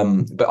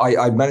 But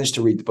I managed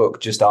to read the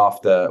book just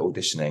after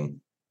auditioning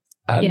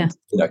and,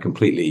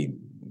 completely,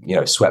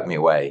 swept me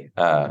away.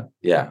 I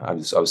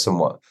was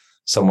somewhat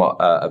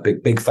a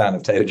big fan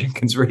of Taylor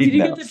Jenkins Reid. Did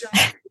you get the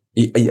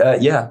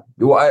job? Yeah.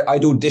 Well,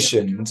 I'd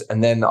auditioned,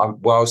 and then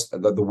whilst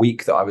the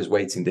week that I was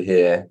waiting to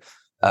hear,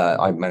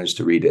 I managed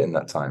to read it in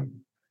that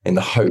time in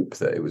the hope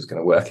that it was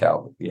going to work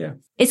out. Yeah.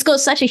 It's got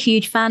such a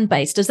huge fan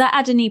base. Does that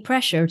add any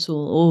pressure at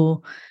all?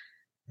 Or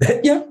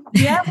Yeah.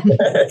 Yeah.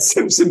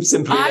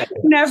 Simply. I've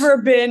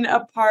never been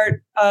a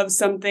part of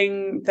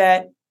something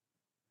that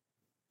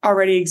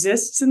already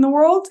exists in the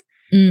world.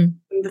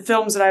 The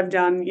films that I've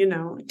done,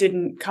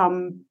 didn't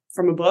come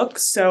from a book.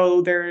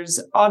 So there's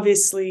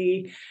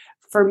obviously,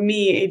 for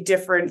me, a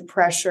different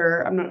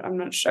pressure.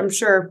 I'm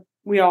sure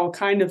we all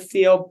kind of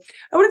feel,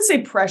 I wouldn't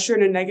say pressure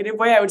in a negative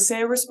way. I would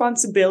say a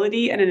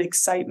responsibility and an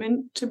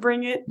excitement to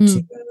bring it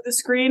to the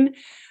screen.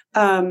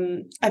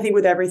 I think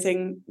with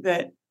everything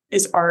that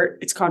is art,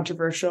 it's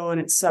controversial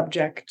and it's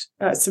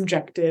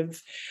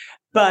subjective.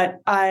 But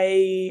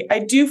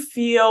I do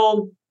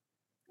feel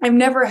I've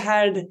never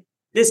had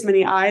this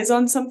many eyes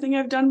on something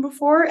I've done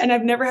before. And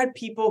I've never had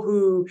people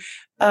who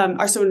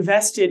are so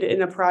invested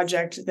in a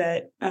project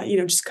that,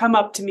 just come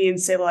up to me and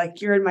say,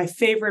 like, you're in my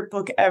favorite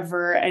book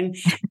ever. And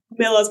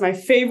Camilla's my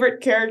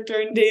favorite character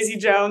in Daisy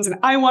Jones. And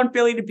I want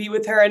Billy to be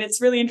with her. And it's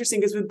really interesting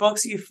because with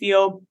books, you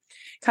feel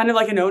kind of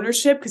like an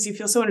ownership because you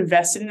feel so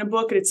invested in a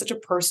book. And it's such a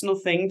personal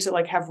thing to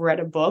like have read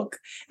a book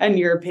and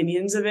your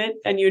opinions of it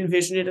and you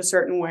envision it a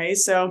certain way.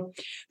 So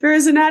there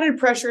is an added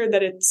pressure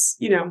that it's,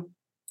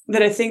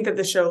 that I think that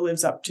the show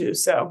lives up to.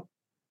 So,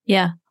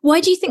 yeah.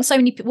 Why do you think so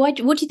many? What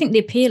do you think the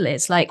appeal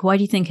is? Like, why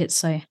do you think it's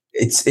so?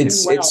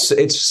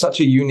 It's such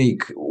a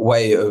unique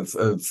way of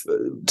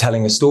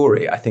telling a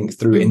story. I think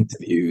through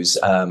interviews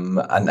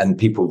and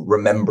people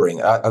remembering.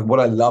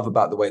 What I love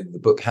about the way that the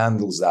book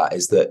handles that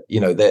is that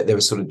there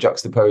was sort of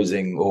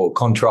juxtaposing or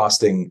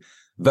contrasting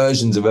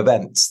versions of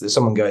events. There's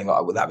someone going,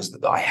 "Oh, well,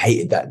 I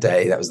hated that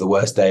day. That was the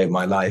worst day of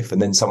my life,"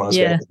 and then someone else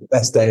going, "The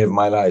best day of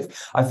my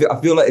life." I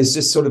feel like it's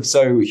just sort of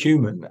so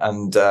human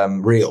and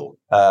real.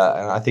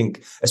 And I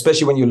think,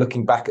 especially when you're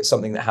looking back at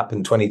something that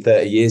happened 20,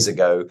 30 years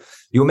ago,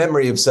 your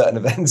memory of certain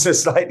events are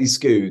slightly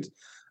skewed.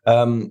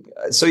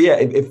 So yeah,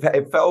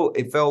 it felt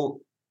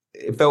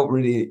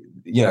really.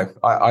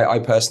 I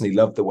personally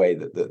loved the way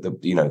that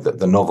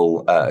the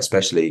novel,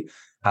 especially,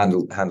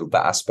 handled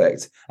that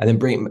aspect, and then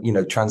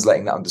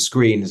translating that onto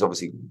screen is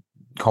obviously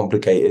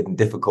complicated and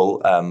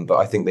difficult, but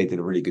I think they did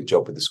a really good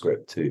job with the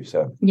script too.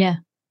 So yeah,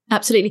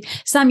 absolutely.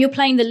 Sam, you're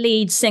playing the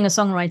lead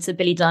singer-songwriter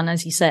Billy Dunn,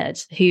 as you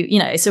said, who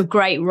it's a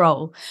great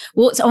role.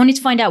 I wanted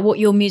to find out what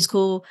your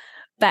musical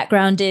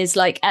background is.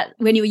 Like,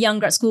 when you were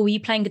younger at school, were you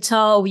playing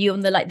guitar, or were you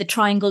on the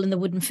triangle and the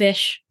wooden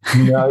fish?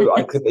 No,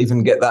 I couldn't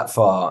even get that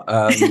far.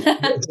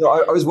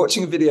 I was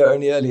watching a video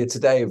only earlier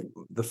today of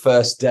the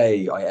first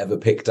day I ever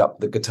picked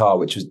up the guitar,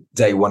 which was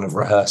day one of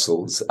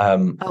rehearsals.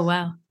 Oh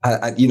wow!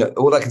 And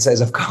all I can say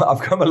is I've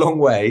come a long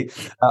way.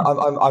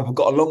 I've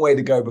got a long way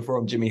to go before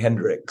I'm Jimi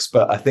Hendrix,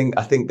 but I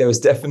think there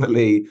was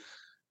definitely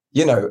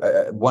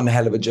one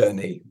hell of a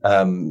journey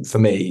for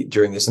me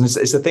during this. And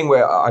it's a thing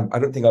where I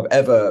don't think I've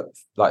ever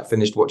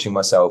finished watching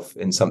myself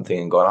in something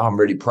and gone, "Oh, I'm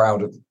really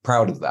proud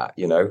of that,"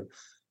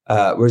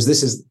 whereas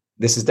this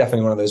is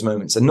definitely one of those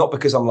moments, and not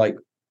because I'm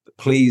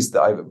pleased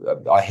that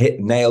I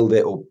nailed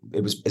it or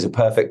it's a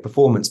perfect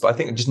performance, but I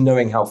think just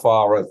knowing how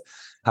far I've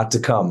had to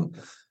come.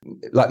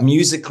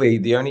 Musically,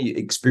 the only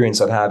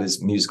experience I'd had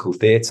is musical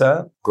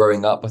theatre.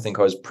 Growing up, I think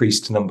I was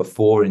priest number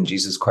 4 in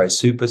Jesus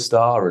Christ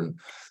Superstar, and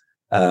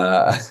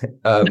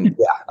and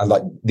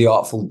like the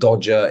Artful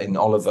Dodger in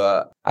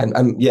Oliver,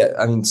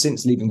 and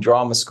since leaving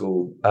drama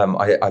school,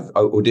 I've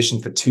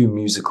auditioned for 2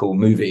 musical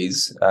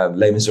movies,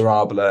 Les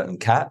Miserables and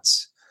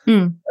Cats,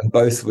 and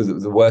both were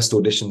the worst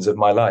auditions of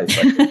my life.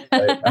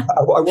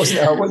 I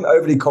wasn't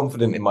overly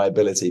confident in my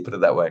ability, put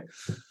it that way.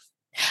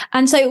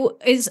 And so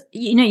is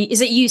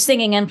it you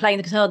singing and playing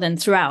the guitar then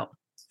throughout?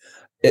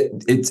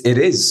 It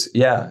is,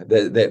 yeah.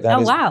 That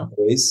is wow!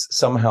 Voice.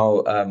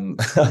 Somehow,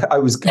 I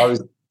was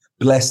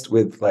blessed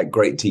with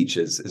great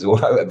teachers as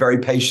well. Very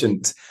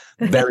patient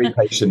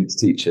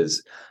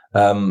teachers.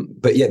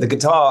 But yeah, the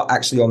guitar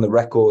actually on the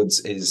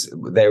records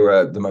they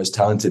were the most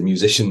talented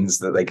musicians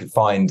that they could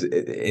find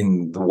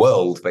in the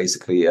world.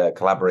 Basically,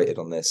 collaborated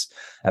on this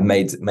and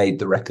made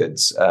the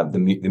records,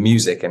 the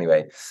music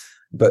anyway.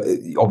 But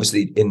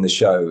obviously, in the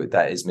show,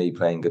 that is me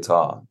playing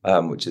guitar,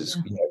 which is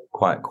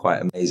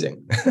quite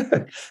amazing.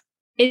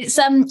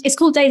 It's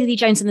called Daisy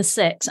Jones and the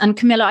Six, and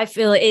Camilla, I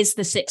feel, is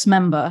the 6th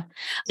member.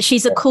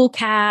 She's a cool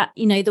cat,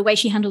 the way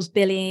she handles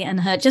Billy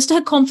and her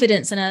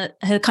confidence and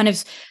her kind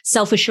of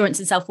self-assurance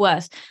and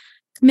self-worth.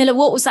 Camilla,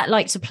 what was that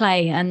like to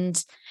play?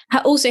 And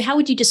how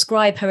would you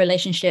describe her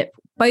relationship,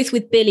 both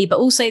with Billy, but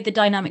also the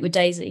dynamic with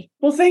Daisy?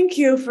 Well, thank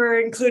you for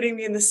including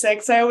me in the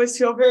 6. I always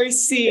feel very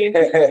seen.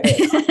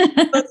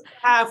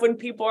 When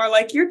people are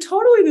like, "You're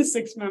totally the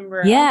 6th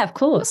member." Yeah, of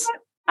course.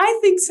 I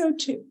think so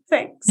too.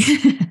 Thanks.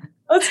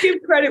 Let's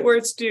give credit where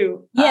it's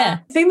due. Yeah.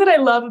 The thing that I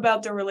love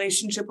about the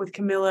relationship with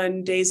Camilla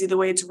and Daisy, the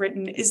way it's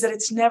written, is that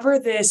it's never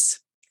this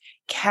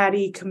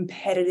catty,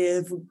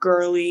 competitive,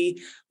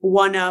 girly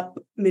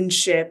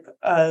one-upmanship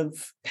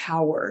of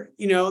power.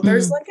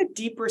 There's a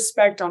deep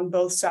respect on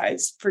both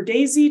sides, for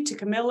Daisy to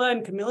Camilla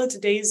and Camilla to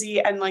Daisy,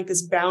 and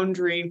this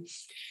boundary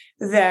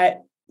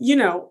that,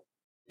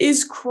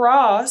 is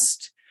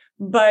crossed,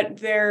 but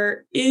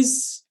there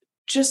is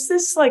just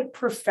this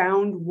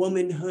profound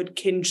womanhood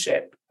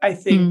kinship, I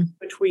think,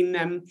 between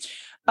them.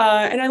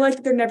 And I like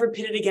that they're never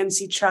pitted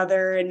against each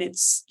other, and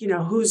it's,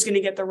 who's going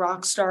to get the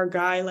rock star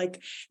guy.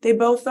 Like, they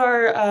both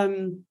are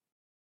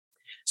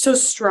so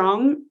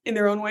strong in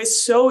their own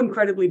ways, so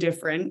incredibly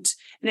different.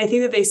 And I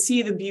think that they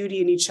see the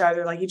beauty in each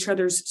other, like each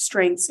other's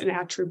strengths and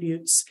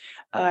attributes.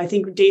 I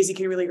think Daisy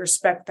can really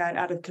respect that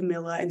out of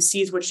Camilla and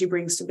sees what she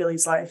brings to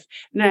Billy's life.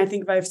 And I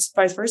think vice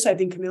versa, I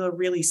think Camilla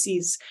really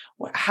sees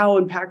how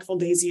impactful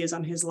Daisy is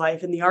on his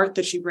life, and the art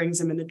that she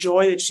brings him and the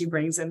joy that she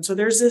brings him. So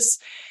there's this,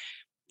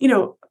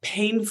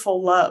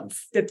 painful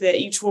love that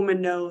each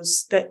woman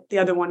knows that the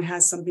other one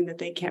has something that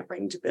they can't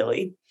bring to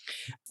Billy.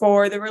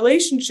 For the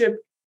relationship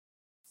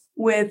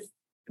with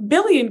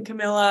Billy and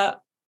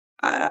Camilla,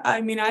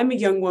 I'm a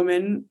young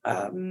woman,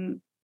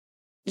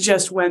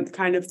 just went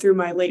kind of through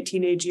my late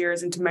teenage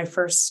years into my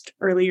first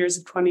early years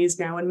of 20s,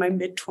 now in my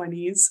mid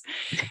 20s,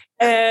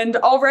 and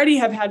already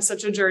have had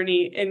such a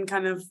journey in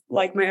kind of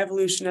like my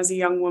evolution as a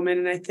young woman.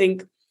 And I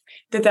think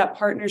that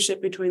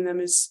partnership between them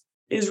is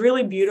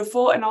really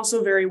beautiful and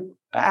also very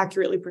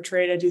accurately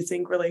portrayed. I do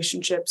think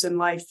relationships and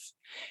life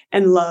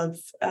and love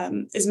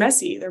is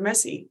messy. They're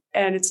messy,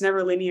 and it's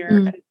never linear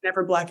and it's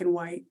never black and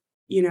white,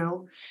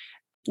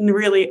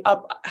 really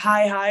up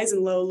high highs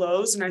and low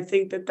lows. And I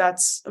think that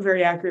that's a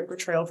very accurate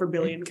portrayal for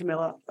Billy and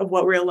Camilla of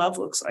what real love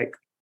looks like.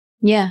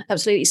 Yeah,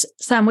 absolutely.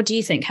 Sam, what do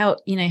you think? How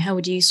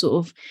would you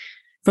sort of,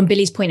 from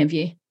Billy's point of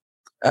view?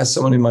 As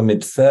someone in my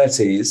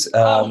mid-30s,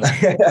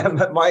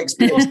 my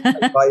experience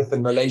of life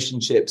and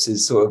relationships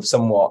is sort of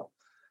somewhat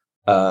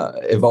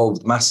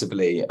evolved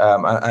massively.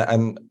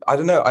 And I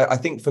don't know, I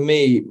think for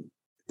me,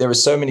 there are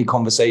so many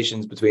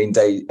conversations between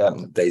Daisy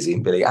and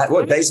Billy,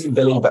 Daisy and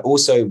Billy, but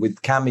also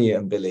with Cammy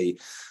and Billy,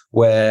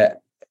 where,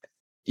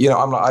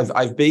 I'm like,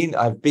 I've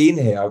been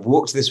here, I've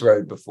walked this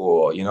road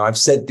before, I've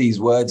said these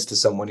words to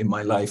someone in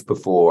my life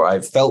before,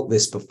 I've felt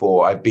this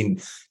before, I've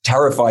been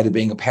terrified of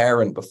being a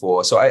parent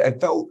before. So I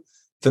felt,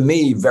 for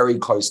me, very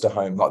close to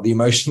home. Like, the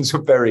emotions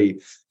were very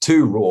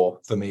too raw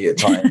for me at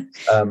times.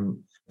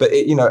 But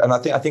and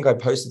I think I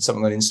posted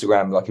something on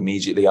Instagram like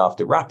immediately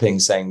after rapping,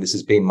 saying this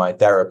has been my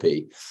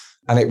therapy.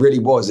 And it really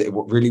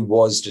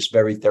was just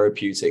very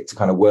therapeutic to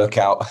kind of work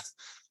out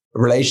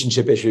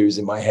relationship issues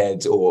in my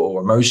head or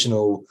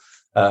emotional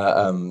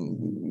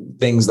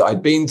things that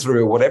I'd been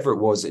through, or whatever it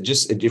was. It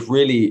just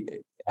really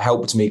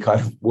helped me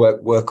kind of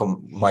work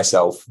on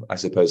myself, I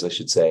suppose I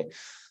should say.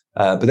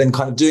 But then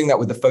kind of doing that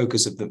with the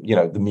focus of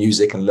the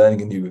music and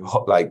learning a new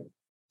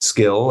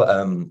skill,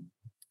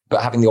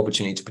 but having the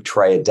opportunity to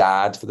portray a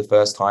dad for the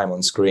first time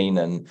on screen,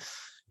 and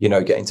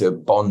getting to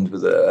bond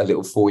with a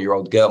little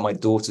 4-year-old girl. My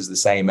daughter's the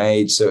same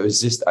age, so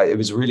it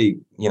was really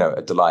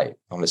a delight,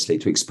 honestly,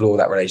 to explore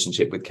that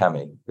relationship with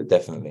Cammy. But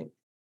definitely,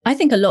 I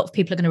think a lot of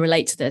people are going to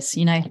relate to this,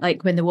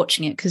 like when they're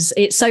watching it, because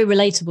it's so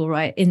relatable,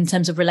 right, in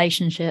terms of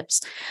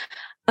relationships.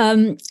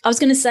 I was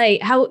going to say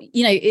how,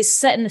 it's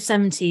set in the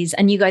 70s,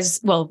 and you guys,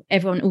 well,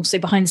 everyone also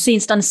behind the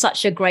scenes done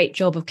such a great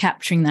job of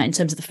capturing that in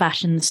terms of the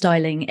fashion, the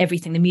styling,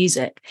 everything, the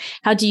music.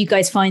 How do you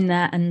guys find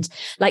that? And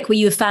like, were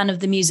you a fan of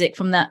the music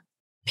from that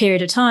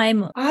period of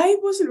time? I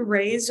wasn't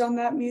raised on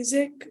that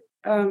music.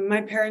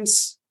 My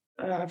parents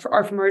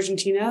are from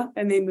Argentina,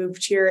 and they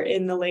moved here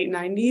in the late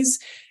 90s.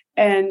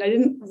 And I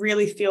didn't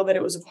really feel that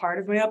it was a part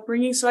of my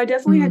upbringing. So I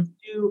definitely had to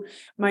do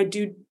my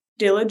due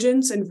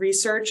diligence and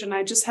research, and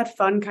I just had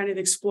fun kind of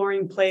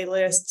exploring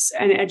playlists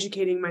and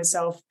educating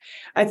myself.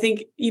 I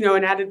think,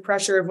 an added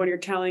pressure of when you're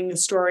telling a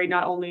story,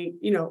 not only,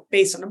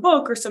 based on a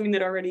book or something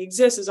that already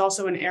exists, is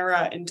also an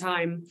era and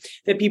time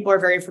that people are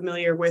very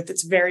familiar with.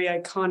 It's very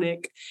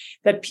iconic,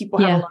 that people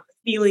have a lot of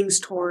feelings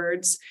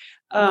towards.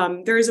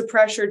 There is a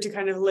pressure to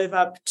kind of live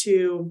up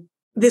to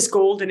this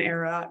golden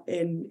era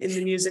in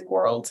the music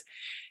world.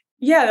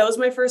 Yeah, that was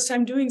my first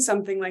time doing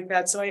something like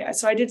that. So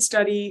I did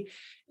study,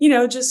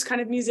 just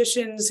kind of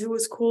musicians, who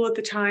was cool at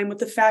the time, what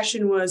the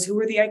fashion was, who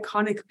were the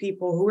iconic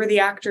people, who were the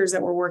actors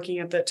that were working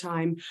at that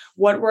time,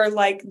 what were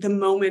like the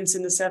moments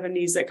in the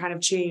 70s that kind of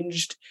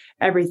changed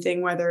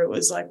everything, whether it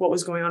was like what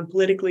was going on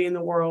politically in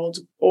the world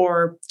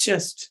or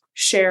just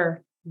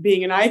Cher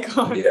being an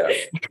icon. Yeah.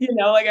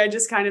 I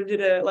just kind of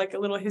did a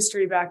little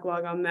history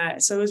backlog on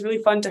that. So it was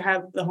really fun to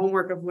have the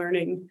homework of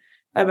learning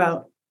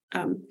about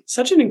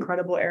such an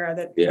incredible era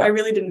that I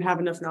really didn't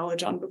have enough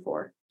knowledge on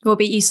before. What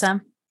about you,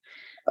 Sam?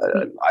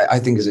 I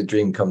think it's a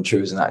dream come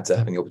true as an actor,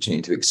 having the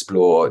opportunity to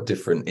explore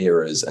different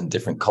eras and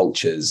different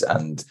cultures.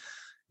 And,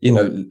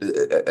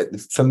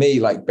 for me,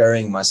 like,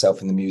 burying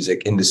myself in the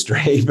music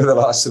industry for the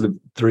last sort of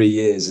 3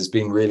 years has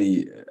been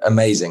really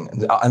amazing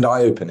and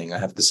eye-opening, I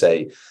have to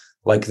say.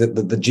 Like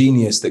the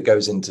genius that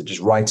goes into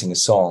just writing a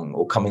song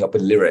or coming up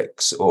with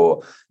lyrics,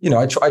 or,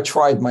 I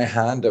tried my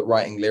hand at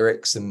writing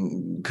lyrics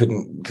and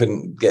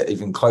couldn't get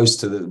even close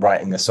to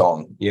writing a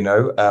song,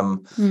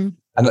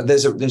 And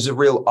there's a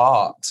real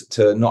art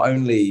to not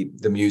only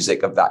the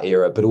music of that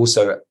era, but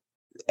also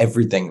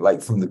everything,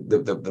 like from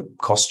the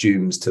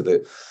costumes to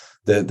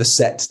the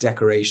set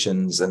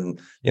decorations. And,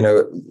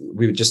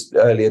 we were just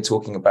earlier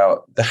talking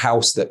about the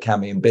house that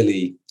Cammy and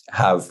Billy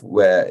have,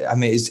 where, I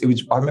mean, it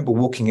was, I remember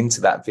walking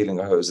into that feeling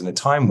like I was in a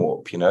time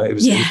warp, it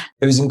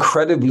was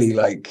incredibly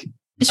like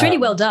It's really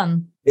well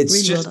done. It's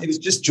really just well it was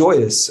just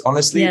joyous,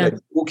 honestly. Yeah. Like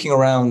walking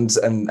around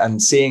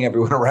and seeing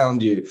everyone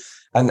around you.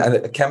 And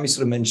Cami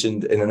sort of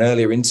mentioned in an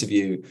earlier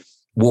interview,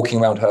 walking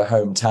around her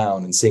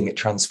hometown and seeing it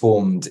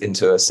transformed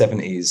into a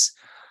 70s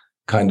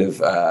kind of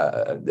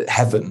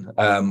heaven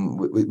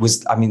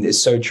was, I mean,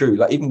 it's so true.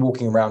 Like even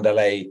walking around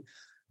LA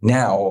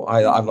now,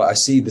 I'm like, I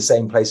see the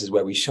same places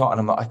where we shot, and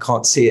I'm like, I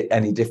can't see it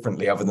any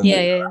differently other than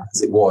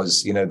as it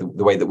was, you know,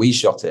 the way that we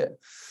shot it.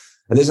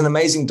 And there's an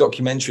amazing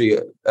documentary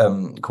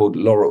called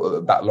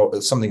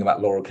something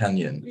about Laurel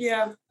Canyon.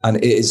 Yeah. And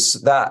it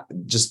is that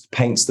just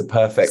paints the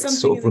perfect Something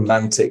sort of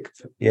romantic.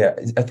 Yeah,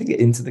 I think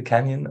Into the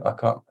Canyon. I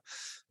can't.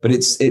 But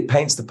it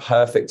paints the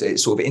perfect. It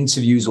sort of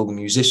interviews all the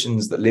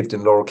musicians that lived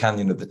in Laurel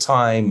Canyon at the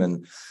time,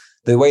 and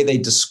the way they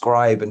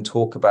describe and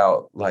talk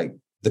about like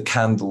the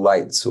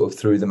candlelight sort of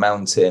through the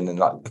mountain and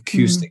like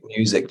acoustic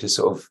music just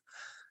sort of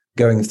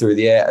going through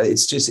the air. It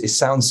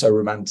sounds so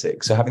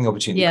romantic. So having the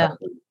opportunity to kind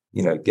of,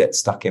 you know, get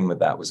stuck in with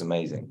that was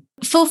amazing.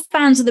 For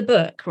fans of the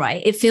book,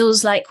 right, it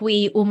feels like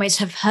we almost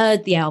have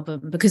heard the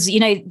album because, you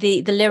know,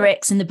 the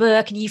lyrics in the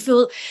book, and you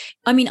feel,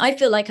 I mean, I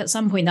feel like at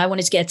some point I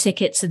wanted to get a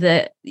ticket to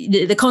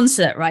the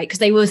concert, right,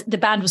 because the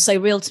band was so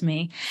real to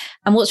me.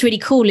 And what's really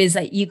cool is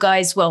that you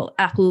guys, well,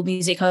 Apple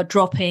Music are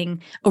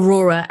dropping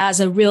Aurora as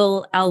a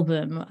real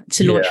album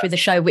to launch with the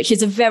show, which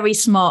is a very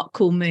smart,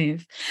 cool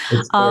move.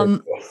 I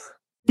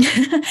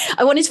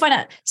wanted to find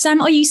out,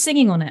 Sam, are you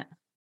singing on it?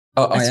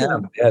 Oh, I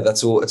am. Yeah,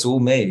 that's all. It's all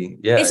me.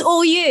 Yeah, it's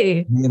all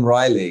you. Me and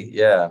Riley.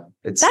 Yeah,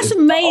 it's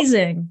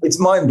amazing. It's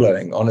mind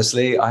blowing.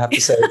 Honestly, I have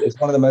to say, it's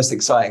one of the most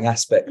exciting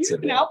aspects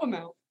of an album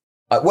out.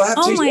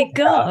 Oh my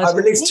God! I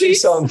released 2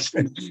 songs.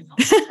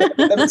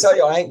 Let me tell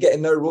you, I ain't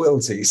getting no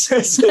royalties.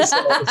 It's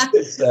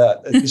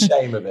the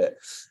shame of it.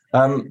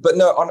 But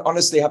no,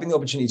 honestly, having the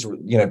opportunity to,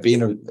 you know, be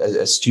in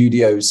a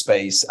studio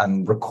space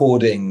and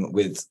recording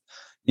with,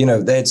 you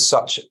know, they had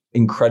such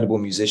incredible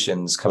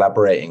musicians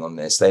collaborating on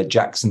this. They had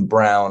Jackson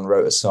Brown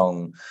wrote a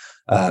song.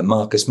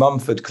 Marcus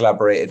Mumford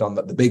collaborated on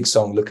the big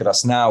song "Look at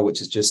Us Now," which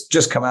has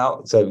just come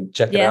out. So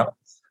check it out.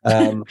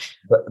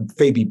 But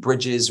Phoebe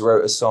Bridges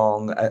wrote a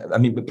song. I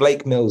mean, but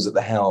Blake Mills at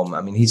the helm.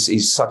 I mean,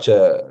 he's such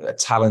a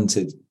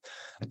talented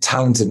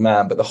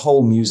man. But the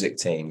whole music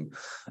team,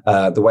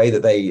 the way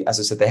that they, as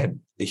I said, they had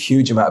a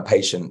huge amount of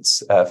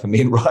patience for me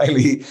and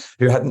Riley,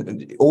 who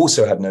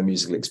also had no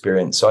musical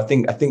experience. So I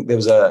think there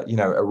was a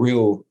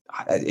real.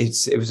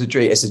 It was a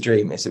dream. It's a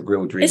dream. It's a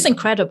real dream. It's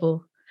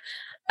incredible.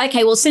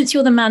 Okay, well, since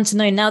you're the man to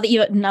know, now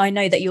I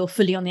know that you're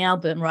fully on the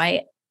album,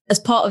 right? As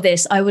part of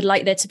this, I would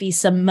like there to be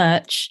some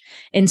merch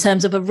in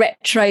terms of a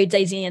retro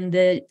Daisy and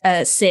the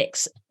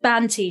Six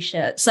band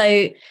t-shirt.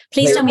 So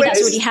please tell me that's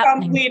already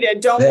happening.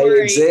 Completed. Don't they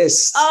worry.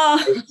 Exist.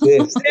 Oh, they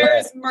exist.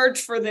 There's merch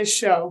for this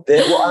show.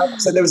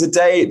 So there was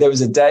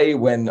a day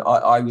when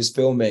I was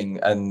filming,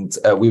 and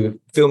we were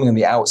filming on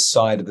the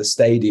outside of the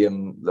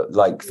stadium,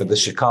 like for the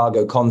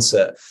Chicago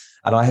concert,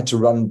 and I had to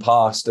run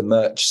past a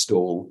merch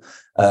stall.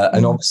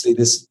 And obviously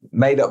this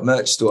made up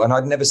merch store, and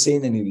I'd never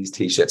seen any of these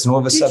t-shirts, and all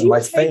of a sudden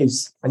my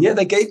face, and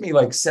they gave me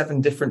like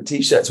 7 different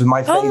t-shirts with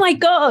my face. Oh my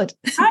God.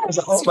 I was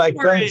like, oh my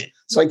God.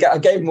 So I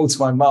gave them all to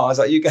my mom. I was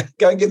like, you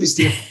go and give these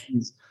to your,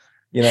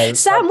 you know.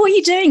 Sam, what are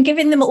you doing?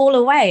 Giving them all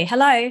away?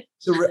 Hello.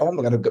 I'm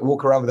going to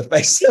walk around with a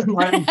face.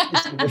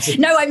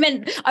 No, I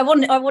meant I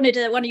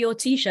wanted one of your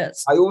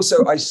t-shirts.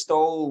 I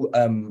stole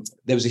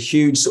there was a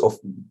huge sort of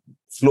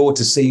floor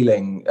to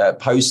ceiling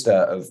poster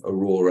of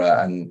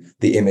Aurora and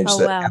the image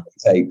that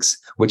it takes,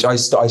 which I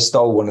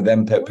stole one of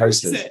them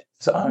posters. Where is it?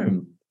 It's at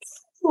home.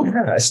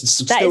 Yeah,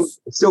 it's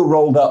still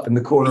rolled up in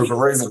the corner of a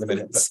room at the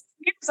minute.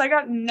 Because I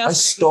got nothing. I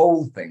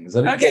stole things.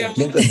 I didn't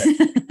get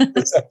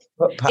it.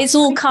 It's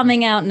all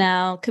coming out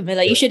now,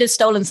 Camilla. You should have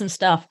stolen some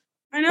stuff.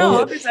 I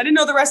know. I didn't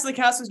know the rest of the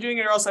cast was doing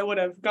it, or else I would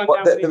have gone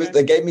down.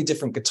 They gave me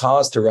different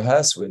guitars to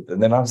rehearse with,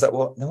 and then I was like,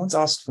 "Well, no one's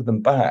asked for them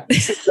back.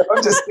 So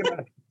I'm just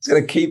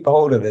gonna keep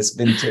hold of this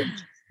vintage."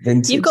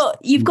 You've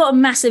got a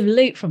massive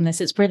loot from this.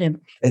 It's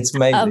brilliant. It's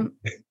amazing.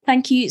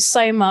 Thank you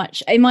so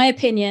much. In my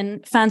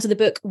opinion, fans of the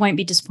book won't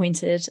be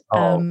disappointed.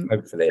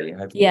 Hopefully.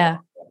 Yeah,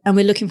 and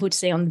we're looking forward to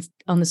seeing it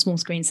on the small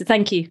screen. So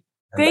thank you.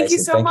 Amazing. Thank you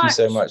so much. Thank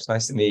you so much.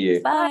 Nice to meet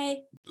you. Bye.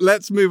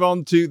 Let's move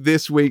on to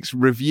this week's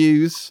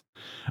reviews.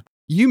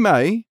 You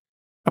may,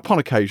 upon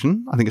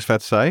occasion, I think it's fair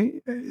to say,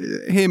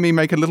 hear me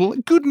make a little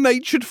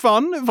good-natured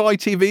fun of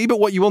ITV, but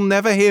what you will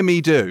never hear me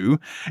do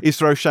is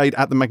throw shade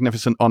at the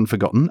magnificent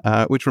Unforgotten,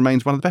 which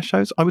remains one of the best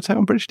shows, I would say,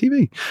 on British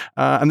TV.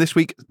 And this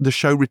week, the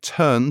show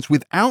returns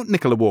without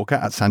Nicola Walker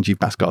at Sanjeev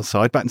Bhaskar's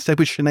side, but instead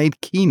with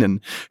Sinead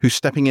Keenan, who's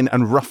stepping in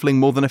and ruffling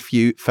more than a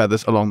few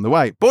feathers along the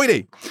way.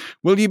 Boydie,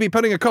 will you be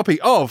putting a copy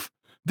of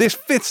this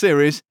 5th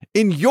series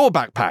in your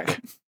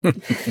backpack?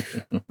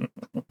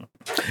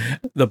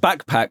 The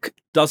backpack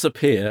does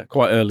appear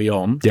quite early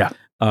on. Yeah.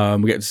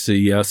 We get to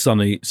see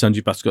Sunny,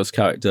 Sanjeev Bhaskar's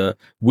character,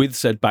 with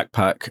said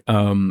backpack,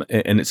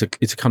 and it's a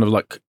kind of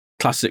like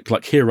classic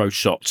like hero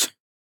shot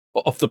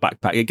off the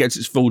backpack. It gets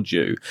its full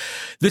due.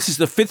 This is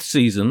the fifth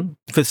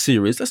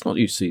series. Let's not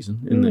use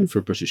season in there for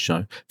a British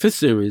show. Fifth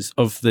series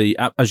of the,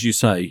 as you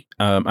say,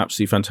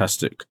 absolutely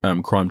fantastic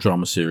crime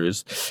drama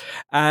series.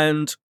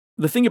 And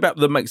the thing about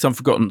that makes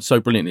Unforgotten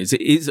so brilliant is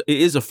it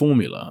is a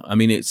formula. I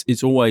mean,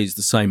 it's always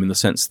the same in the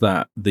sense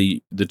that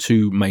the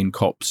two main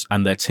cops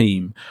and their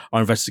team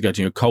are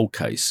investigating a cold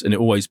case, and it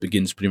always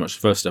begins pretty much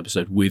the first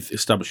episode with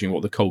establishing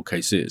what the cold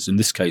case is. In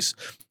this case,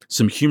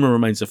 some human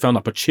remains are found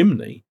up a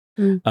chimney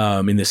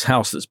in this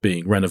house that's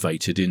being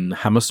renovated in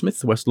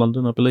Hammersmith, West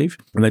London, I believe,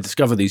 and they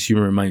discover these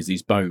human remains,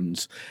 these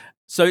bones.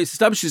 So it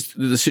establishes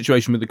the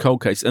situation with the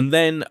cold case, and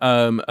then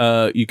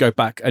you go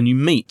back and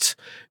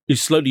it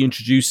slowly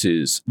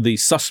introduces the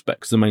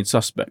suspects, the main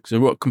suspects.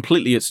 And what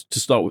completely it's to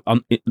start with,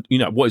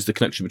 what is the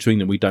connection between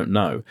them? We don't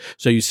know.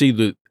 So you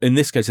see in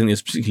this case, I think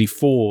there's particularly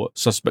 4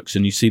 suspects,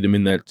 and you see them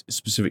in their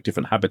specific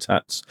different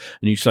habitats,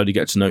 and you slowly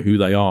get to know who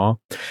they are.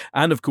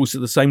 And of course,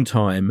 at the same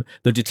time,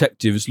 the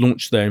detectives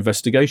launch their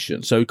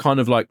investigation. So kind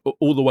of like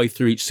all the way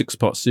through each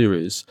 6-part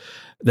series,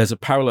 there's a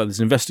parallel, there's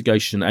an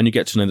investigation, and you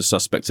get to know the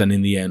suspects, and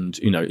in the end,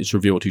 it's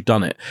revealed who've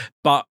done it.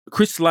 But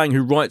Chris Lang,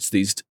 who writes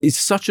these, is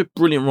such a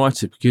brilliant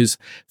writer because,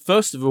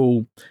 first of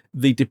all,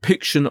 the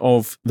depiction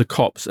of the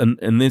cops, and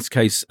in this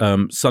case,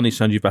 Sunny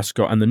Sanjeev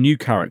Bhaskar, and the new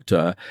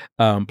character,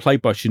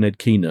 played by Sinead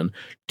Keenan,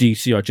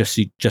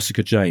 DCI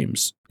Jessica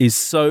James, is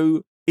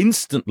so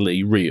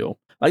instantly real.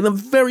 Like the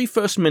very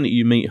first minute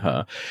you meet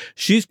her,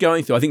 she's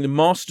going through, I think, the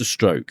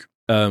masterstroke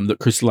that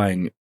Chris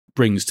Lang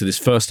brings to this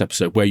first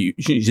episode, where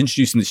she's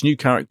introducing this new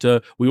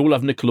character. We all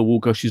have Nicola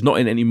Walker. She's not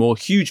in it anymore.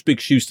 Huge, big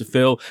shoes to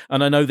fill.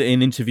 And I know that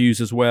in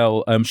interviews as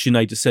well,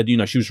 Sinead has said,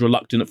 she was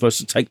reluctant at first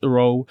to take the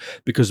role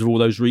because of all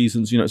those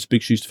reasons. It's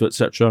big shoes to fill,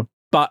 etc.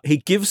 But he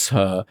gives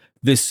her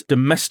this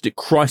domestic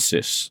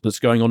crisis that's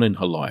going on in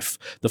her life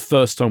the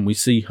first time we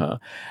see her.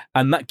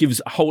 And that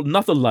gives a whole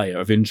another layer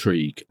of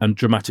intrigue and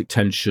dramatic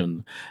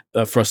tension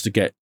for us to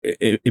get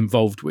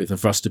involved with and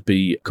for us to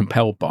be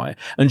compelled by.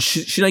 And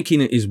Sinead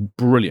Keenan is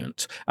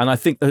brilliant. And I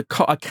think that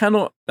I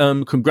cannot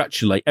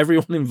congratulate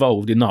everyone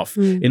involved enough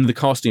in the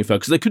casting of her,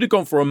 because they could have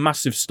gone for a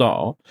massive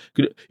star.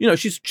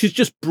 She's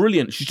just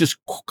brilliant. She's just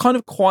kind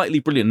of quietly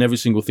brilliant in every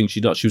single thing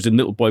she does. She was in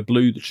Little Boy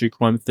Blue, the true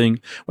crime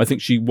thing. I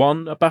think she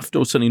won a BAFTA,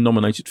 or certainly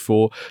nominated for.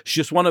 She's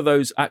just one of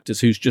those actors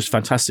who's just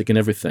fantastic in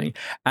everything,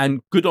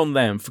 and good on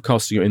them for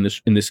casting her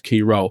in this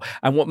key role.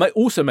 And what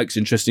also makes it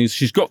interesting is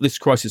she's got this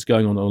crisis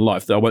going on in her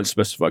life that I won't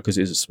specify because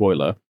it is a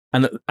spoiler.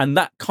 And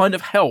that kind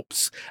of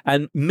helps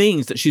and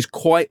means that she's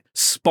quite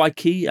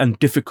spiky and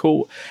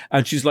difficult,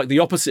 and she's like the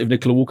opposite of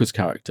Nicola Walker's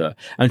character.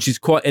 And she's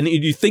and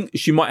you think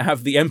she might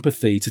have the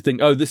empathy to think,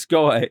 oh, this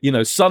guy,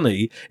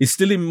 Sunny is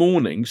still in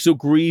mourning, still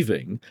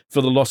grieving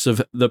for the loss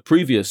of the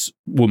previous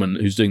woman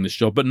who's doing this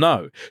job. But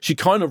no, she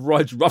kind of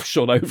rides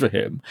roughshod over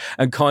him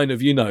and kind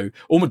of,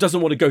 almost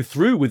doesn't want to go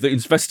through with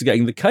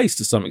investigating the case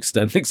to some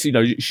extent. Thinks,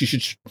 she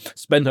should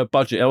spend her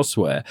budget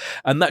elsewhere.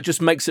 And that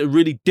just makes it a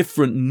really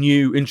different,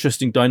 new,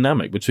 interesting dynamic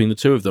between the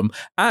two of them.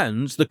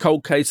 And the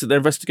cold case that they're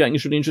investigating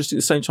is really interesting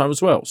at the same time as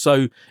well.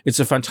 So it's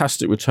a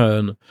fantastic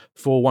return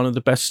for one of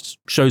the best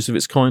shows of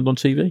its kind on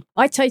TV.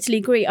 I totally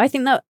agree. I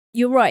think that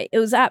you're right. It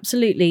was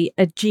absolutely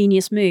a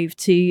genius move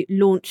to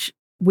launch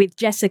with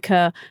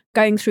Jessica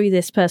going through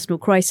this personal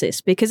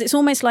crisis, because it's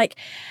almost like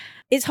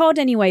it's hard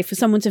anyway for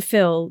someone to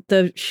fill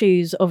the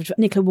shoes of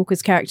Nicola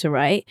Walker's character,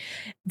 right?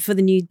 For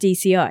the new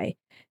DCI,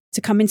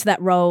 to come into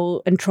that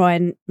role and try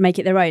and make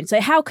it their own. So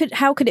how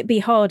could it be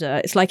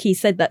harder? It's like he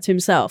said that to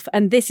himself.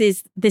 And this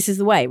is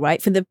the way,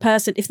 right? For the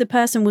person, if the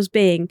person was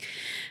being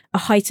a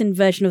heightened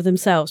version of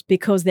themselves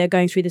because they're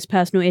going through this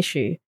personal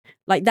issue,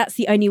 like that's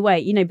the only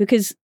way,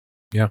 because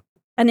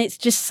and it's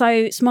just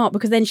so smart,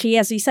 because then she,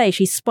 as you say,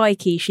 she's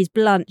spiky, she's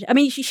blunt. I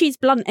mean, she's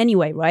blunt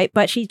anyway, right?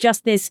 But she's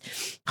just this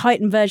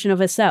heightened version of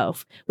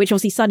herself, which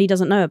obviously Sunny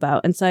doesn't know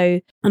about. And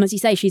as you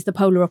say, she's the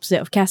polar opposite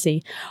of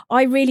Cassie.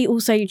 I really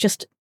also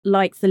just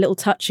like the little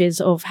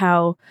touches of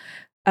how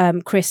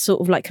Chris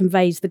sort of like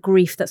conveys the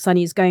grief that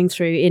Sunny is going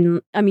through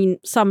in,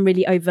 some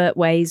really overt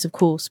ways, of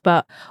course,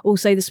 but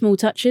also the small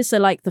touches. So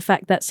like the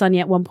fact that Sunny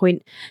at one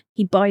point,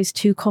 he buys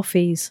 2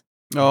 coffees.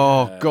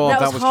 Oh God,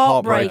 that was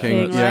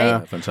heartbreaking. Right? Yeah,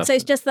 fantastic. So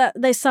it's just that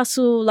those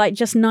subtle, like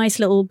just nice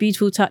little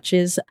beautiful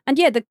touches. And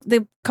yeah,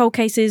 the cold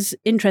case is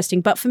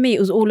interesting, but for me, it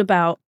was all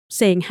about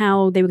seeing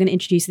how they were going to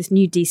introduce this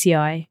new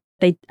DCI.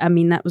 They've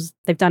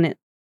done it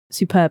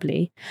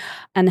superbly,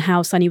 and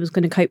how Sunny was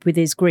going to cope with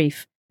his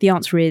grief. The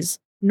answer is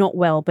not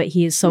well, but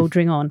he is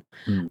soldiering on.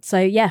 So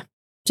yeah,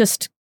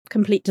 just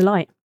complete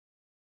delight.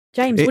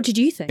 James, what did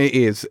you think? It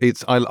is.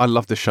 I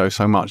love this show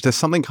so much. There's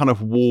something kind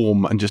of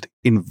warm and just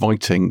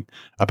inviting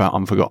about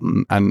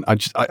Unforgotten. And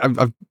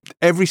I've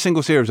every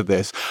single series of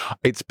this,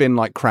 it's been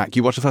like crack.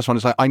 You watch the first one,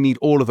 it's like, I need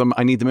all of them.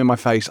 I need them in my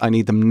face. I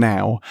need them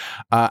now.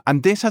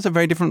 And this has a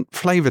very different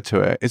flavour to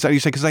it. It's like you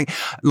say, because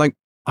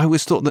I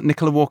always thought that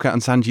Nicola Walker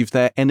and Sanjeev,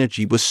 their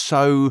energy was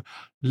so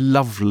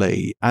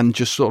lovely and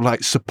just sort of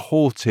like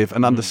supportive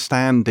and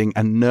understanding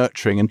and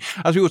nurturing. And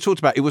as we were talking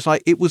about,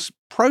 it was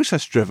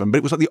process driven, but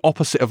it was like the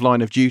opposite of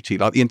Line of Duty.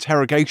 Like the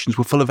interrogations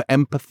were full of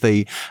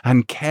empathy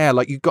and care.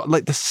 Like you got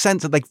like the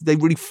sense that they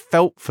really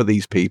felt for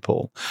these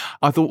people.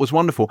 I thought was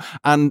wonderful.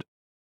 And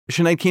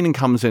Sinead Keenan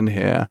comes in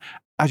here.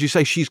 As you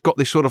say, she's got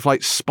this sort of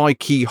like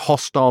spiky,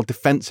 hostile,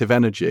 defensive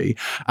energy.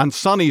 And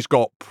Sonny's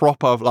got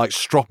proper like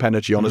strop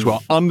energy on as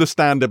well,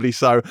 understandably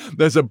so.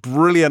 There's a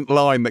brilliant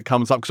line that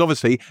comes up because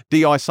obviously,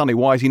 DI Sonny,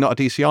 why is he not a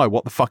DCI?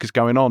 What the fuck is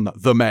going on?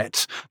 The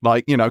Met.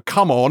 Like,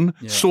 come on,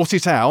 sort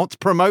it out,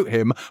 promote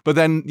him. But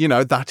then,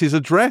 that is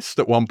addressed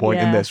at one point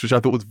in this, which I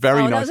thought was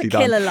very nicely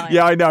done. Killer line.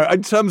 Yeah, I know.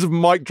 In terms of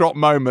mic drop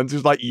moments, it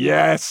was like,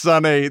 yes,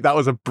 Sonny. That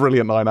was a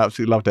brilliant line. I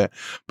absolutely loved it.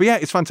 But yeah,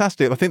 it's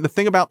fantastic. I think the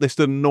thing about this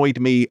that annoyed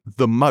me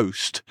the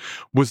most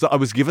was that I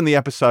was given the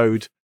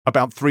episode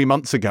about 3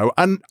 months ago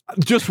and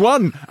just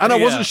one, and I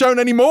wasn't shown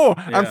any more.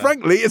 Yeah. And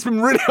frankly, it's been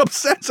really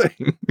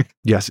upsetting.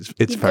 Yes, it's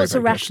You've very, got to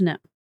very ration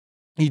it.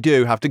 You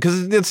do have to,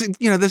 because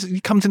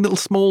it comes in little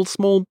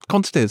small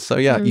quantities. So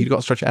you've got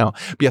to stretch it out.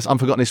 But yes,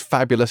 Unforgotten is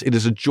fabulous. It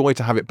is a joy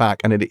to have it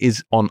back, and it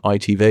is on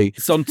ITV.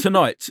 It's on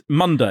tonight,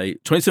 Monday,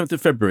 27th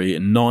of February,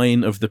 at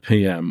 9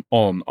 p.m.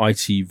 on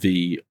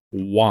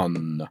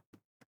ITV1.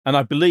 And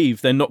I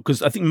believe they're not,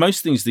 because I think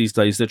most things these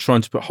days they're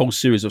trying to put whole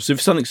series of. So if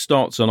something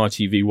starts on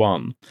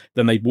ITV1,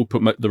 then they will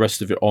put the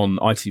rest of it on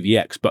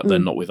ITVX, but they're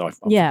not with ITV.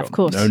 Yeah, of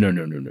course. No.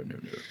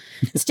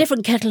 It's a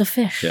different kettle of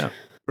fish. Yeah.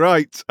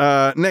 Right.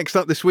 Next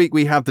up this week,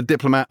 we have The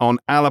Diplomat on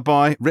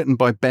Alibi, written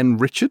by Ben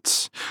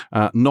Richards.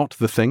 Not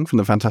the Thing from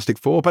the Fantastic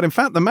Four, but in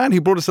fact, the man who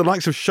brought us the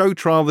likes of Show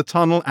Trial, The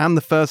Tunnel, and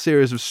the first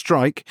series of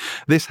Strike.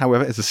 This,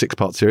 however, is a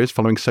 6-part series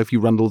following Sophie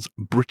Rundle's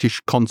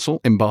British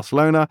consul in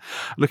Barcelona,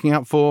 looking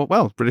out for,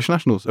 British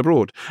nationals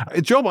abroad.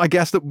 A job, I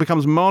guess, that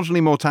becomes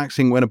marginally more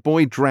taxing when a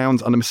boy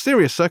drowns under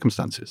mysterious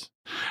circumstances.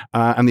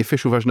 And the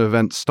official version of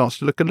events starts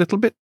to look a little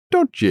bit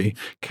dodgy.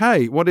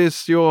 Kay, what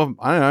is your,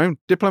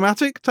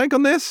 diplomatic take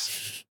on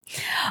this?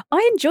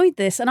 I enjoyed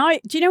this, and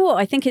do you know what?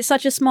 I think it's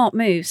such a smart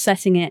move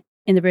setting it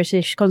in the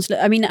British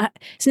consulate. I mean,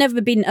 it's never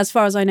been, as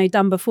far as I know,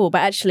 done before, but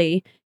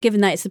actually,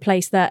 given that it's the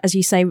place that, as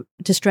you say,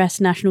 distressed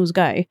nationals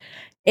go,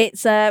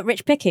 it's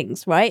rich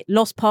pickings, right?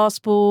 Lost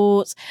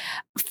passports,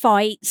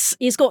 fights.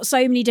 It's got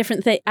so many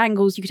different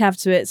angles you could have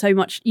to it. So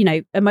much,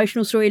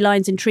 emotional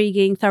storylines,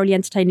 intriguing, thoroughly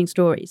entertaining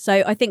stories.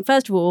 So I think,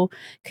 first of all,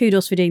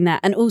 kudos for doing that.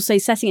 And also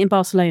setting it in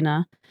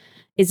Barcelona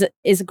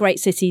is a great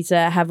city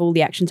to have all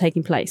the action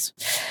taking place.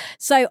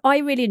 So I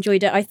really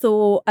enjoyed it. I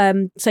thought,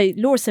 so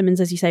Laura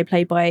Simmons, as you say,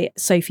 played by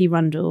Sophie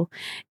Rundle,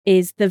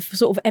 is the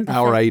sort of empathetic...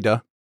 Our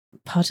Ada.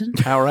 Pardon?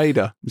 Our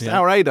Ada. It's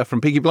our Ada from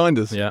Peaky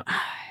Blinders. Yeah.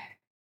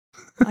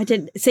 I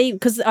didn't see,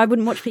 because I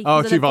wouldn't watch Peaky.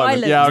 Oh, too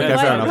violent. Yeah, okay,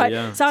 fair enough. Right.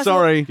 Yeah. So I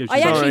Sorry.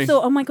 I actually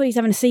thought, oh my God, he's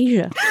having a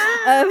seizure.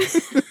 I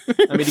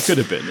mean, he could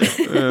have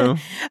been.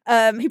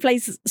 Yeah. He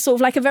plays sort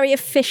of like a very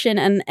efficient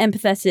and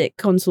empathetic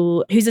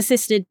consul who's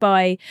assisted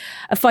by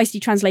a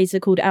feisty translator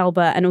called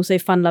Alba and also a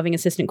fun-loving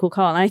assistant called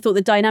Carl. And I thought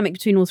the dynamic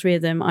between all three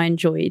of them I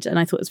enjoyed, and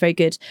I thought it was very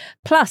good.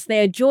 Plus,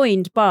 they are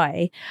joined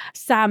by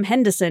Sam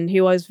Henderson,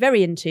 who I was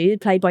very into,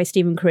 played by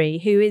Stephen Cree,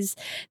 who is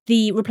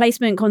the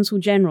replacement consul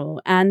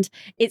general. And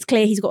it's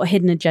clear he's got a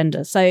hidden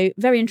agenda. So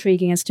very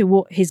intriguing as to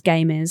what his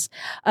game is.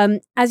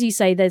 As you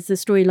say, there's the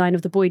storyline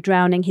of the boy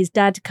drowning. His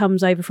dad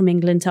comes over from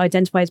England to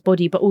identify his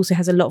body, but also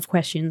has a lot of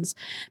questions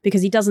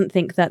because he doesn't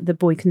think that the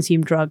boy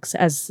consumed drugs,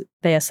 as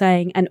they are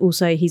saying. And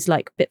also he's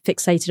like a bit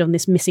fixated on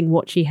this missing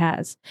watch he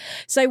has.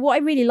 So what I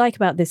really like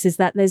about this is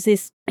that there's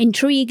this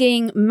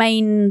intriguing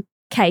main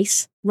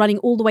case running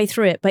all the way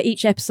through it, but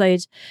each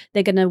episode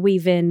they're going to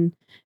weave in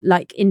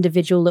like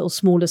individual little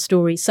smaller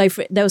stories. So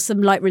there was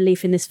some light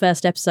relief in this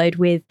first episode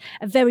with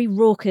a very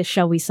raucous,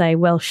 shall we say,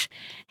 Welsh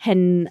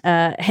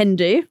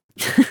Hindu.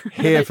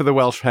 Here for the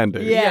Welsh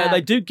Hindu. Yeah,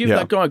 they do give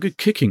that guy a good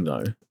kicking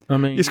though. I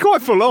mean, it's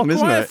quite full on,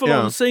 isn't it? Quite full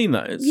on scene,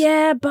 that is.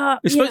 Yeah,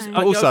 but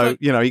also,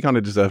 he kind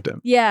of deserved it.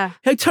 Yeah,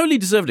 he totally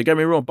deserved it. Get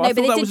me wrong, but I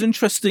thought that was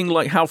interesting.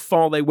 Like how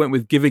far they went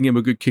with giving him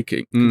a good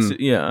kicking.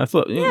 Yeah, I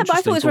thought. Yeah, but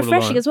I thought it was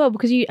refreshing as well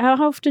because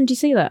how often do you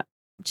see that?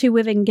 Two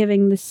women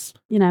giving this,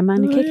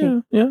 man a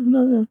kicking.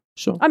 Yeah,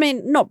 sure. I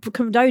mean, not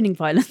condoning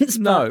violence.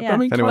 No, but, yeah. I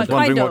mean, if anyone's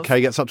wondering what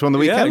Kay gets up to on the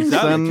weekends,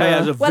 exactly. then Kay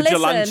has a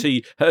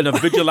vigilante and a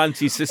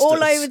vigilante sister.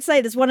 All I would say,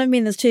 there's one of me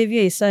and there's two of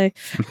you. So,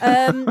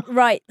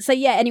 right. So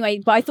yeah.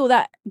 Anyway, but I thought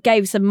that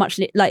gave some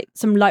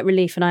some light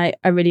relief, and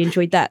I really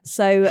enjoyed that.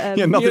 So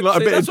nothing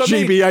like a bit of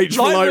GBH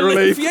for light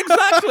relief. Yeah,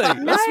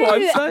 exactly. That's what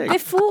I'm saying.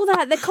 Before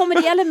that, the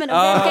comedy element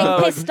of them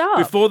getting pissed off.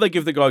 Before they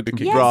give the guy a good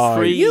kick. Yes,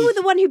 right. You were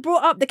the one who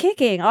brought up the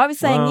kicking. I was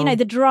saying,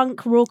 the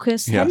drunk,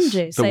 raucous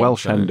Hindu. The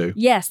Welsh Hindu.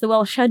 Yes, the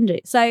Welsh Hindu.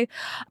 So,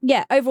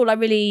 yeah, overall, I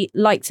really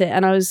liked it,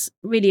 and I was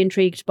really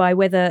intrigued by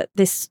whether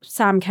this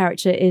Sam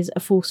character is a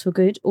force for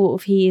good, or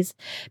if he is,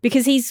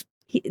 because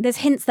there's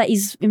hints that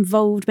he's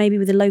involved maybe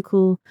with the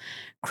local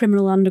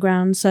criminal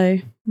underground. So,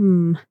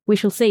 we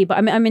shall see. But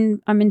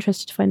I'm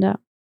interested to find out.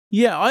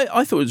 Yeah,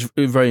 I thought it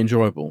was very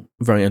enjoyable,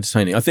 very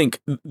entertaining. I think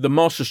the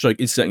masterstroke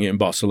is setting it in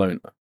Barcelona.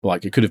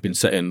 Like it could have been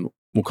set in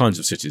all kinds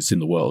of cities in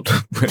the world.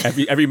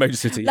 every major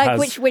city Like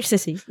has. which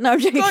cities? No, I'm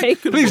joking.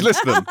 Please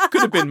list them.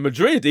 Could have been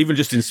Madrid, even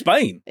just in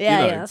Spain.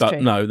 Yeah, yeah, that's but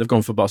true. no, they've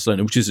gone for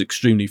Barcelona, which is an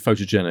extremely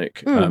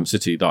photogenic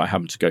city that I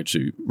happen to go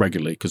to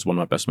regularly because one of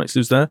my best mates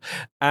lives there.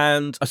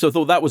 And so I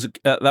thought that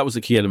was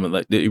a key element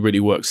that it really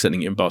works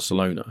setting it in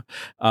Barcelona.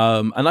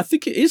 And I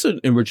think it is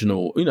an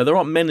original. There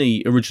aren't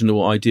many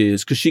original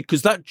ideas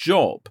because that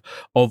job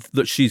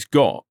that she's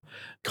got.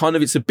 Kind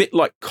of, it's a bit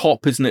like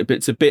Cop, isn't it? But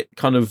it's a bit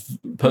kind of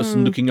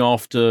person looking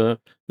after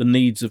the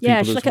needs of people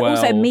she's as like well.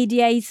 also a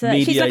mediator.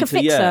 She's like a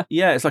fixer.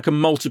 Yeah, it's like a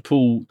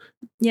multiple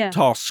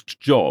tasked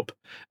job,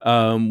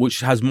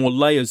 which has more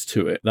layers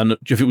to it than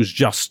if it was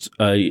just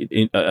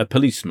a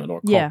policeman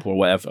or a cop or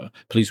whatever,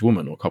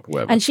 policewoman or cop or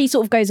whatever. And she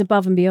sort of goes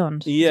above and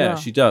beyond. Yeah,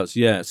 she does.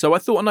 Yeah. So I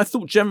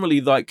thought generally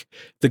like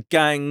the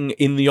gang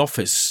in the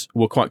office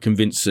were quite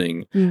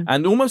convincing,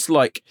 and almost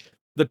like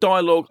the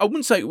dialogue. I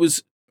wouldn't say it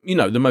was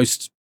the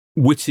most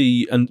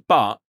witty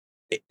but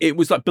it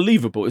was like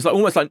believable. It's like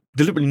almost like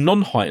deliberately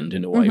non-heightened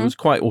in a way. It was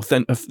quite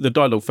authentic. The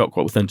dialogue felt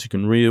quite authentic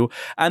and real.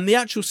 And the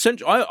actual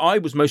I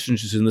was most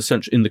interested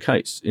in the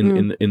case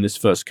in this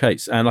first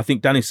case. And I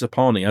think Danny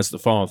Sapani as the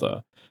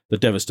father, the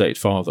devastated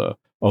father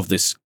of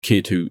this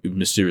kid who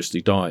mysteriously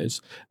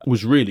dies,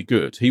 was really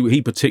good.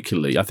 He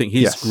particularly, I think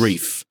his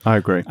grief, I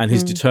agree, and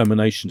his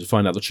determination to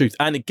find out the truth.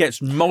 And it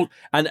gets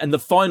and the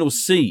final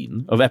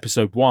scene of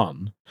episode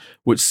 1,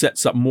 which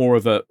sets up more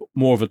of a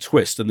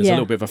twist, and there's a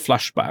little bit of a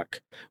flashback,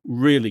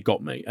 really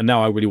got me. And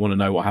now I really want to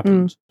know what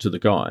happened to the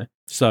guy.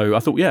 So I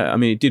thought,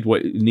 it did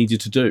what it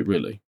needed to do,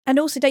 really. And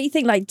also, don't you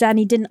think like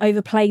Danny didn't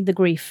overplay the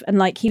grief, and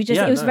like he was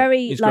just it was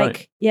very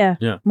like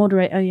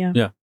moderate. Oh yeah.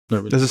 No,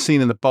 really. There's a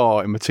scene in the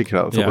bar in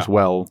particular that I thought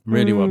was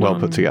really well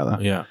put together.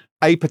 Yeah.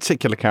 A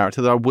particular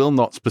character that I will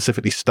not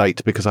specifically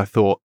state because I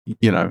thought,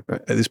 this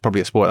is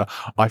probably a spoiler,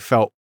 I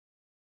felt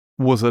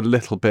was a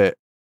little bit...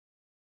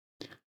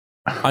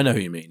 I know who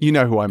you mean. You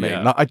know who I mean.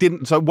 Yeah. Like,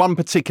 so one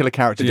particular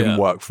character didn't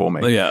work for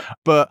me. Yeah.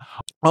 But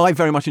I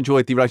very much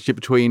enjoyed the relationship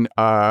between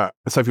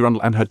Sophie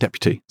Rundle and her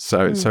deputy.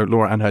 So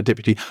Laura and her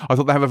deputy. I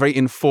thought they have a very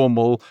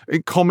informal,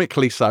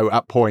 comically so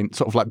at point,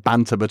 sort of like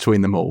banter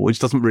between them all, which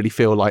doesn't really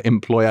feel like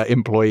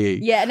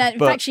employer-employee. Yeah, and in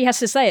fact, she has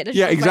to say it.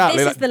 Yeah,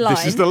 exactly. Like, this is the line.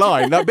 This is the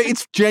line. No, but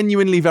it's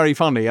genuinely very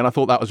funny, and I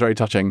thought that was very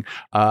touching.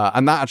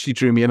 And that actually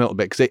drew me in a little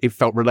bit because it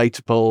felt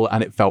relatable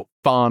and it felt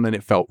fun and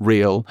it felt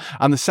real,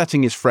 and the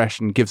setting is fresh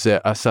and gives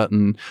it a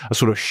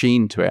sort of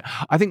sheen to it.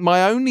 I think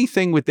my only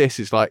thing with this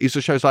is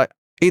the show's like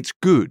it's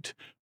good,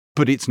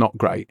 but it's not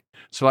great.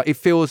 So like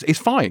it's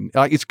fine,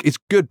 like it's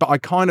good, but I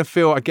kind of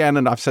feel, again,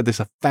 and I've said this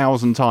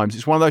 1,000 times,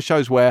 it's one of those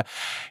shows where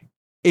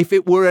if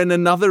it were in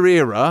another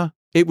era,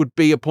 it would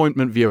be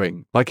appointment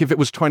viewing. Like if it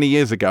was 20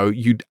 years ago,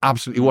 you'd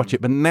absolutely watch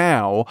it. But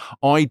now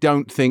I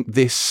don't think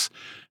this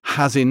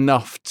has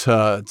enough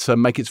to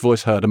make its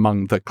voice heard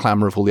among the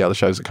clamour of all the other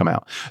shows that come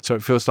out. So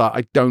it feels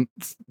like I'm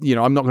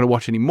not going to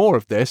watch any more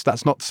of this.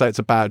 That's not to say it's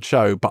a bad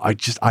show, but I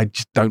just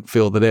don't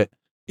feel that it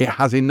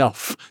has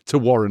enough to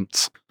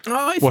warrant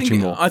watching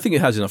more. I think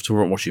it has enough to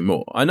warrant watching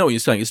more. I know what you're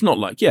saying. It's not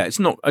like, it's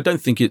not, I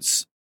don't think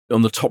it's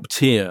on the top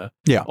tier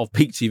of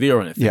peak TV or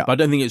anything. But I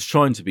don't think it's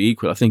trying to be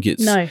equal. I think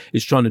it's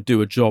trying to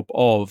do a job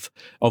of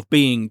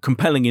being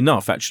compelling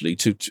enough actually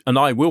to and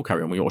I will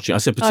carry on watching. I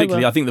said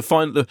particularly I think the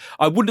final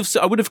I would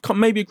have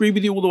maybe agreed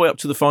with you all the way up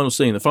to the final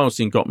scene. The final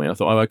scene got me. I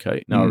thought,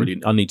 okay, now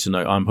I need to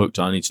know. I'm hooked.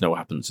 I need to know what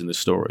happens in this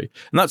story.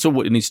 And that's all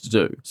what it needs to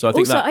do. So I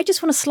think also, I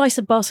just want a slice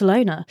of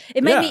Barcelona.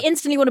 It made me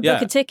instantly want to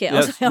book a ticket. I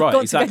was like, I've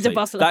got to go to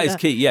Barcelona. That is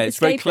key. Yeah, it's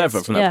very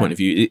clever from that point of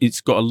view. It's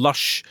got a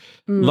lush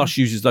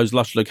uses those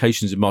lush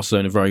locations in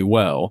Barcelona very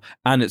well,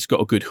 and it's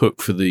got a good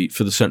hook for the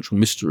central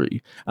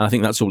mystery, and I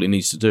think that's all it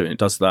needs to do, and it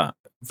does that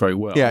very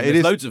well. Yeah,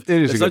 there's loads of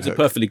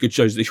perfectly good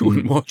shows that you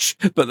wouldn't watch,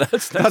 but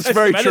that's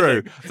very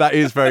true. That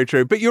is very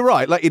true. But you're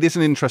right. Like, it is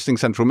an interesting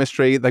central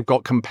mystery. They've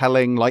got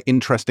compelling, like,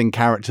 interesting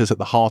characters at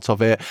the heart of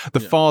it.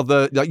 The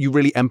father, like, you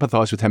really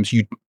empathise with him, so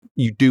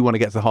you do want to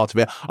get to the heart of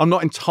it. I'm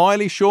not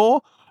entirely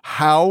sure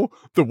how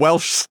the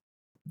Welsh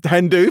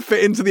Hindu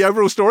fit into the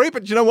overall story,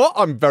 but you know what?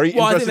 I'm very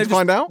interested to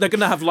find out. They're going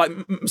to have like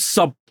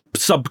sub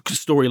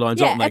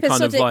storylines, aren't they?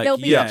 Kind of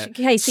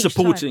like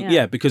supporting,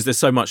 because there's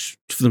so much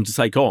for them to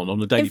take on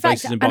a daily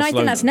basis in Barcelona. And I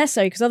think that's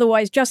necessary because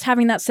otherwise, just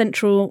having that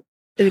central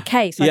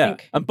case, I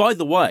think. And by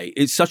the way,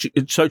 it's so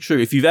true.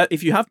 If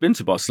you have been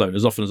to Barcelona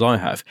as often as I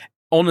have.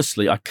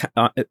 Honestly,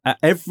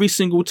 every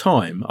single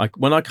time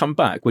when I come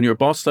back, when you're at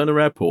Barcelona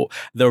airport,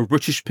 there are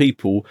British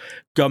people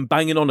going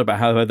banging on about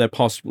how their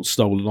passport's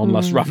stolen on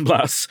Las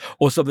Ramblas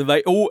or something.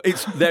 There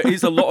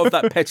is a lot of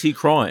that petty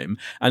crime,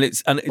 and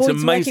it's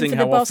amazing for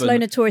how the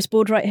Barcelona often, tourist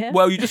board right here.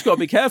 Well, you just got to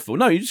be careful.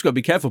 No, you just got to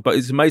be careful. But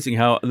it's amazing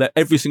how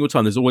every single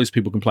time there's always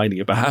people complaining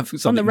about having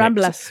something on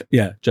the Ramblas.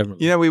 Yeah,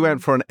 generally. You know, we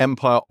went for an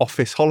Empire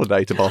office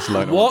holiday to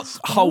Barcelona. What?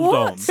 Hold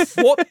on.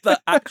 What the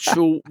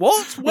actual?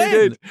 What? When? We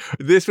did.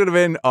 This would have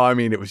been. I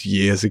mean, it was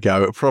years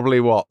ago.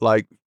 Probably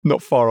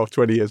not far off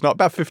 20 years, not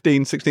about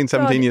 15, 16,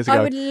 17 God, years ago.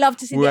 I would love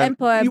to see We the went-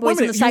 Empire You Boys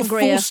were and the Sangria.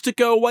 forced to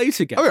go away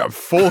together. Oh, we were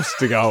forced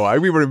to go away.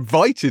 We were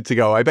invited to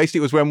go away. Basically,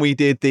 it was when we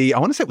did I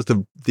want to say it was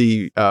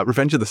the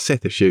Revenge of the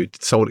Sith issue.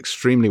 It sold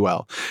extremely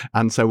well.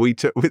 And so we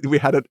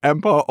had an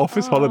Empire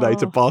office holiday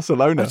to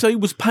Barcelona. So it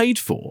was paid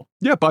for.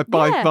 Yeah, by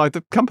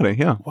the company,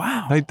 yeah.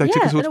 Wow. They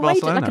took us all to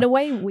Barcelona. like an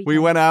away weekend. We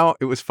went out.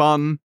 It was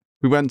fun.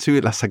 We went to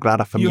La Sagrada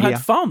You Familia.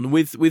 had fun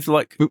with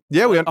like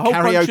Yeah, we went a whole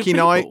bunch of karaoke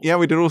night. people. Yeah,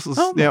 we did all sorts.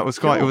 Oh yeah, my it was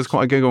quite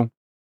God. a giggle.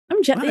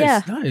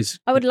 Yeah. nice.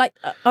 I would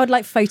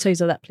like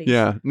photos of that, please.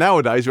 Yeah.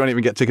 Nowadays, we don't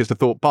even get tickets to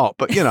Thorpe Park.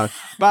 But,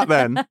 back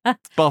then,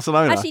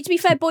 Barcelona. Actually, to be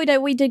fair,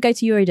 Boydo, we did go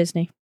to Euro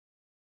Disney.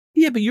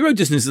 Yeah, but Euro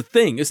Disney is the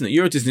thing, isn't it?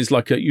 Euro Disney is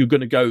like you're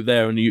going to go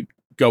there and you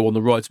go on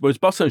the rides, whereas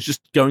Barcelona's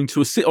just going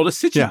to on a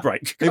city Yeah.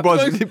 break. It was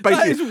that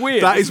basically is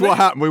weird. That is isn't what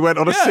it? happened. We went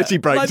on a Yeah, city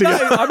break like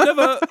together.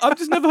 I've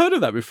just never heard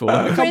of that before.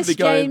 A Chris, company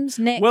going, James,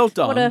 Nick. well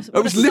done. It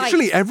was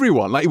literally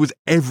everyone. Like, it was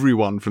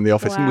everyone from the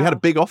office. And we had a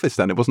big office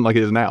then. It wasn't like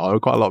it is now. There were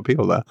quite a lot of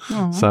people there.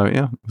 Aw. So,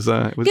 yeah, it was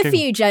Good for giggle.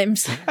 you,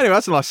 James. Anyway,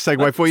 that's a nice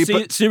segue for you.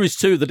 But Series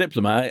 2, The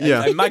Diplomat.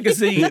 Yeah. A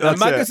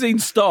magazine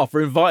staff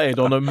are invited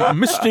on a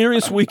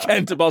mysterious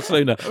weekend to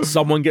Barcelona.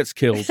 Someone gets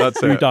killed. That's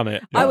Who it. done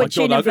it? I Oh would my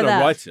tune God, in I'm for gonna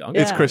that. write it.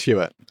 it's Chris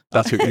Hewitt.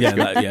 That's who Yeah,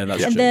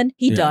 that's And true. then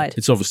he Yeah, died.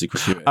 It's obviously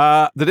Chris Hewitt.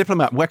 The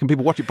Diplomat, where can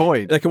people watch it,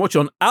 Boyd? They can watch it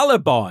on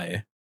Alibi,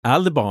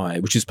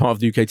 which is part of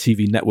the UK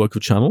TV network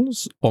of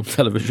channels on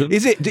television.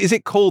 Is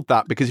it called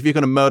that? Because if you're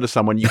going to murder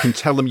someone, you can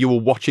tell them you were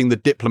watching The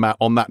Diplomat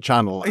on that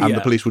channel and Yeah.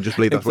 the police will just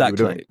believe that's what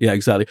you were doing. Yeah,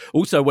 exactly.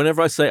 Also,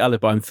 whenever I say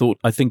Alibi,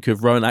 I think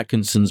of Rowan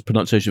Atkinson's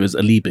pronunciation as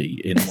Alibi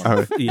in one.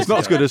 Oh, it's not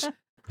as good as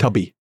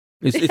Tubby.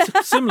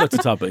 It's similar to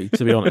Tubby,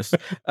 to be honest.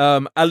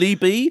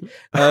 Alibi,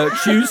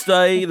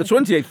 Tuesday, the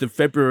 28th of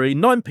February,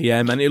 9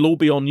 p.m, and it'll all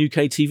be on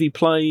UK TV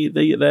Play,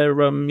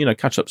 their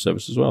catch-up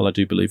service as well, I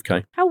do believe,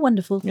 Kay. How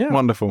wonderful. Yeah.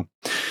 Wonderful.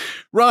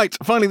 Right,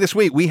 finally this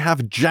week we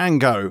have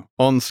Django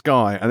on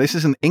Sky, and this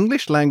is an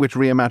English language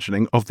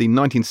reimagining of the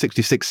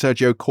 1966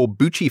 Sergio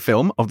Corbucci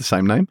film of the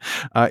same name.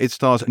 It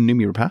stars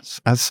Noomi Rapace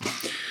as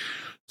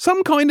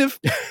some kind of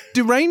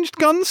deranged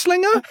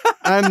gunslinger,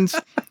 and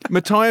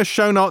Matthias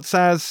Schoenaerts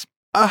as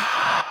a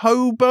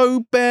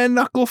hobo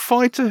bare-knuckle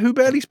fighter who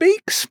barely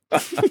speaks.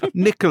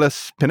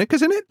 Nicholas Pinnock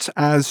in it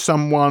as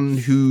someone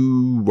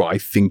who I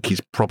think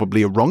is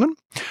probably a wrong-un.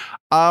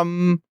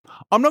 I'm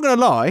not going to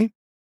lie,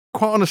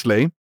 quite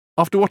honestly,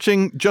 after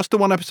watching just the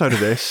one episode of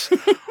this,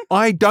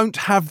 I don't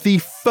have the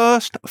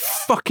first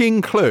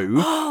fucking clue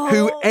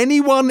who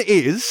anyone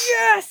is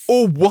Yes!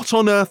 or what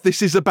on earth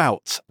this is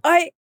about.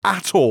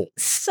 At all.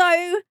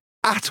 So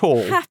At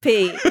all.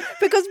 happy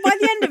because by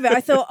the end of it I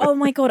thought, oh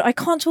my God, I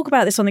can't talk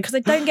about this on it because I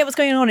don't get what's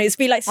going on. It's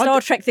be like Star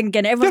Trek thing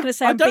again. Everyone's going to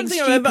say I'm being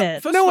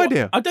stupid. First of all, I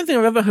don't think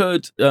I've ever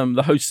heard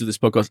the host of this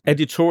podcast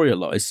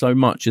editorialise so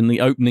much in the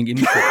opening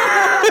intro.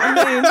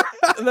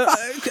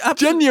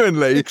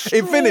 Genuinely, it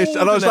finished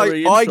and I was like,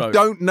 Extraordinary I intro.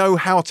 don't know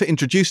how to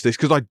introduce this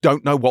because I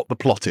don't know what the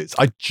plot is.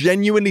 I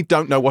genuinely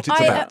don't know what it's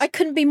about. I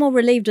couldn't be more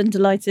relieved and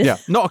delighted. Yeah,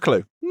 not a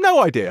clue.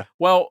 No idea.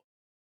 Well,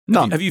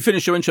 None. Have you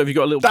finished your intro? Have you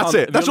got a little That's pun?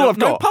 it. Have That's you all I've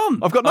no got. pun.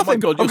 I've got Oh my nothing.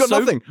 God, I've you're got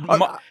nothing.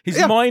 His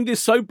Yeah. mind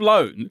is so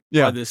blown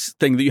by this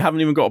thing that you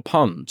haven't even got a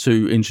pun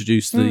to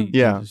introduce the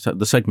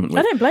segment with.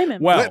 I don't blame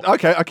him. Well,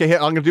 Okay, here,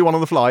 I'm going to do one on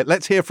the fly.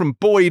 Let's hear from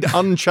Boyd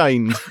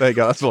Unchained. There you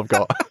go. That's all I've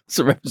got. it's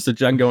a reference to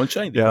Django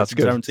Unchained. Yeah, that's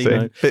good.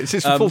 Tarantino. See?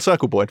 It's full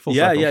circle, Boyd. Full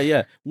circle.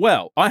 Yeah.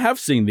 Well, I have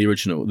seen the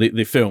original,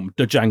 the film,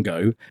 The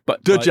Django.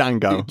 But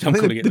Django. I'm I think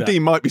calling it the that. D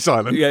might be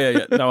silent.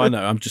 Yeah. No, I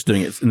know. I'm just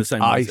doing it in the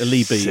same way I as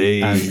Alibi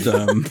see.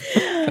 and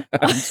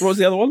and what was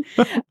the other one?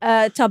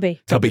 Tubby.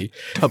 Tubby.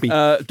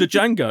 The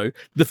Django,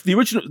 the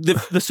original, the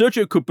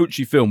Sergio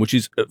Corbucci film, which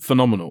is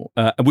phenomenal,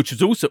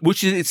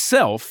 which in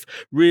itself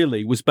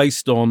really was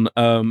based on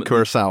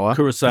Kurosawa.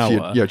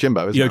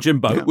 Yojimbo, isn't it?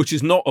 Yojimbo, Yeah. which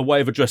is not a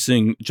way of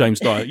addressing James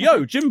Dyer.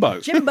 Yo, Jimbo.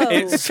 Jimbo.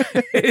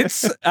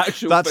 It's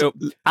actual. That's film.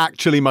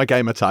 actually my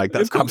gamer tag.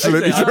 That's Of course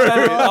absolutely it is. true.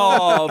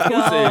 Oh, of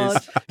course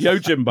God. it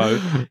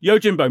is.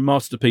 Yojimbo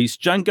masterpiece.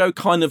 Django,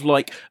 kind of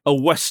like a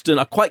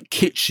Western, quite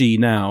kitschy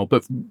now,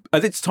 but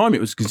at its time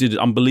it was considered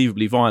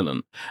unbelievably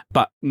violent.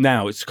 But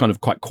now it's kind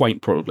of quite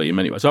quaint, probably in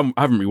many ways. I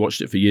haven't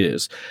rewatched it for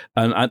years,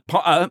 and I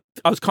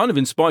was kind of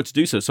inspired to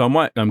do so. So I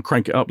might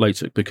crank it up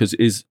later because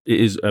it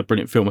is a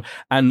brilliant film.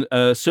 And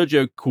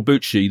Sergio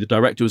Corbucci, the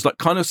director, was like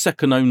kind of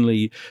second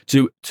only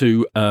to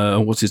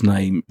what's his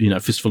name,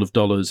 Fistful of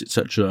Dollars,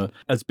 etc.,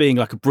 as being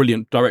like a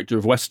brilliant director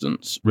of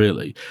westerns.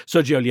 Really,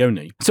 Sergio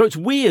Leone. So it's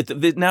weird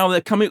that now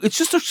they're coming. It's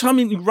just a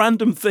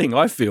random thing.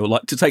 I feel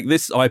like to take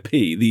this IP,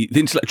 the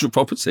intellectual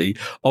property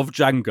of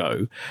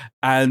Django,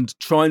 and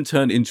try and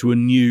turn it into a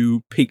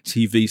new peak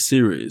TV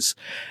series.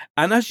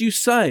 And as you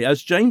say,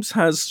 as James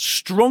has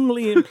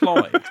strongly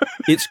implied,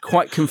 it's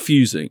quite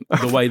confusing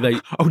the way they.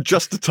 Oh,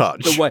 just a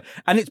touch.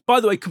 And it's, by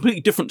the way,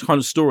 completely different kind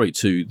of story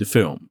to the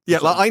film. Yeah,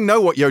 like I know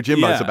what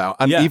Yojimbo was about.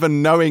 And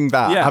even knowing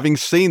that, having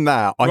seen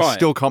that, I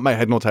still can't make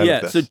head nor tail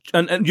of this. So,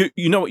 and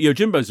you know what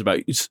Yojimbo's about,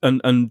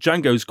 and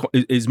Django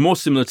is more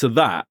similar to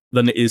that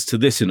than it is to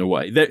this in a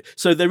way.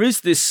 So there is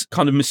this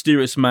kind of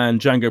mysterious man,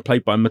 Django,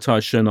 played by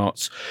Matthias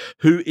Schoenaerts,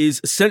 who is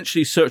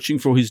essentially searching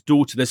for his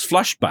daughter. There's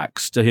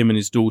flashbacks to him and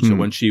his daughter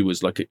when she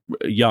was like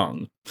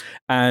young,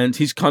 and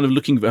he's kind of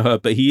looking for her,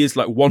 but he is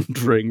like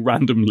wandering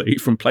randomly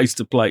from place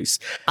to place.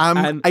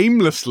 And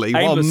aimlessly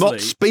while not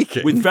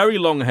speaking. With very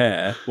long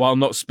hair while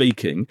not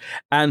speaking.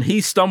 And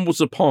he stumbles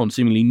upon,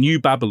 seemingly, New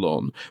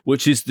Babylon,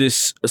 which is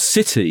this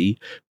city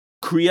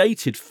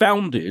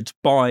founded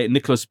by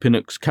Nicholas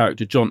Pinnock's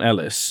character, John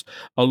Ellis,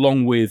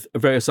 along with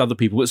various other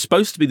people. It's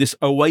supposed to be this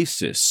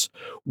oasis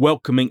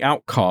welcoming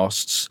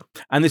outcasts.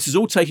 And this is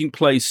all taking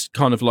place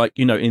kind of like,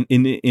 in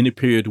a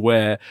period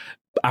where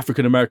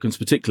African Americans,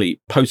 particularly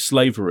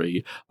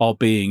post-slavery, are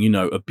being,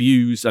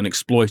 abused and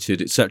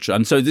exploited, etc.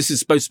 And so this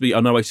is supposed to be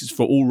an oasis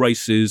for all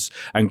races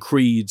and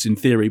creeds in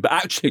theory, but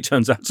actually it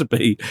turns out to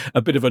be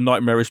a bit of a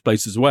nightmarish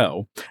place as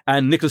well.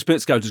 And Nicholas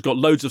Pinnock's character has got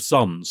loads of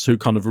sons who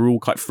kind of are all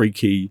quite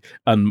freaky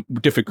and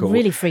difficult.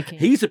 Really freaky.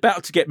 He's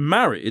about to get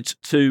married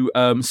to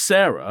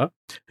Sarah,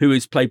 who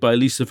is played by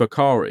Elisa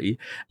Vakari.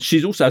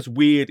 She also has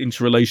weird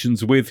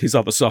interrelations with his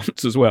other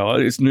sons as well.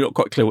 It's not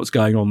quite clear what's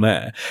going on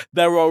there.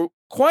 There are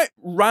quite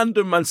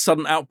random and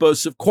sudden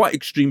outbursts of quite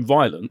extreme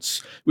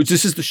violence, which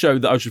this is the show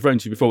that I was referring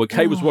to before, where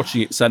Kay was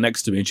watching it, sat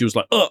next to me, and she was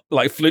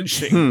like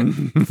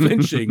flinching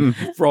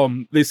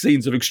from these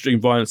scenes of extreme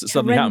violence that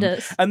suddenly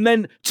happen. And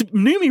then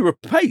Noomi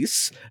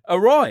Rapace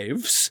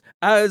arrives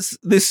as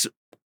this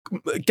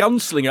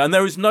gunslinger, and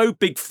there is no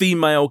big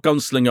female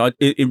gunslinger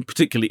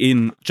particularly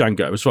in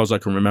Django, as far as I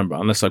can remember,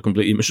 unless I'm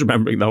completely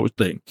misremembering the whole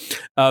thing.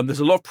 There's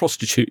a lot of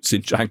prostitutes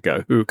in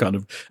Django who are kind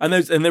of, and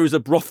there is a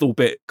brothel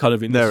bit kind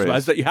of in this,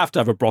 as that you have to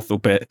have a brothel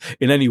bit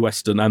in any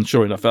Western, and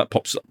sure enough that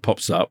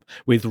pops up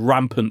with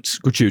rampant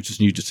gratuitous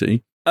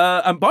nudity.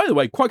 And by the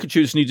way, quite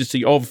gratuitous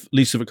nudity of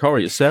Lisa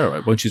Vakari as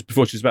Sarah before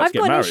she's about to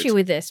get married. I've got an issue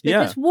with this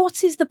because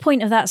what is the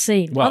point of that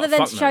scene other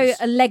than to show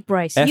a leg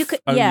brace?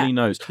 Only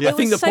knows. Yeah. I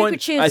think the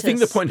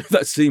point of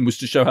that scene was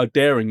to show how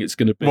daring it's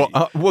going to be.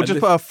 Well, just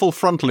put a full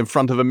frontal in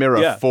front of a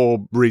mirror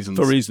for reasons.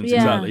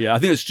 Exactly. Yeah, I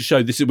think it's to show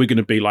we're going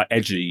to be like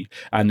edgy,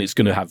 and it's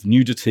going to have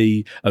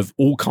nudity of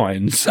all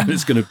kinds, and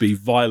it's going to be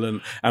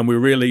violent, and we're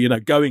really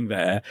going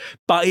there.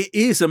 But it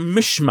is a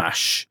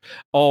mishmash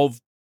of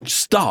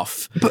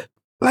stuff. But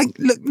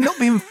look, not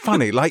being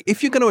funny. Like,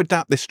 if you're going to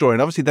adapt this story,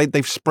 and obviously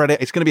they've spread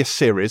it, it's going to be a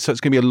series, so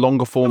it's going to be a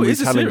longer form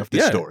retelling of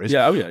the stories.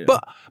 Yeah.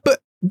 But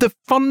the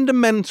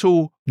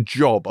fundamental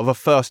job of a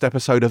first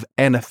episode of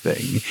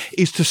anything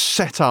is to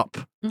set up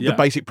the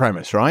basic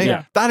premise, right?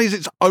 Yeah. That is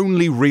its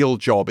only real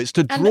job. It's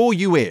to draw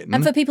you in.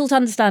 And for people to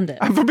understand it.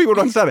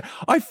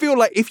 I feel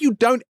like if you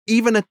don't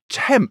even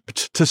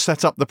attempt to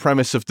set up the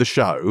premise of the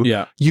show,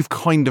 you've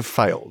kind of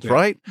failed,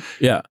 right?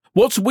 Yeah.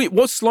 What's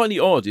slightly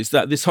odd is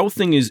that this whole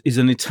thing is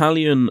an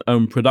Italian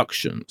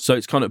production. So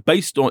it's kind of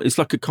based on, it's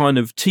like a kind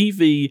of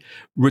TV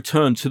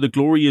return to the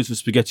glory years of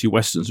spaghetti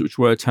westerns, which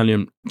were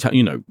Italian,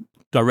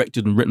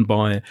 directed and written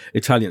by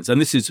Italians.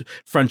 And this is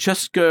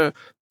Francesca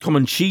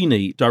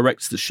Comencini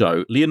directs the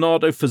show,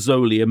 Leonardo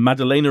Fazzoli and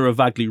Maddalena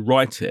Ravagli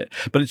write it,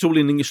 but it's all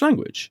in English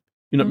language.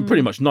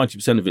 Pretty much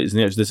 90% of it is in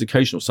English. There's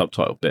occasional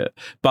subtitle bit,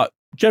 but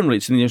generally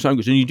it's in the English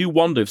language, and you do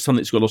wonder if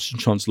something's got lost in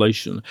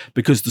translation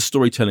because the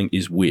storytelling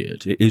is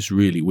weird. It is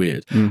really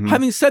weird. Mm-hmm.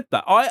 Having said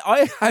that,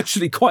 I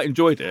actually quite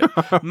enjoyed it,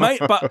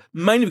 but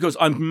mainly because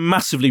I'm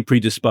massively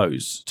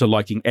predisposed to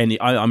liking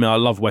I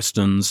love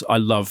westerns. I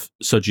love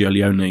Sergio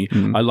Leone.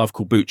 Mm-hmm. I love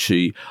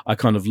Corbucci. I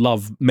kind of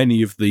love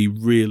many of the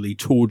really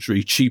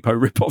tawdry,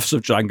 cheapo rip-offs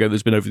of Django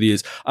there's been over the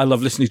years. I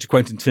love listening to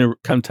Quentin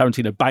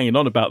Tarantino banging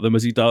on about them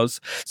as he does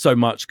so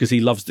much because he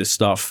loves this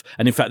stuff.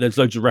 And in fact, there's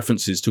loads of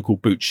references to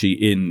Corbucci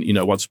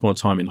in, Once Upon a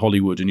Time in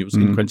Hollywood, and it was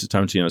in Quentin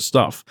Tarantino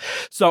stuff.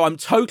 So I'm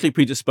totally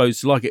predisposed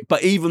to like it.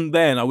 But even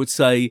then, I would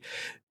say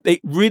it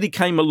really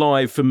came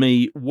alive for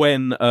me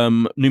when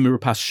Noomi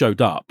Rapace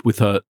showed up with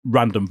her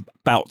random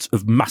bout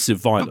of massive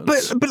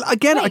violence. But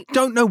again, I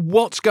don't know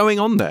what's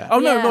going on there. Oh,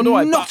 no, nor do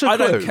I. Not I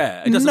don't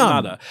care. It doesn't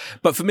matter.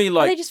 But for me,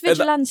 like... Are they just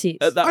vigilantes?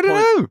 I don't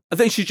know. I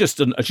think she's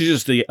just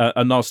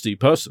a nasty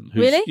person.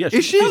 Really? Yeah,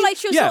 is she?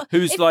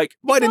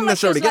 Why didn't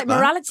necessarily get that?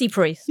 Morality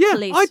priest. Yeah,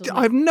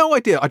 I have no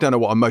idea. I don't know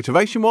what her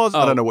motivation was.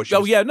 I don't know what she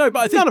was. Oh, yeah, no,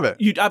 but I think none of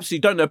it. You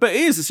absolutely don't know. But it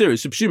is a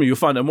series, so presumably you'll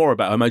find out more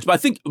about her motives. But I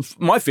think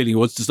my feeling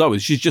was, to start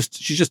with, she's just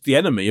the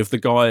enemy of the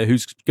guy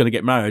who's going to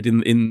get married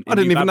in I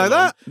didn't even know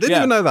that. Didn't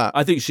even know that.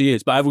 I think she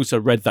is, but I've also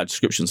read that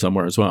description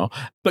somewhere as well.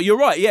 But you're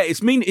right. Yeah,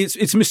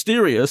 it's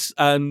mysterious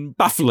and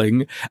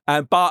baffling.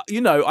 But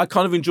I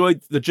kind of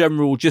enjoyed the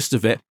general gist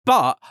of it.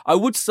 But I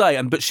would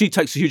say, but she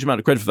takes a huge amount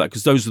of credit for that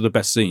because those are the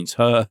best scenes.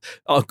 Her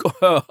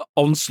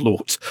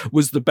onslaught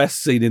was the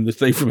best scene in the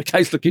thing. From a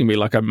case looking at me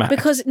like I'm mad.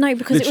 Because it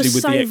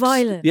was so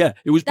violent. Yeah,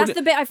 it was. That's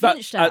the bit I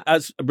finished at.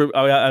 As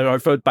I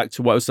referred back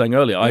to what I was saying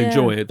earlier, I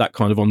enjoy that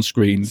kind of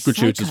on-screen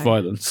gratuitous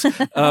violence.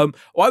 I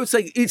would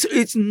say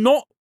it's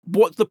not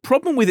what the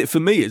problem with it for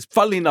me is,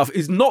 funnily enough,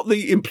 is not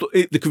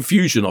the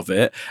confusion of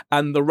it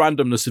and the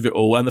randomness of it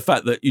all and the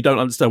fact that you don't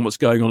understand what's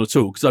going on at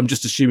all, because I'm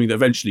just assuming that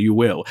eventually you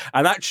will.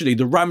 And actually,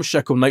 the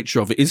ramshackle nature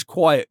of it is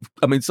quite,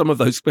 I mean, some of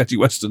those spaghetti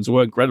westerns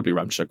were incredibly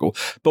ramshackle.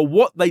 But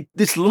what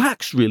this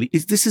lacks really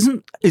is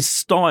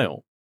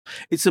style.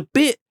 It's a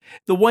bit,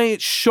 the way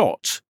it's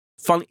shot,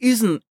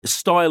 isn't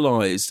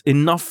stylized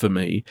enough for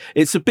me.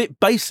 It's a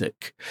bit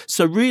basic.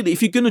 So really,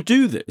 if you're going to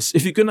do this,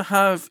 if you're going to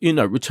have,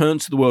 return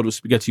to the world of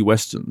spaghetti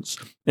westerns,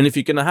 and if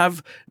you're going to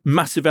have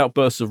massive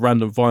outbursts of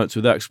random violence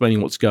without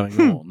explaining what's going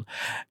on,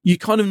 you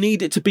kind of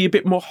need it to be a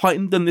bit more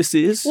heightened than this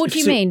is. What do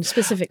you mean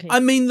specifically?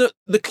 I mean that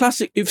the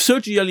classic, if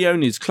Sergio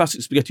Leone's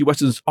classic spaghetti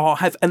westerns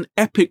have an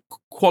epic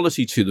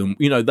quality to them,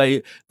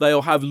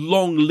 they'll have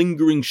long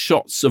lingering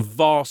shots of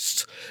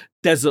vast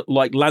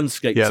desert-like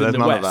landscapes in the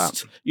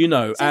West,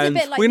 and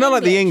we know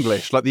like the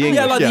English. The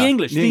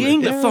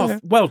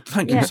English. Well,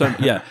 thank you so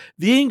much. Yeah,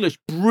 the English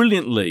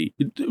brilliantly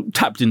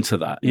tapped into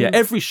that. Yeah,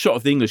 every shot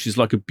of the English is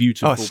like a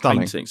beautiful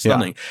painting,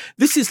 stunning.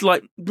 This is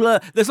like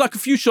there's like a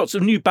few shots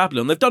of New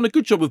Babylon. They've done a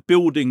good job of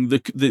building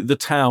the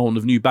town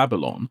of New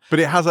Babylon,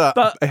 but it has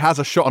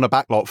a shot on a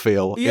backlot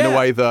feel in a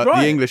way that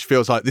the English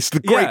feels like this is the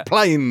Great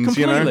Plains.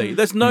 Completely.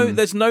 There's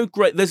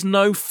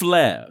no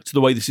flair to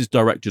the way this is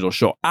directed or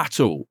shot at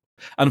all.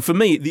 And for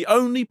me, the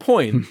only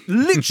point,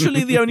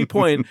 literally the only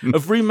point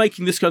of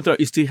remaking this kind of thing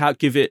is to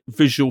give it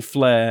visual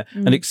flair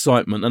and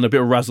excitement and a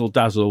bit of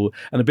razzle-dazzle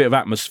and a bit of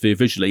atmosphere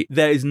visually.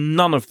 There is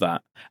none of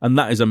that. And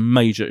that is a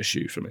major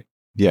issue for me.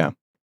 Yeah.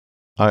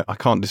 I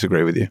can't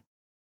disagree with you.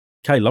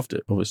 Kay loved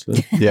it,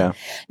 obviously. Yeah.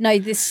 No,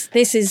 this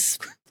is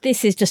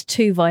just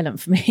too violent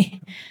for me.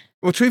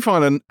 Well, too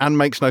violent and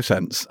makes no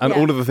sense. And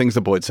all of the things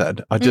that Boyd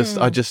said, I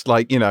just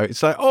like,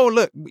 it's like, oh,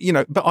 look,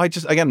 but I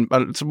just, again,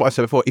 it's what I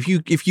said before, if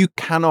you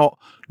cannot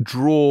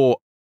draw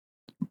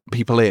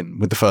people in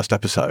with the first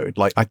episode,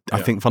 like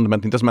I think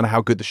fundamentally it doesn't matter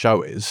how good the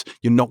show is,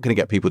 you're not going to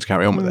get people to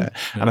carry on with it.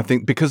 And I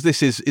think because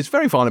it's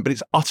very violent, but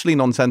it's utterly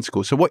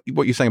nonsensical. So what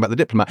you're saying about The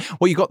Diplomat,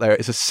 what you got there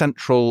is a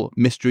central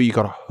mystery. You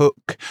got a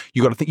hook.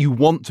 You got to think, you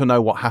want to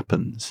know what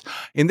happens.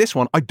 In this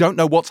one, I don't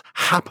know what's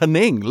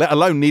happening, let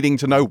alone needing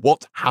to know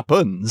what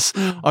happens.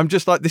 I'm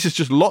just like, this is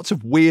just lots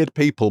of weird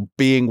people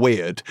being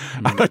weird,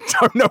 and I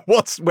don't know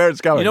where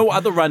it's going. You know what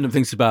other random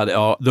things about it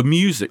are? The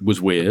music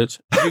was weird.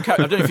 I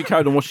don't know if you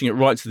carried on watching it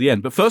right to the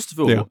end, but first of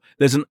all,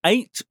 there's an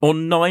 8 or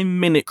 9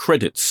 minute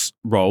credits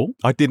roll.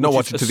 I did not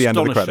watch it to the end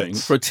of the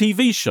credits. For a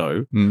TV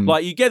show,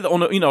 like you get on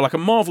like a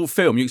Marvel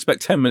film, you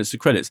expect 10 minutes of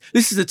credits.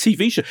 This is a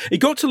TV show. It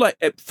got to like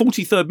at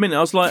 43rd minute,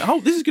 I was like,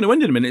 oh, this is going to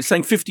end in a minute. It's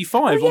saying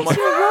 55 on my...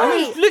 Right.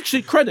 And it's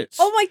literally credits.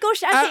 Oh my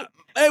gosh, actually...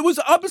 I was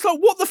like,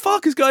 what the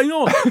fuck is going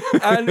on?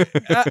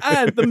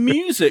 And the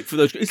music for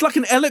those, it's like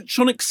an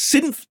electronic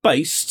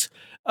synth-based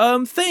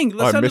thing.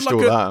 That I missed all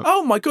that.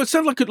 Oh my god, it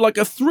sounded like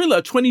a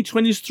thriller,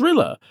 2020s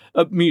thriller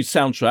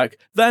soundtrack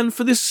than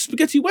for this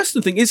spaghetti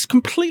western thing. It's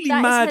completely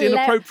mad,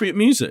 inappropriate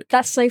music.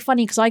 That's so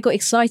funny because I got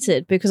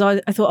excited because I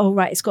thought, oh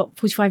right, it's got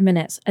 45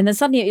 minutes, and then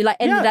suddenly it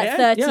ended at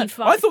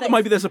 35. I thought that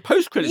maybe there's a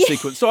post-credit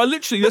sequence, so I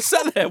literally just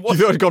sat there. You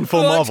thought it'd gone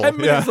full Marvel. 10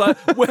 minutes,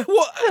 what?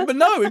 But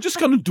no, it just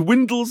kind of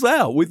dwindles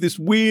out with this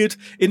weird,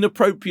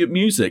 inappropriate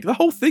music. The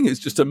whole thing is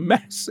just a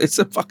mess. It's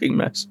a fucking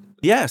mess.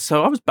 Yeah,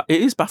 so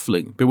it is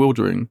baffling,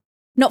 bewildering.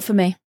 Not for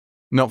me.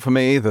 Not for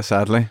me either,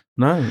 sadly.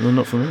 No,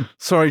 not for me.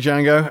 Sorry,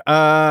 Django.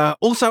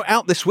 Also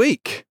out this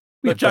week.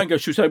 Django,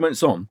 should we say when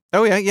it's on?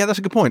 Oh, yeah, that's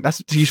a good point. That's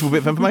a useful bit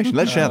of information.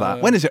 Let's share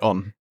that. When is it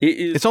on?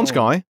 It's on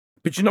Sky.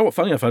 But you know what,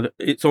 funny enough,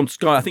 it's on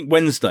Sky, I think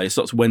Wednesday. It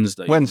starts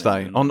Wednesday.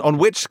 On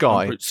which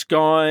Sky?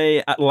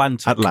 Sky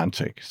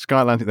Atlantic.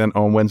 Sky Atlantic then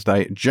on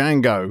Wednesday.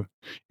 Django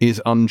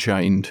is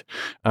Unchained.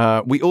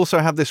 We also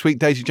have this week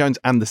Daisy Jones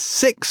and the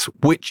Six,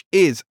 which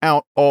is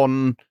out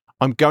on...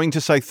 I'm going to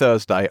say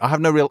Thursday. I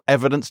have no real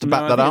evidence to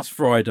back that up. It's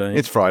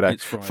Friday.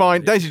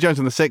 Fine. Daisy Jones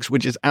and the Six,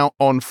 which is out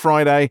on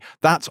Friday.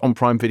 That's on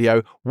Prime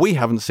Video. We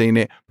haven't seen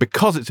it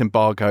because it's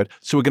embargoed,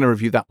 so we're going to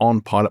review that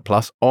on Pilot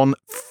Plus on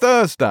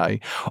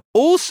Thursday.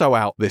 Also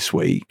out this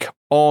week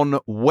on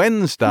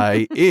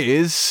Wednesday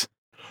is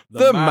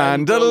The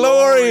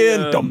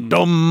Mandalorian. Dum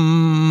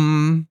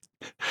dum.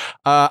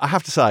 I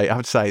have to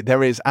say,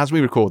 there is, as we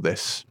record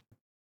this,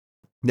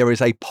 there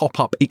is a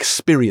pop-up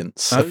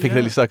experience at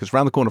Piccadilly Circus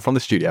around the corner from the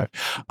studio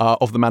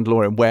of The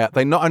Mandalorian, where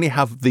they not only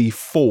have the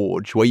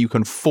forge, where you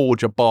can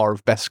forge a bar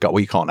of Beskar. Well,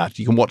 you can't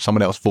actually. You can watch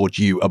someone else forge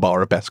you a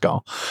bar of Beskar.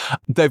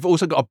 They've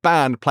also got a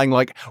band playing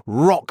like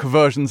rock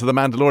versions of the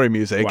Mandalorian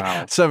music,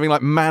 serving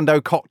like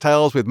Mando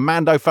cocktails with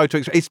Mando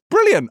photo. It's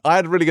brilliant. I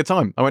had a really good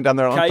time. I went down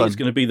there at lunchtime. Kay is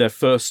going to be there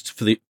first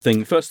for the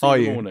thing. First thing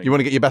in the morning. You want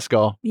to get your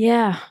Beskar?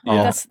 Yeah.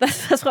 That's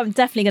what I'm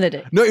definitely going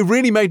to do. No, it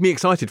really made me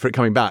excited for it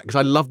coming back because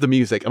I love the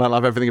music and I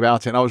love everything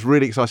about it. and I was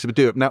really excited to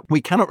do it. Now,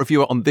 we cannot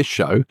review it on this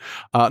show,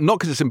 not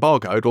because it's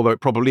embargoed, although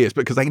it probably is,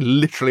 but because they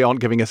literally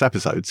aren't giving us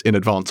episodes in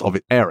advance of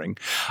it airing.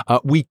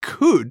 We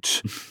could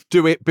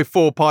do it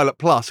before Pilot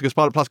Plus, because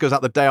Pilot Plus goes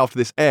out the day after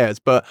this airs,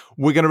 but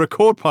we're going to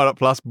record Pilot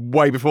Plus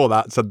way before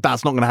that, so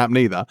that's not going to happen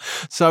either.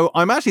 So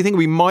I'm actually thinking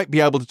we might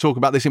be able to talk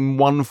about this in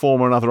one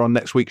form or another on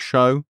next week's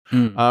show. We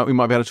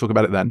might be able to talk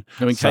about it then.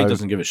 I mean, Kate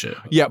doesn't give a shit.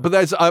 Yeah, but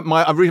there's one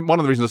of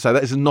the reasons I say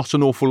that is not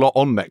an awful lot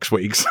on next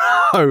week.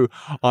 So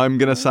I'm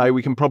going to say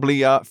we can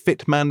probably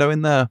fit Mando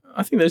in there.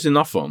 I think there's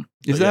enough on.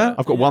 Is there?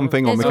 I've got one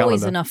thing on the calendar.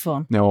 There's always enough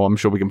on. No, I'm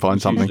sure we can find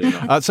something.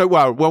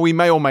 Well, we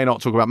may or may not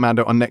talk about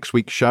Mando on next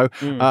week's show.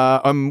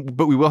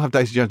 But we will have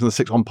Daisy Jones and the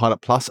Six on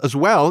Pilot Plus as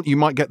well. You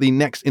might get the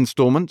next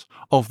instalment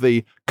of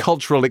the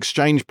Cultural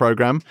Exchange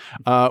program,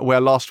 where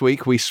last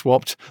week we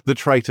swapped the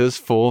traitors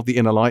for the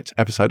Inner Light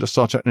episode of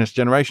Star Trek Next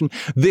Generation.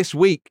 This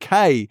week,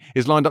 Kay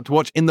is lined up to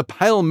watch In the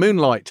Pale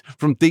Moonlight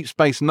from Deep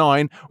Space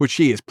Nine, which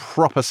she is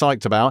proper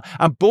psyched about.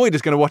 And Boyd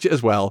is going to watch it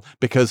as well,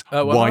 because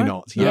why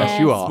not? Yes,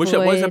 you are. Which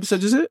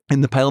episode is it? In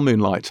the Pale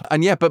Moonlight.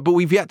 And yeah, but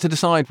we've yet to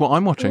decide what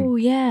I'm watching. Oh,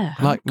 yeah.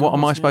 Like, what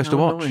am I supposed to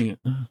watch?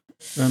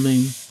 I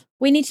mean,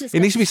 we need to.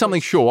 It needs to be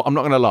something short. I'm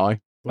not going to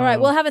lie. All right,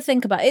 we'll have a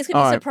think about it. It's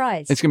going to be a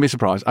surprise. It's going to be a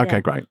surprise.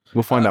 Okay, great.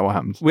 We'll find out what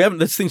happens.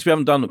 There's things we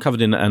haven't covered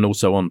in and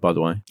also on, by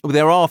the way.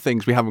 There are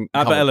things we haven't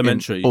Abbott covered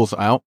Elementary also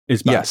out.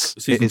 Is back. Yes,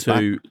 Season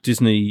 2,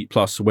 Disney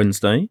Plus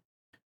Wednesday,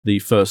 the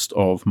 1st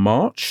of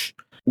March.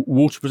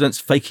 Walter Presents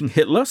Faking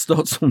Hitler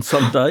starts on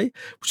Sunday,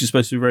 which is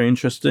supposed to be very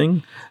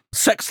interesting.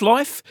 Sex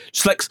Life,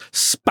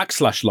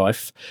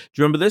 /Life. Do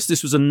you remember this?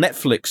 This was a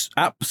Netflix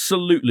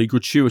absolutely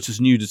gratuitous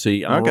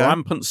nudity and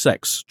rampant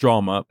sex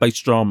drama,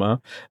 based drama,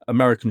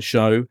 American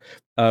show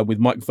with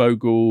Mike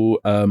Vogel,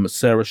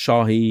 Sarah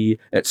Shahi,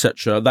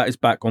 etc. That is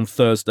back on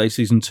Thursday,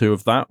 season 2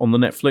 of that on the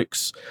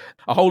Netflix.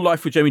 A Whole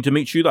Life with Jamie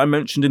Demetriou that I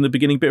mentioned in the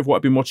beginning, bit of what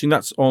I've been watching.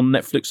 That's on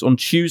Netflix on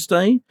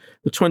Tuesday,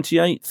 the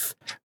 28th.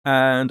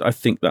 And I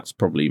think that's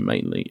probably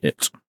mainly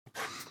it.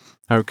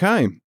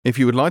 Okay. If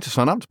you would like to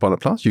sign up to Pilot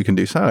Plus, you can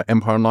do so at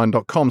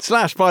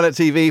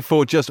empireonline.com/PilotTV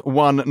for just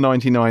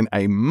 $1.99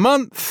 a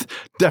month.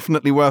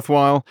 Definitely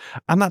worthwhile.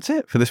 And that's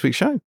it for this week's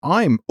show.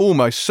 I'm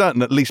almost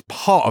certain at least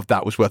part of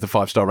that was worth a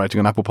 5-star rating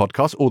on Apple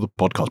Podcasts or the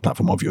podcast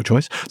platform of your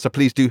choice. So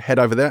please do head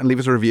over there and leave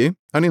us a review.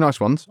 Only nice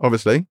ones,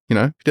 obviously. You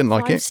know, if you didn't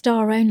like it.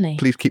 5-star only.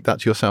 Please keep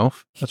that to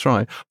yourself. That's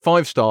right.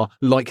 5-star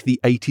like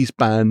the 80s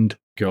band.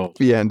 God.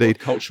 Yeah, indeed.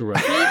 Cultural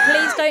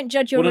Please don't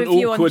judge your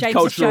review on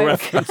James'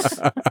 reference.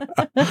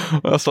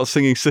 I'll start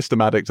singing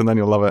System Addict and then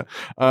you'll love it.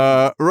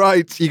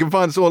 Right, you can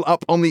find us all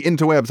up on the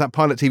interwebs at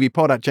Pilot TV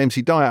Pod, at James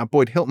C. Dyer, at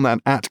Boyd Hilton,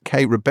 and at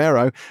Kay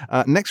Ribeiro.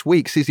 Next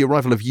week sees the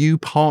arrival of You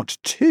Part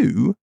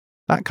 2.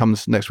 That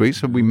comes next week,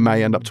 so we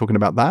may end up talking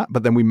about that,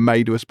 but then we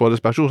may do a spoiler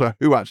special, so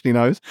who actually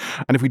knows?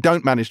 And if we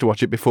don't manage to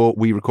watch it before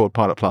we record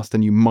Pilot Plus,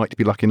 then you might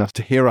be lucky enough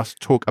to hear us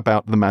talk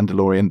about The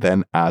Mandalorian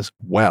then as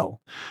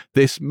well.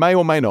 This may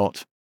or may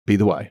not be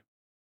the way.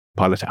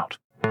 Pilot out.